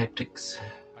pack tactics.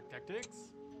 Pack tactics.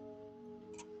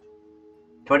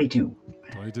 22.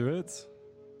 22 hits.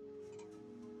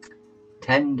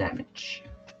 10 damage.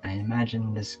 I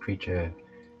imagine this creature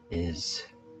is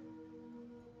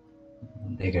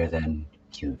bigger than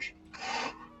huge.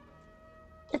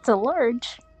 It's a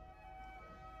large.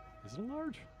 Is it a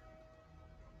large?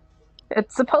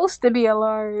 It's supposed to be a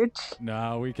large.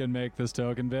 No, we can make this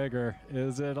token bigger.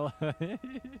 Is it a... Did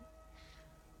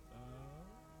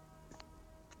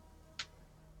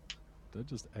I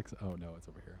just Oh, no, it's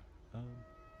over here.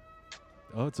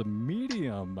 Oh, it's a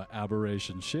medium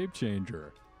aberration shape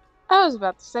changer. I was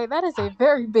about to say, that is a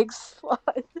very big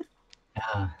slot.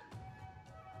 Yeah.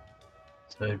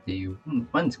 So it'd be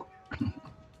 1 square.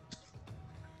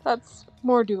 That's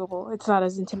more doable. It's not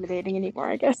as intimidating anymore,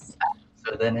 I guess.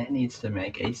 So then it needs to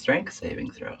make a strength saving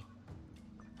throw.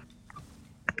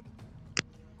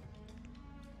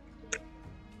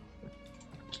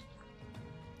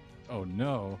 Oh,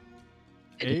 no.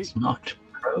 It's knocked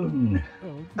prone.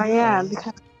 Oh yeah, because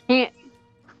I can't.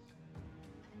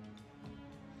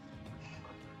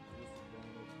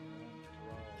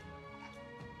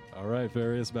 All right,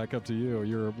 Various, back up to you.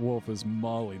 Your wolf is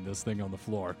mauling this thing on the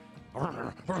floor.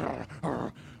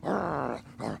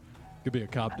 Could be a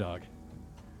cop dog.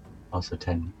 Also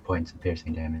 10 points of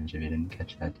piercing damage if you didn't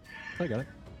catch that. I got it.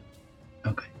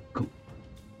 Okay, cool.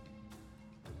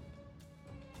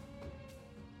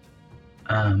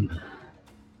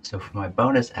 So for my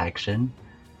bonus action,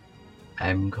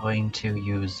 I'm going to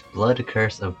use Blood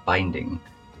Curse of Binding.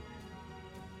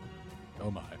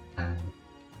 Oh my. And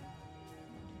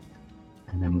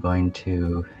I'm going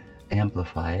to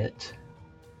amplify it,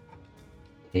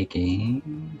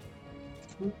 taking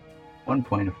 1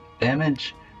 point of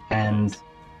damage, and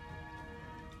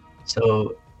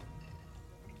so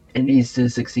it needs to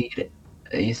succeed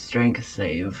a strength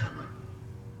save.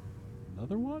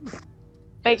 Another one?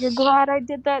 Bet you're glad I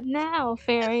did that now,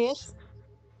 Farius.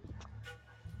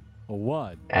 A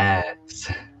one.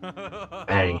 Yes.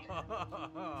 Ready.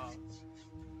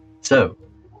 So,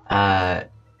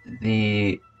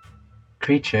 the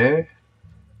creature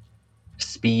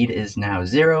speed is now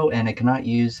 0 and it cannot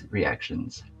use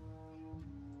reactions.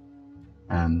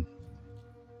 And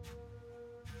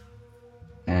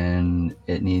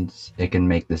it can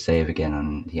make the save again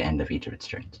on the end of each of its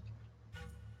turns.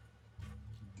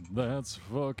 That's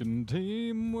fucking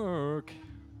teamwork.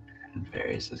 And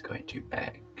Various is going to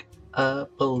back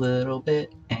up a little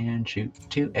bit and shoot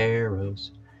 2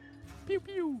 arrows. Pew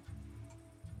pew.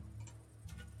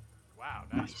 Wow,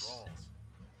 nice Nice. rolls.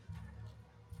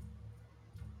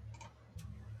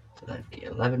 So that'd be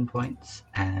 11 points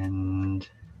and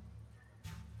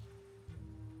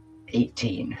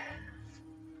 18.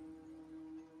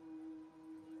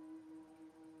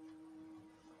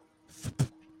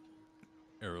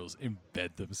 Arrows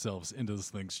embed themselves into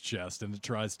this thing's chest, and it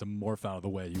tries to morph out of the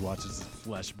way. You watch as its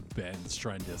flesh bends,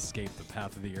 trying to escape the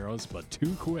path of the arrows, but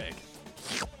too quick.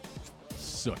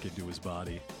 Suck into his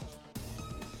body.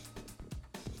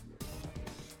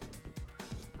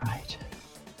 Right.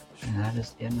 And that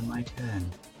is the end of my turn.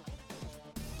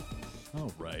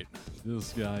 All right.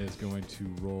 This guy is going to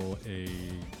roll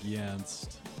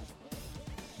against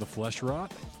the flesh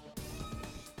rot.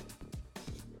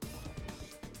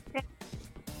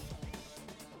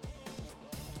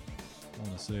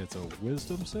 say it's a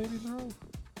wisdom saving throw?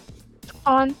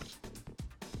 On.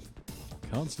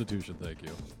 Constitution, thank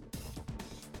you.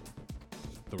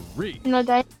 3. No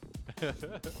die.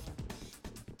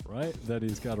 Right, then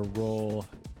he's got to roll.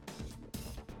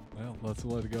 Well, let's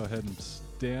let it go ahead and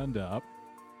stand up.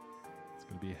 It's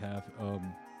going to be half.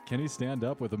 Can he stand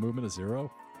up with a movement of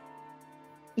 0?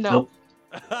 No. Nope.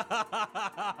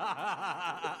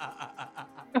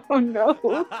 Oh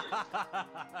no.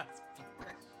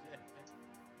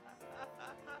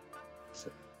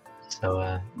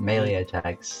 So melee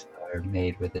attacks are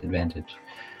made with advantage.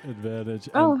 Advantage.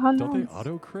 Oh, And how don't they nice.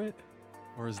 auto crit?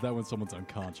 Or is that when someone's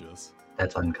unconscious?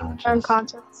 That's unconscious.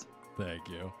 Unconscious. Thank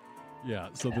you. Yeah,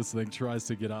 so this thing tries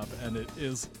to get up and it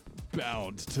is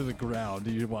bound to the ground.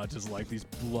 You watch as like these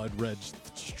blood red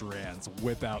strands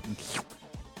whip out and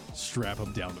strap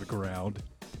him down to the ground.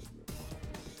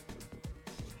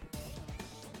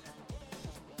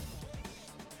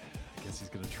 I guess he's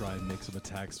gonna try and make some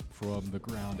attacks from the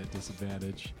ground at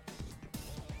disadvantage.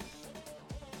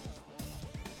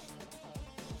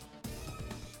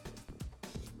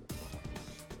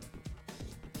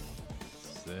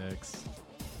 Six.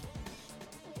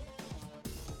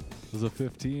 Does a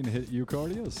 15 hit you,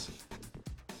 Cardius?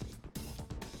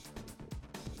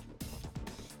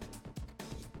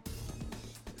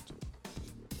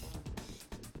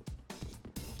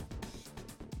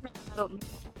 I don't.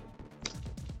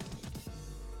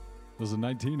 Does a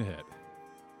 19 hit?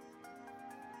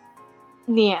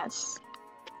 Yes.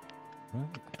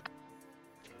 Right.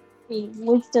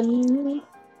 Wisdom.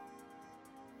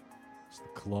 So the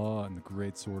claw and the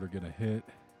great sword are gonna hit.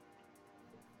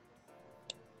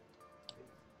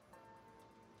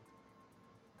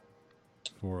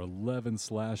 For 11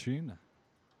 slashing.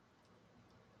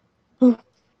 And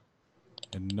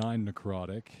 9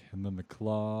 necrotic. And then the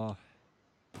claw.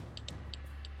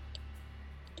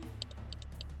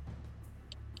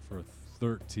 For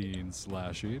 13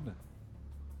 slashing.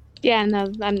 Yeah, no,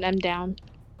 I'm down.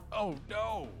 Oh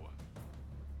no!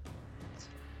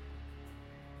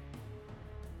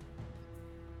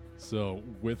 So,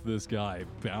 with this guy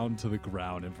bound to the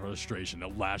ground in frustration,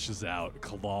 it lashes out,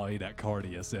 clawing at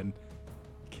Cardius and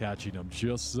catching him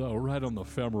just so, right on the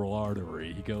femoral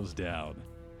artery. He goes down.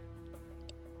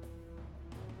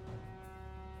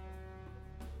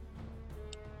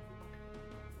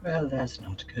 Well, that's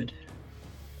not good.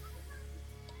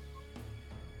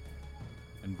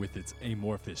 And with its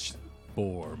amorphous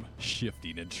form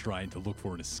shifting and trying to look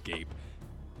for an escape,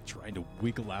 trying to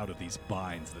wiggle out of these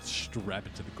binds that strap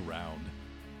it to the ground.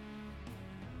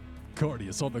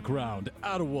 Cardius on the ground,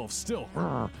 Adderwolf still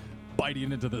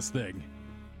biting into this thing.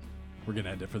 We're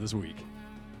gonna end it for this week.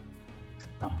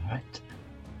 Alright.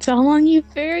 It's all on you,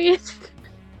 Farius.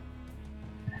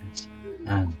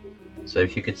 So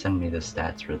if you could send me the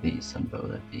stats for these, Sunbow,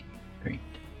 that'd be great.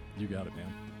 You got it,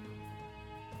 man.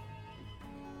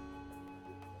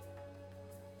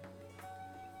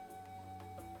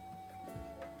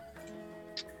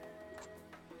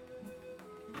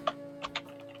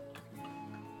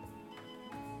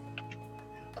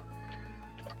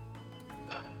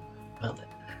 Well then.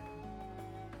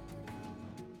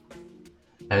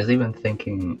 I was even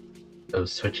thinking of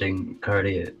switching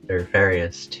Cardia or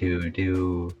Farius to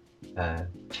do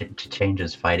to change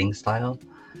his fighting style,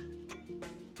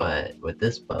 but with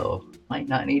this bow, might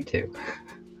not need to.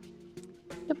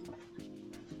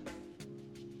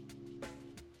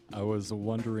 I was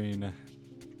wondering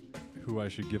who I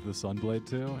should give the Sunblade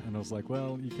to, and I was like,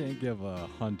 well, you can't give a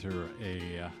hunter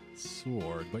a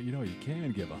sword, but you know you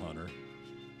can give a hunter.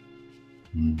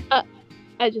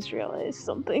 I just realized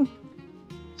something.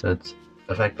 So it's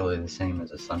effectively the same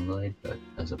as a Sunblade, but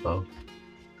as a bow.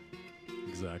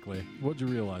 Exactly. What'd you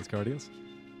realize, Cardius?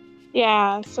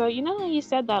 Yeah, so you know how you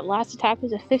said that last attack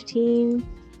was a 15?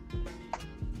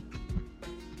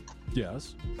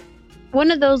 Yes.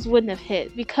 One of those wouldn't have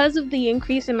hit. Because of the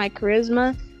increase in my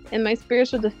charisma and my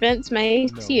spiritual defense, my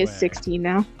AC No is way. 16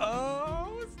 now.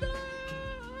 Oh, stop!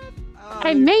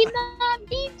 I may not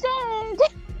be dead!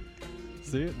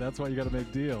 See, that's why you gotta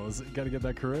make deals. You gotta get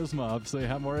that charisma up so you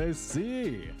have more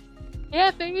AC.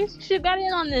 Yeah, Farius, you should got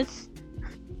in on this.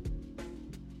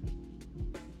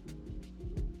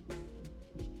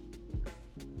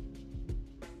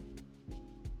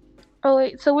 Oh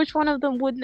wait, so which one of them wouldn't